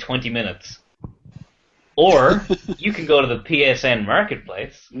 every 20 minutes. Or you can go to the PSN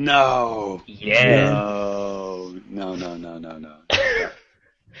marketplace. No. Yeah. No.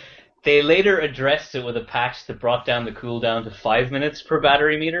 They later addressed it with a patch that brought down the cooldown to 5 minutes per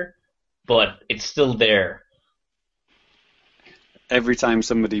battery meter, but it's still there. Every time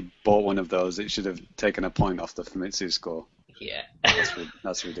somebody bought one of those, it should have taken a point off the Famitsu score. Yeah.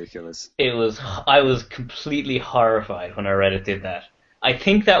 That's ridiculous. I was completely horrified when I read it did that. I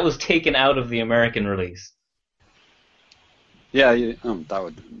think that was taken out of the American release. Yeah,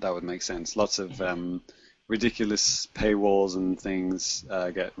 that would make sense. Lots of ridiculous paywalls and things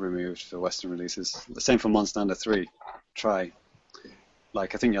get removed for Western releases. The same for Monster Hunter 3. Try.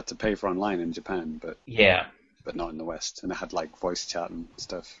 Like, I think you had to pay for online in Japan, but not in the West. And it had like voice chat and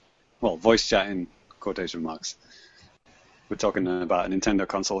stuff. Well, voice chat in quotation marks. We're talking about a Nintendo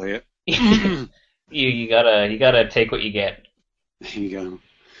console here. you gotta take what you get. There you go.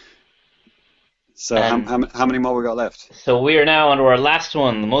 So how many more we got left? So we are now on to our last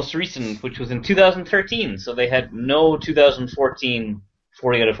one, the most recent, which was in 2013. So they had no 2014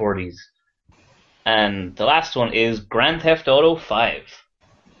 40 out of 40s. And the last one is Grand Theft Auto 5.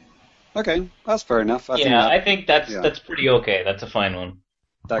 Okay, that's fair enough. I think that's pretty okay. That's a fine one.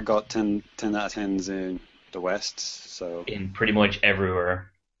 That got 10 out of 10s in the West, so... In pretty much everywhere.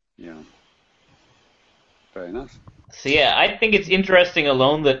 Yeah. Fair enough. So yeah, I think it's interesting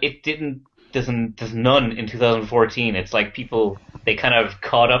alone that it there's none in 2014. It's like they kind of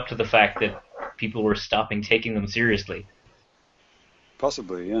caught up to the fact that people were stopping taking them seriously.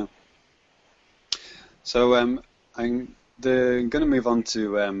 Possibly, yeah. So I'm going to move on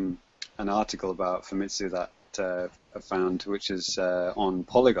to an article about Famitsu that I found, which is on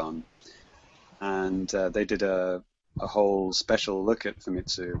Polygon. And they did a whole special look at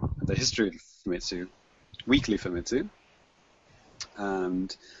Famitsu, the history of Famitsu, weekly Famitsu.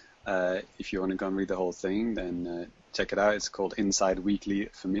 And if you want to go and read the whole thing, then check it out. It's called Inside Weekly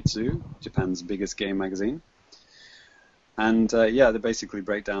Famitsu, Japan's biggest game magazine. And they basically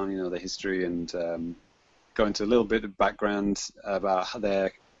break down, the history and go into a little bit of background about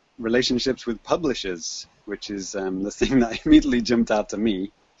their relationships with publishers, which is the thing that immediately jumped out to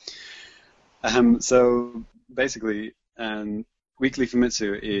me. So basically, Weekly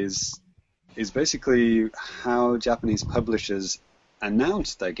Famitsu is basically how Japanese publishers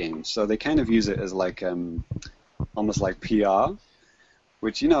announce their games. So they kind of use it as like almost like PR,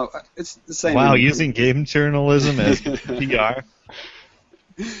 which it's the same. Wow, using game journalism as PR.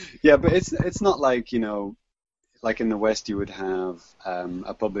 Yeah, but it's not like like in the West you would have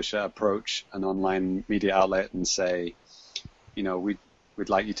a publisher approach an online media outlet and say, we'd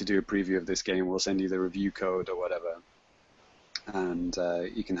like you to do a preview of this game. We'll send you the review code or whatever, and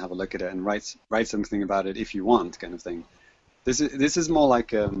you can have a look at it and write something about it if you want, kind of thing. This is more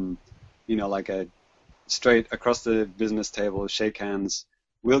like like a straight across the business table, shake hands.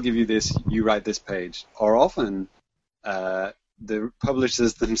 We'll give you this. You write this page. Or often, the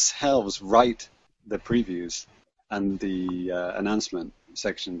publishers themselves write the previews and the announcement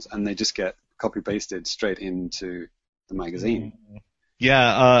sections, and they just get copy pasted straight into the magazine.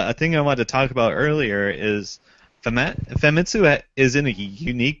 Yeah, a thing I wanted to talk about earlier is Famitsu is in a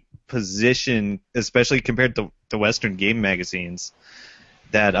unique position, especially compared to the Western game magazines,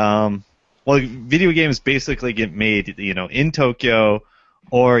 that video games basically get made, in Tokyo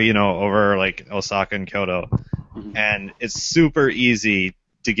or over like Osaka and Kyoto, and it's super easy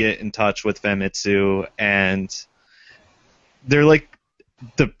to get in touch with Famitsu, and they're like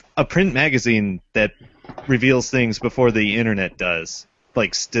a print magazine that reveals things before the internet does.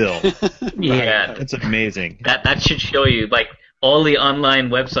 Like, still. Yeah. It's amazing. That should show you, like, all the online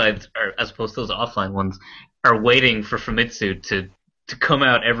websites, or as opposed to those offline ones, are waiting for Famitsu to come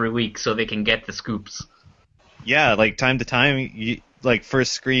out every week so they can get the scoops. Yeah, like time to time, like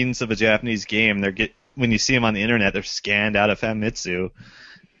first screens of a Japanese game, when you see them on the internet, they're scanned out of Famitsu.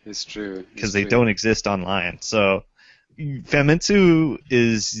 It's true. Because they don't exist online. So Famitsu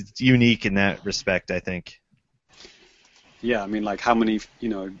is unique in that respect, I think. Yeah, I mean, like how many,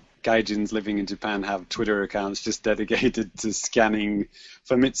 gaijins living in Japan have Twitter accounts just dedicated to scanning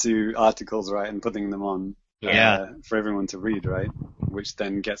Famitsu articles, right, and putting them on for everyone to read, right? Which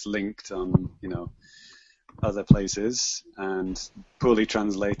then gets linked on, other places and poorly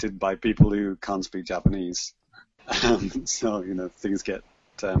translated by people who can't speak Japanese. So, things get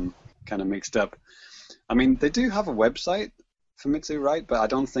kind of mixed up. I mean, they do have a website, Famitsu, right? But I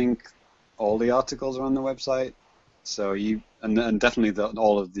don't think all the articles are on the website. So and definitely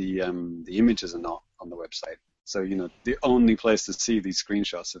all of the images are not on the website. So the only place to see these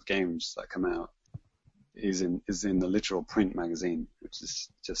screenshots of games that come out is in the literal print magazine, which is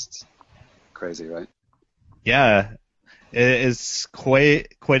just crazy, right? Yeah, it's quite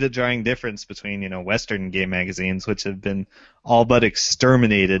a jarring difference between Western game magazines, which have been all but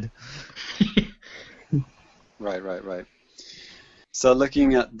exterminated. Right. So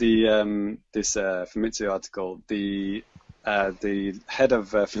looking at the this Famitsu article, the head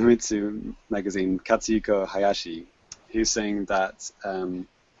of Famitsu magazine, Katsuhiko Hayashi, he's saying that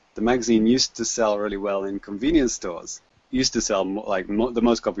the magazine used to sell really well in convenience stores. Used to sell the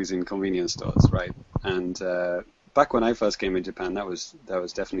most copies in convenience stores, right? And back when I first came in Japan, that was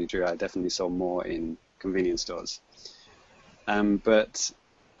definitely true. I definitely saw more in convenience stores. But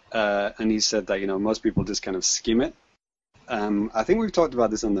he said that most people just kind of skim it. I think we've talked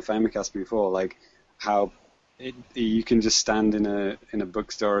about this on the Famicast before, like how you can just stand in a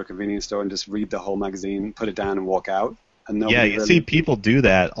bookstore or a convenience store and just read the whole magazine, put it down, and walk out. And you see people do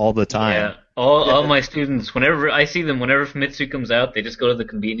that all the time. Yeah, all my students, whenever I see them, whenever Famitsu comes out, they just go to the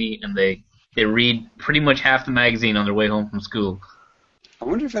conveni and they read pretty much half the magazine on their way home from school. I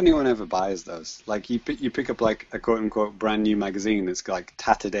wonder if anyone ever buys those. Like you pick up like a quote unquote brand new magazine that's got like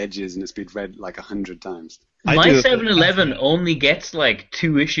tattered edges and it's been read like 100 times. My 7-Eleven only gets like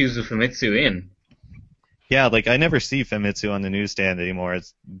 2 issues of Famitsu in. Yeah, like I never see Famitsu on the newsstand anymore.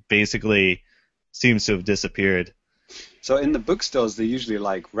 It's basically seems to have disappeared. So in the bookstores, they're usually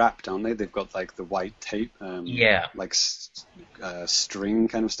like wrapped, aren't they? They've got like the white tape, like string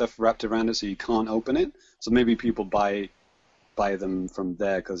kind of stuff wrapped around it, so you can't open it. So maybe people buy them from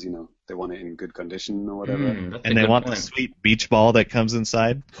there because they want it in good condition or whatever. And they want the sweet beach ball that comes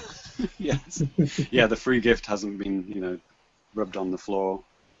inside. Yes. Yeah, the free gift hasn't been rubbed on the floor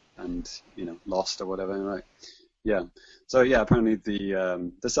and lost or whatever, right? Yeah. So yeah, apparently they're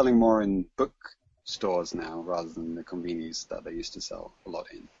selling more in book stores now rather than the convenies that they used to sell a lot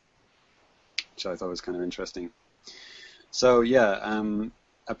in, which I thought was kind of interesting. So yeah,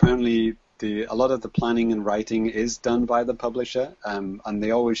 apparently a lot of the planning and writing is done by the publisher, and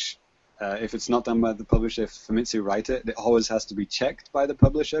they always, if it's not done by the publisher, if Famitsu write it, it always has to be checked by the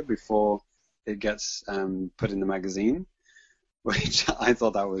publisher before it gets put in the magazine, which I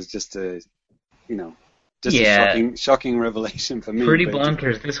thought that was just a shocking revelation for me. Pretty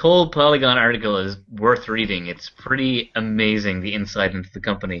bonkers. This whole Polygon article is worth reading. It's pretty amazing, the insight into the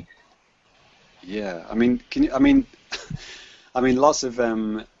company. Yeah, I mean, lots of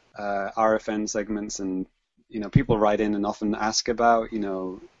RFN segments, and people write in and often ask about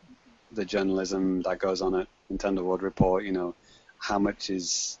the journalism that goes on at Nintendo World Report. How much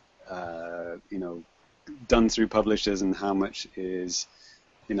is done through publishers and how much is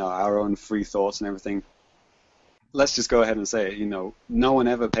our own free thoughts and everything. Let's just go ahead and say it, no one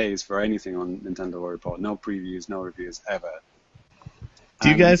ever pays for anything on Nintendo World Report. No previews, no reviews, ever. Do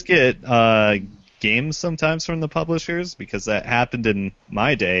you guys get games sometimes from the publishers? Because that happened in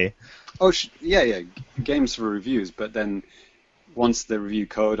my day. Oh, yeah, games for reviews, but then once the review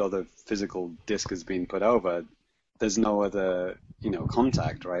code or the physical disc has been put over, there's no other,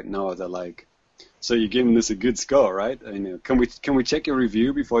 contact, right? No other, so you're giving this a good score, right? Can we check your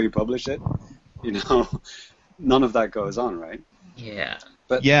review before you publish it? None of that goes on, right? Yeah.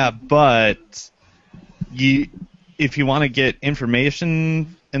 But if you want to get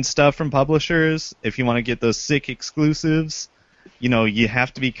information and stuff from publishers, if you want to get those sick exclusives, you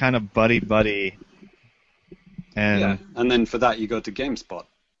have to be kind of buddy. And then for that you go to GameSpot.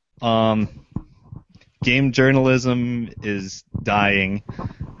 Game journalism is dying.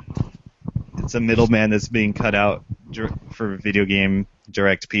 It's a middleman that's being cut out for video game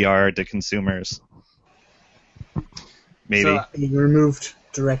direct PR to consumers. Maybe. So, being removed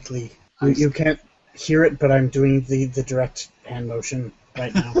directly. You can't hear it, but I'm doing the direct hand motion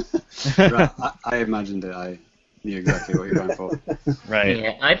right now. Right, I imagined it. I knew exactly what you're going for. Right.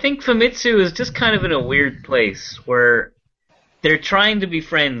 Yeah, I think Famitsu is just kind of in a weird place where they're trying to be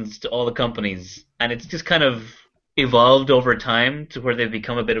friends to all the companies, and it's just kind of evolved over time to where they've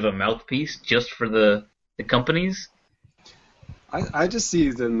become a bit of a mouthpiece just for the companies. I just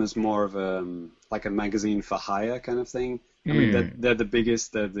see them as more of like a magazine for hire kind of thing. I mean, they're the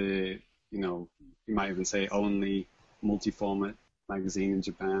biggest. They're the you might even say only multi-format magazine in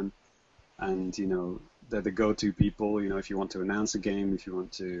Japan, and they're the go-to people. If you want to announce a game, if you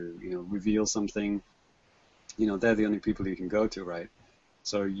want to reveal something, they're the only people you can go to, right?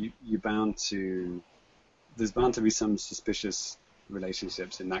 So there's bound to be some suspicious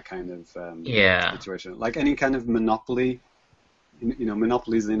relationships in that kind of situation. Like any kind of monopoly,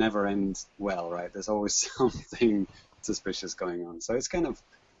 monopolies, they never end well, right? There's always something suspicious going on. So it's kind of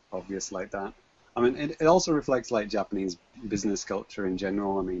obvious like that. I mean, it also reflects like Japanese business culture in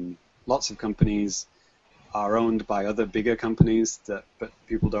general. I mean, lots of companies are owned by other bigger companies but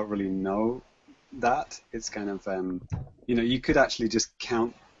people don't really know that. It's kind of, you could actually just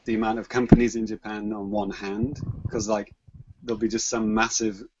count the amount of companies in Japan on one hand, because like there'll be just some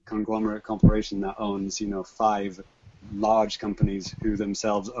massive conglomerate corporation that owns 5 large companies who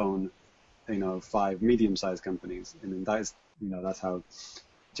themselves own 5 medium-sized companies. I mean, that's how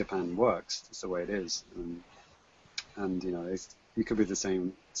Japan works. It's the way it is, and it could be the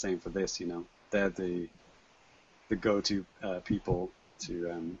same for this. They're the go-to people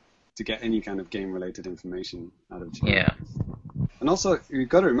to get any kind of game-related information out of Japan. Yeah. And also, you've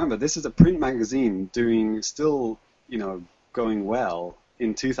got to remember, this is a print magazine still going well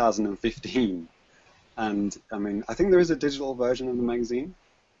in 2015. And, I mean, I think there is a digital version of the magazine.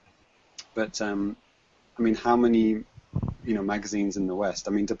 But, I mean, how many, magazines in the West?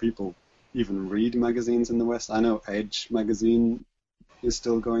 I mean, do people even read magazines in the West? I know Edge magazine is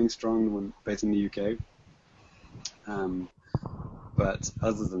still going strong, based in the UK. But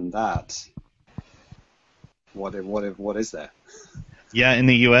other than that, what is there? Yeah, in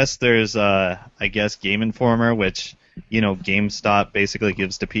the U.S. there's, I guess, Game Informer, which, GameStop basically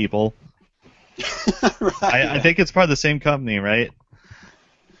gives to people. Right, I think it's part of the same company, right?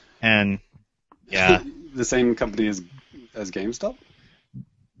 And, yeah. The same company as GameStop?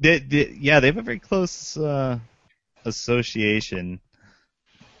 They have a very close association.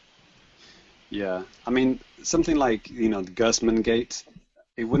 Yeah, I mean, something like, the Gersman Gate,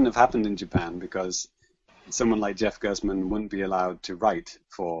 it wouldn't have happened in Japan because someone like Jeff Gersman wouldn't be allowed to write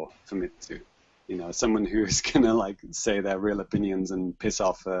for Famitsu. Someone who's going to, say their real opinions and piss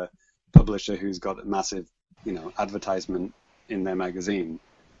off a publisher who's got a massive, advertisement in their magazine.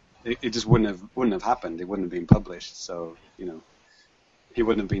 It just wouldn't have happened. It wouldn't have been published. So, he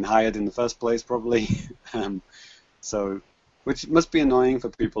wouldn't have been hired in the first place, probably. Which must be annoying for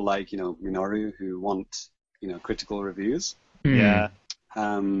people like, Minoru, who want, critical reviews. Yeah.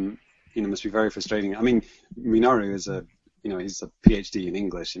 Must be very frustrating. I mean, Minoru is he's a PhD in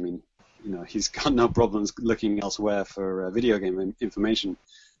English. I mean, he's got no problems looking elsewhere for video game information.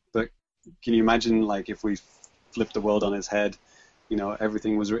 But can you imagine, if we flipped the world on its head,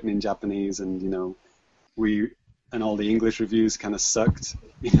 everything was written in Japanese and, and all the English reviews kind of sucked,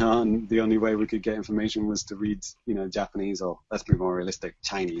 and the only way we could get information was to read, Japanese, or let's be more realistic,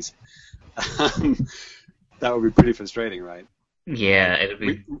 Chinese. That would be pretty frustrating, right? Yeah, it'd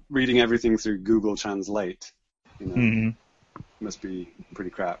be... reading everything through Google Translate, must be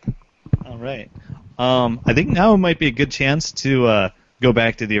pretty crap. All right. I think now might be a good chance to go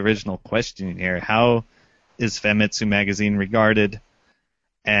back to the original question here. How is Famitsu magazine regarded?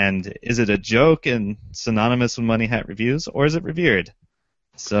 And is it a joke and synonymous with Money Hat Reviews, or is it revered?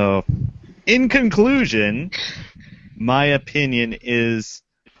 So, in conclusion, my opinion is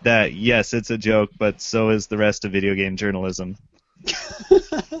that yes, it's a joke, but so is the rest of video game journalism.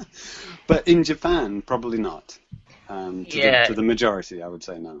 But in Japan, probably not. To the majority, I would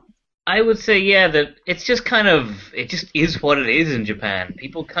say no. I would say, that it's just it just is what it is in Japan.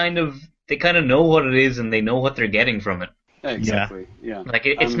 People they know what it is and they know what they're getting from it. Exactly. Yeah.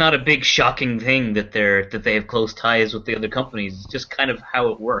 It's not a big shocking thing that they have close ties with the other companies. It's just kind of how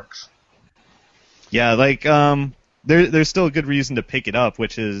it works. Yeah, there's still a good reason to pick it up,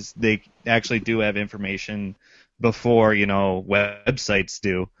 which is they actually do have information before, websites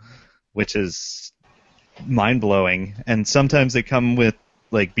do, which is mind-blowing. And sometimes they come with,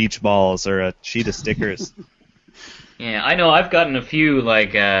 beach balls or a sheet of stickers. Yeah, I know. I've gotten a few,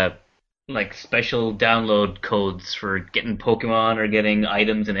 special download codes for getting Pokemon or getting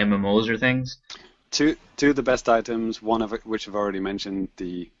items in MMOs or things. Two of the best items, one of which I've already mentioned,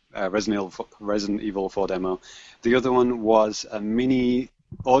 the Resident Evil 4 demo. The other one was a mini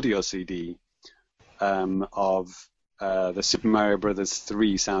audio CD of the Super Mario Brothers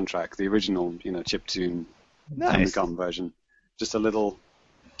 3 soundtrack, the original, chiptune Nice. Famicom version. Just a little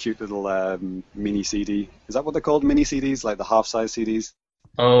cute little mini CD. Is that what they're called? Mini CDs, like the half-size CDs?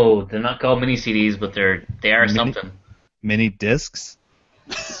 Oh, they're not called mini CDs, but they are Mini- something. Mini discs?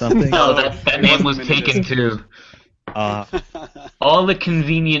 Something? No, No, that it name wasn't was mini taken disc. too. All the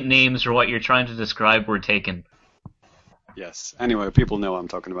convenient names for what you're trying to describe were taken. Yes. Anyway, people know what I'm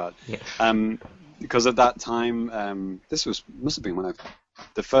talking about. Yes. Because at that time, this must have been when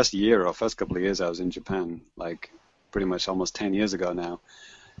the first year or first couple of years I was in Japan, like pretty much almost 10 years ago now.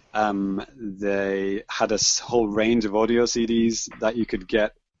 They had a whole range of audio CDs that you could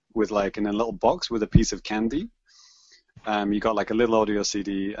get with like in a little box with a piece of candy. You got like a little audio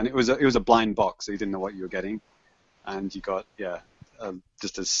CD, and it was a blind box, so you didn't know what you were getting. And you got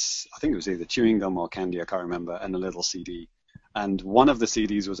just I think it was either chewing gum or candy, I can't remember, and a little CD. And one of the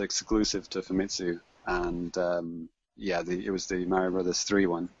CDs was exclusive to Famitsu, and it was the Mario Brothers 3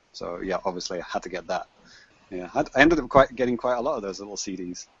 one. So yeah, obviously I had to get that. Yeah, I ended up getting quite a lot of those little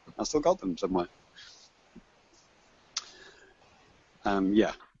CDs. I still got them somewhere.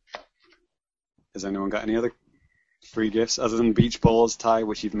 Yeah. Has anyone got any other free gifts other than beach balls, Ty,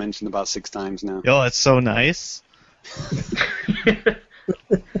 which you've mentioned about 6 times now? Yo, it's so nice.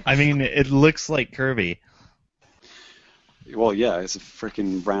 I mean, it looks like Kirby. Well, yeah, it's a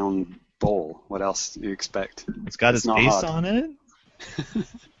freaking round ball. What else do you expect? It's got It's his not face hard. on it.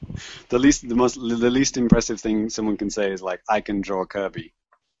 The least impressive thing someone can say is like, I can draw Kirby.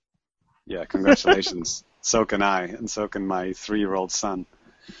 Yeah, congratulations. So can I, and so can my 3-year-old son.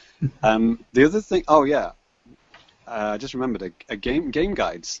 The other thing, I just remembered a game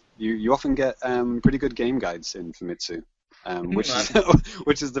guides. You often get pretty good game guides in Famitsu,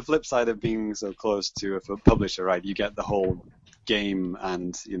 which is the flip side of being so close to a publisher, right? You get the whole game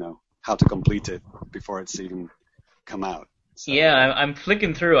and how to complete it before it's even come out. So, Yeah, I'm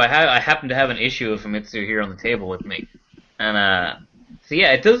flicking through. I happen to have an issue of Famitsu here on the table with me, and so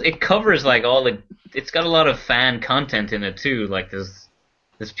yeah, it covers like all the. It's got a lot of fan content in it too. Like there's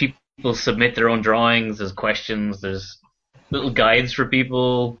people submit their own drawings. There's questions. There's little guides for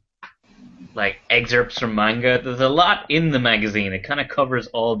people, like excerpts from manga. There's a lot in the magazine. It kind of covers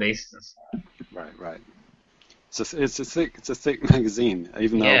all bases. Right. So it's a thick magazine,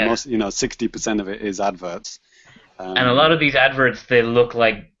 even though most 60% of it is adverts. And a lot of these adverts, they look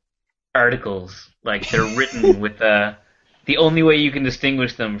like articles. Like they're written with the only way you can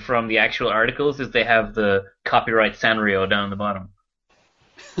distinguish them from the actual articles is they have the copyright Sanrio down the bottom.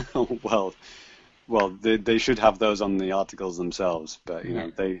 Well, they should have those on the articles themselves, but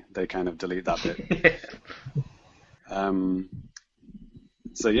they kind of delete that bit.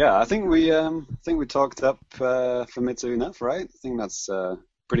 So yeah, I think we talked up Famitsu enough, right? I think that's a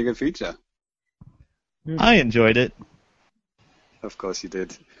pretty good feature. I enjoyed it. Of course you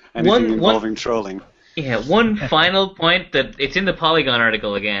did. Anything involving trolling. Yeah, one final point that it's in the Polygon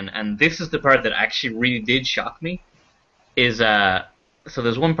article again, and this is the part that actually really did shock me, is so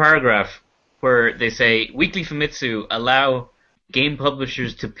there's one paragraph where they say, Weekly Famitsu allow game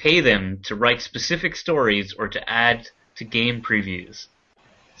publishers to pay them to write specific stories or to add to game previews.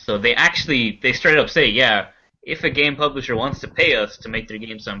 So they straight up say, yeah, if a game publisher wants to pay us to make their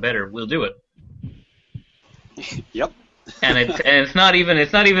game sound better, we'll do it. Yep. And it's not even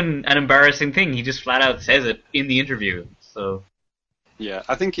an embarrassing thing. He just flat out says it in the interview. So yeah,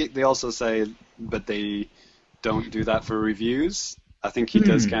 I think they also say, but they don't do that for reviews. I think he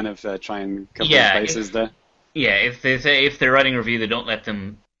does kind of try and cover his bases there. Yeah, if they're writing a review, they don't let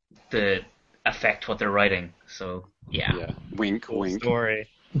them affect what they're writing. So yeah. Yeah. Wink, wink. Story.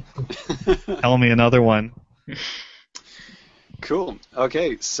 Tell me another one. Cool.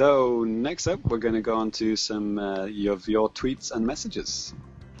 Okay, so next up, we're going to go on to some of your tweets and messages.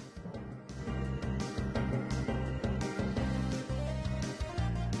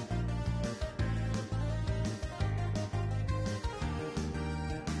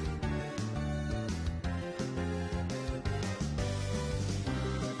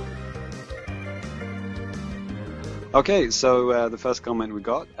 Okay, so the first comment we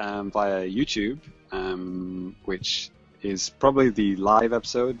got via YouTube, which is probably the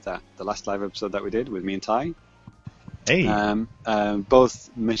last live episode that we did with me and Ty. Hey. Both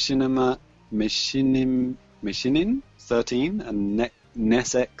Machinin13 and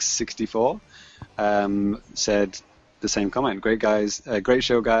Nesex64 said the same comment. Great guys, great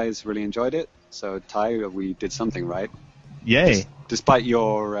show, guys. Really enjoyed it. So Ty, we did something right. Yay. Despite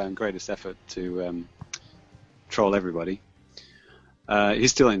your greatest effort to troll everybody. he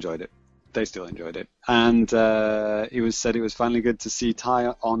still enjoyed it. They still enjoyed it. And it said it was finally good to see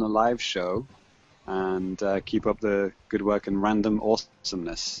Ty on a live show, and keep up the good work and random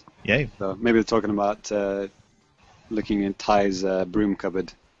awesomeness. Yay. So maybe they're talking about looking in Ty's broom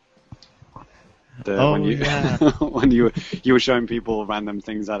cupboard. Yeah. When you were showing people random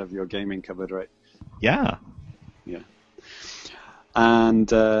things out of your gaming cupboard, right? Yeah. Yeah. And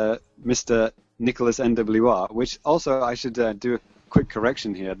Mr. Nicholas NWR, which also I should do a quick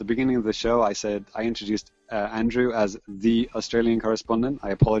correction here. At the beginning of the show, I said I introduced Andrew as the Australian correspondent.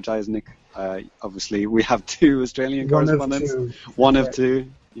 I apologize, Nick. Obviously, we have two Australian correspondents. One of two,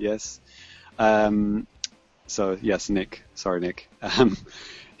 yes. So, yes, Nick. Sorry, Nick.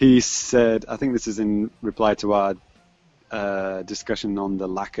 He said, I think this is in reply to our discussion on the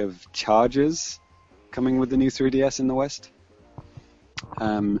lack of chargers coming with the new 3DS in the West.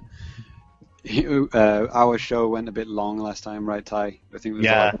 Our show went a bit long last time, right, Ty? I think it was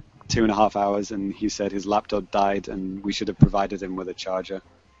like 2.5 hours, and he said his laptop died, and we should have provided him with a charger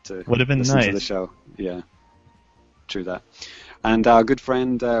to Would have been listen nice. to the show. Yeah, true that. And our good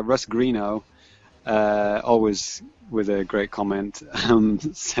friend Russ Greeno, always with a great comment,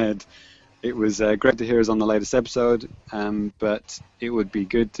 said it was great to hear us on the latest episode, but it would be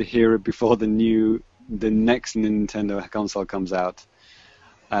good to hear it before the next Nintendo console comes out.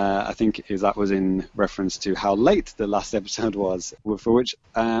 I think that was in reference to how late the last episode was, for which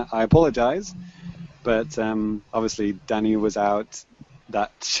I apologize. But obviously Danny was out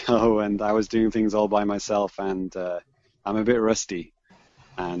that show, and I was doing things all by myself, and I'm a bit rusty,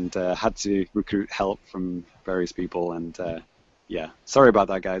 and had to recruit help from various people, and yeah, sorry about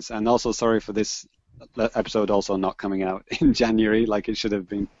that, guys. And also sorry for this episode also not coming out in January like it should have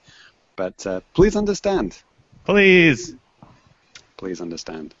been. But please understand. Please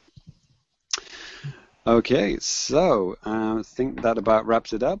understand. Okay, so I think that about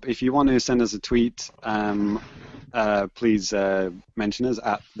wraps it up. If you want to send us a tweet, please mention us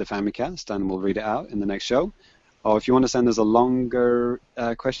at the Famicast, and we'll read it out in the next show. Or if you want to send us a longer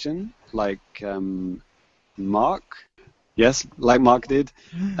question, like Mark, yes, like Mark did,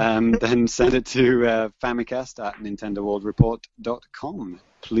 then send it to Famicast at nintendoworldreport.com.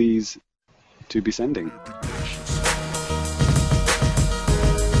 Please to be sending.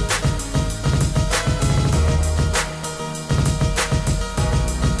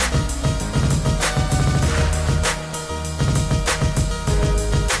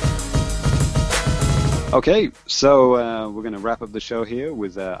 Okay, so we're going to wrap up the show here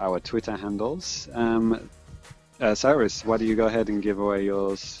with our Twitter handles. Cyrus, why do you go ahead and give away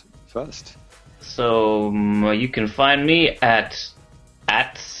yours first? So you can find me at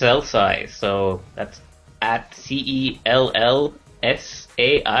Cellsai. So that's at CELLSAI.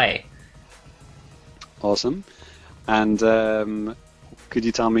 Awesome. And could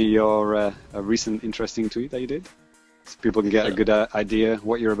you tell me your a recent interesting tweet that you did, so people can get a good idea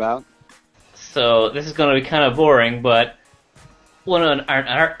what you're about? So this is going to be kind of boring, but an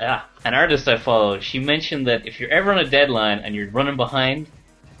artist I follow, she mentioned that if you're ever on a deadline and you're running behind,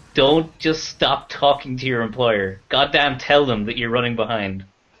 don't just stop talking to your employer. Goddamn, tell them that you're running behind.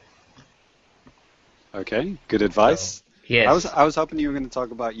 Okay, good advice. So, yes. I was hoping you were going to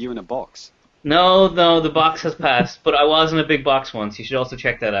talk about you in a box. No, the box has passed, but I was in a big box once. You should also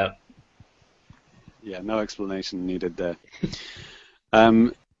check that out. Yeah, no explanation needed there.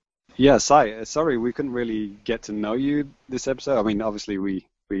 Yeah, sorry, we couldn't really get to know you this episode. I mean, obviously we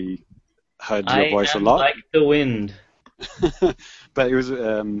heard your voice a lot. Like the wind. But it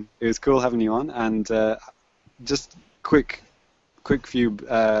was cool having you on, and just quick few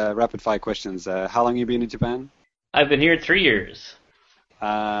rapid fire questions. How long have you been in Japan? I've been here 3 years.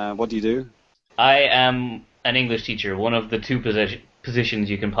 What do you do? I am an English teacher, one of the two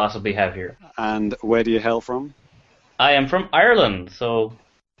positions you can possibly have here. And where do you hail from? I am from Ireland, so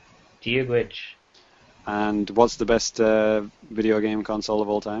Diagwich. And what's the best video game console of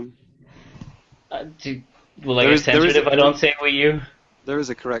all time? Will I get censored if I don't say Wii U? There is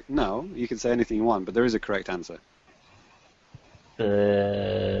a correct... No, you can say anything you want, but there is a correct answer.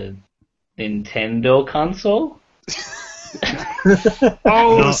 The Nintendo console?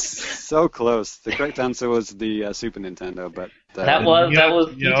 Oh, no. So close. The correct answer was the Super Nintendo, but... That was...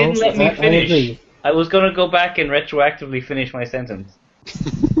 You didn't let me finish. I was going to go back and retroactively finish my sentence.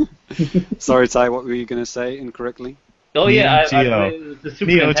 Sorry, Ty, what were you going to say incorrectly? Oh, yeah, the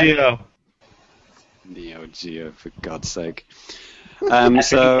Super Neo Nintendo. Geo. Neo Geo, for God's sake. He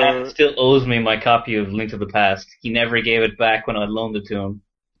So still owes me my copy of Link to the Past. He never gave it back when I loaned it to him.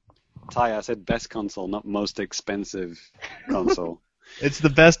 Ty, I said best console, not most expensive console. It's the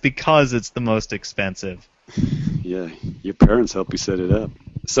best because it's the most expensive. Yeah, your parents help you set it up.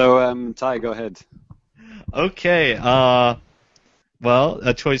 So, Ty, go ahead. Okay. Well,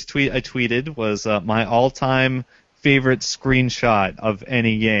 a choice tweet I tweeted was my all-time favorite screenshot of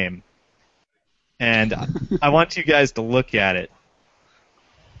any game, and I want you guys to look at it.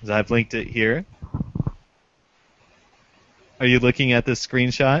 I've linked it here. Are you looking at this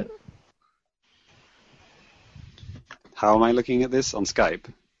screenshot? How am I looking at this on Skype?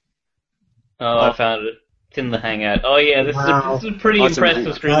 Oh, I found it. It's in the Hangout. Oh yeah, this is a pretty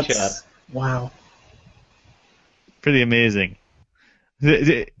impressive screenshot. Wow. Pretty amazing.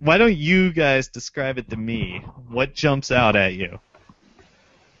 Why don't you guys describe it to me? What jumps out at you?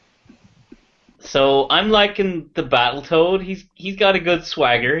 So I'm liking the Battletoad. He's got a good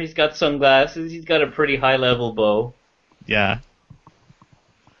swagger. He's got sunglasses. He's got a pretty high level bow. Yeah.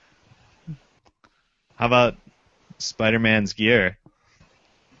 How about Spider-Man's gear?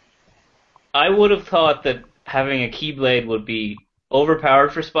 I would have thought that having a Keyblade would be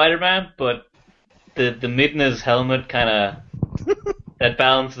overpowered for Spider-Man, but the Midna's helmet kind of that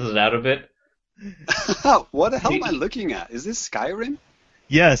balances it out a bit. What the hell am I looking at? Is this Skyrim?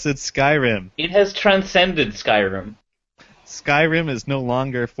 Yes, it's Skyrim. It has transcended Skyrim. Skyrim is no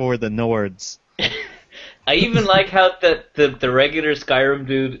longer for the Nords. I even like how the regular Skyrim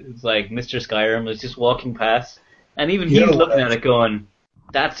dude, who's like Mr. Skyrim, is just walking past, and even he's looking at it going,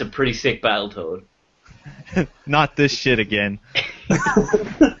 that's a pretty sick Battletoad. Not this shit again.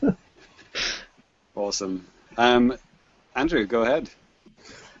 Awesome. Andrew, go ahead.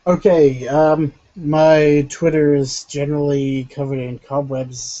 Okay, my Twitter is generally covered in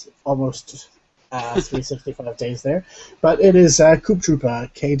cobwebs almost 365 days there, but it is Coop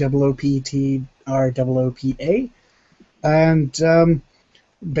Troopa, KOOPTROOPA, and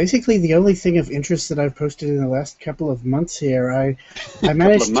basically the only thing of interest that I've posted in the last couple of months here, I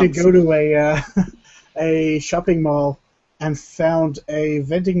managed to go to a shopping mall and found a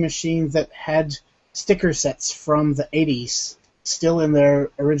vending machine that had sticker sets from the 80s still in their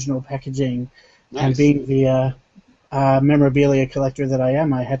original packaging. Nice. And being the memorabilia collector that I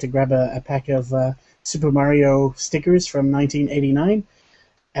am, I had to grab a pack of Super Mario stickers from 1989,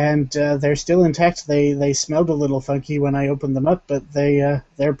 and they're still intact. They smelled a little funky when I opened them up, but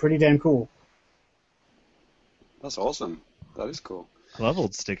they're pretty damn cool. That's awesome. That is cool. I love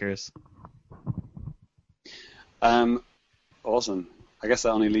old stickers. Awesome. I guess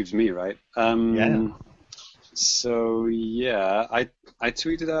that only leaves me, right? Yeah. So yeah, I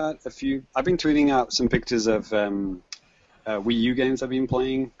tweeted out a few. I've been tweeting out some pictures of Wii U games I've been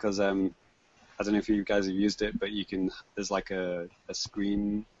playing because I don't know if you guys have used it, but there's like a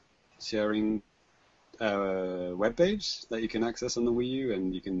screen sharing web page that you can access on the Wii U,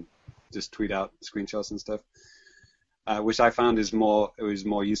 and you can just tweet out screenshots and stuff, which I found is more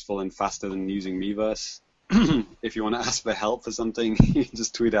useful and faster than using Miiverse. If you want to ask for help for something, you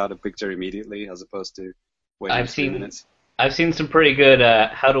just tweet out a picture immediately as opposed to waiting 3 minutes. I've seen some pretty good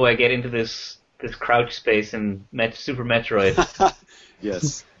how do I get into this crouch space in Super Metroid.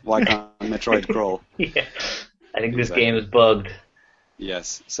 Yes. Why can't Metroid crawl? Yeah. I think this game is bugged.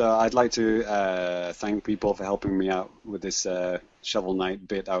 Yes. So I'd like to thank people for helping me out with this Shovel Knight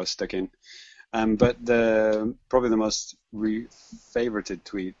bit I was stuck in. But probably the most favorited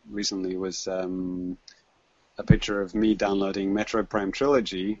tweet recently was a picture of me downloading Metroid Prime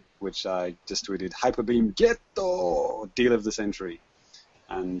Trilogy, which I just tweeted, Hyperbeam Ghetto! Deal of the Century.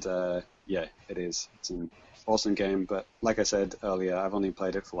 And yeah, it is. It's an awesome game, but like I said earlier, I've only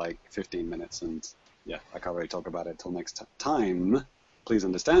played it for like 15 minutes, and yeah, I can't really talk about it till next time. Please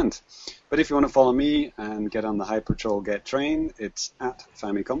understand. But if you want to follow me and get on the Hyper Troll Get train, it's at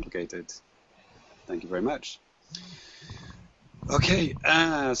Famicomplicated. Thank you very much. Okay,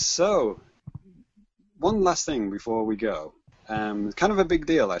 so one last thing before we go. Kind of a big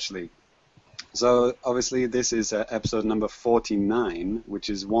deal, actually. So, obviously, this is episode number 49, which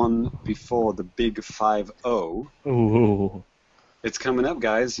is one before the big 50. Ooh. It's coming up,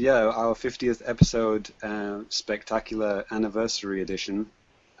 guys. Yeah, our 50th episode, spectacular anniversary edition,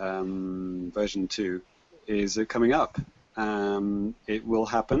 version 2, is coming up. It will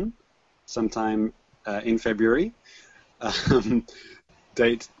happen sometime in February.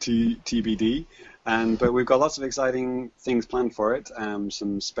 Date TBD. But we've got lots of exciting things planned for it.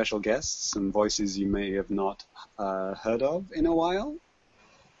 Some special guests, some voices you may have not heard of in a while.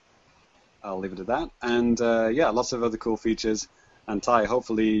 I'll leave it at that. And yeah, lots of other cool features. And Ty,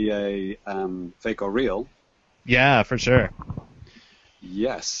 hopefully a fake or real. Yeah, for sure.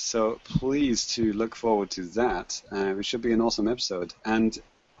 Yes, so please to look forward to that. It should be an awesome episode. And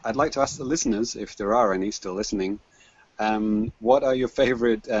I'd like to ask the listeners, if there are any still listening, What are your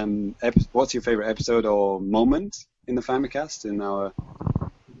favorite? What's your favorite episode or moment in the Famicast in our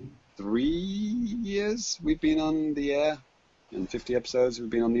 3 years we've been on the air, and 50 episodes we've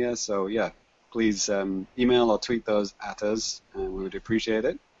been on the air? So yeah, please email or tweet those at us, and we would appreciate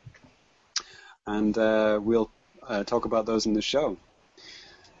it. And we'll talk about those in the show.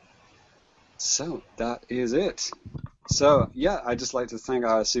 So that is it. So yeah, I'd just like to thank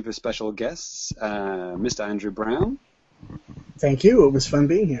our super special guests, Mr. Andrew Brown. Thank you. It was fun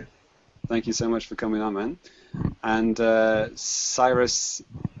being here. Thank you so much for coming on, man. And Cyrus,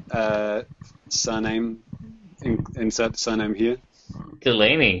 surname, insert surname here.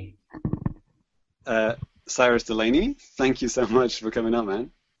 Delaney. Cyrus Delaney, thank you so much for coming on,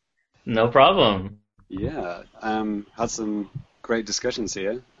 man. No problem. Yeah, had some great discussions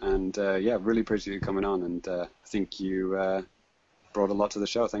here, and yeah, really appreciate you coming on, and I think you brought a lot to the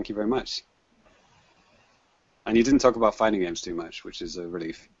show. Thank you very much. And you didn't talk about fighting games too much, which is a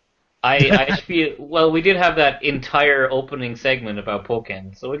relief. I feel, well, we did have that entire opening segment about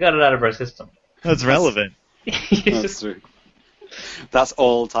Pokken, so we got it out of our system. That's relevant. That's true. That's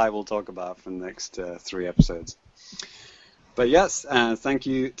all Ty will talk about for the next 3 episodes. But yes, thank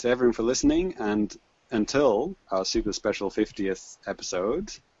you to everyone for listening, and until our super special 50th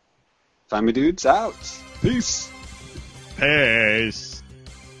episode, Family Dudes out. Peace. Peace.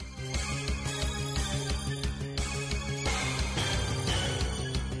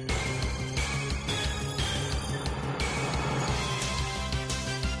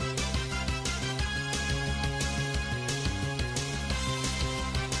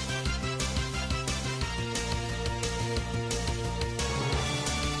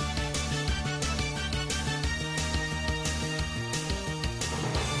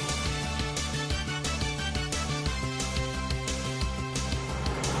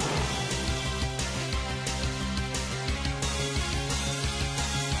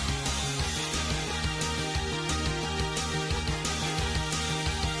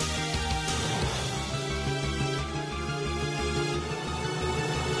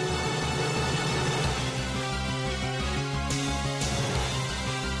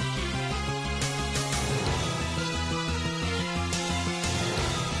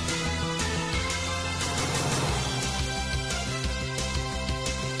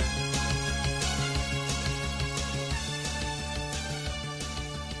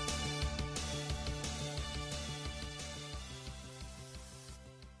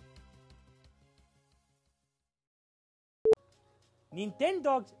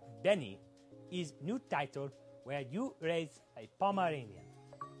 Nintendo's Benny is new title where you raise a Pomeranian.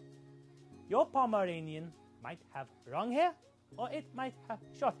 Your Pomeranian might have long hair or it might have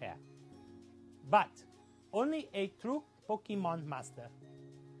short hair. But only a true Pokemon master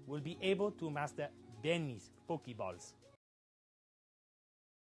will be able to master Benny's Pokeballs.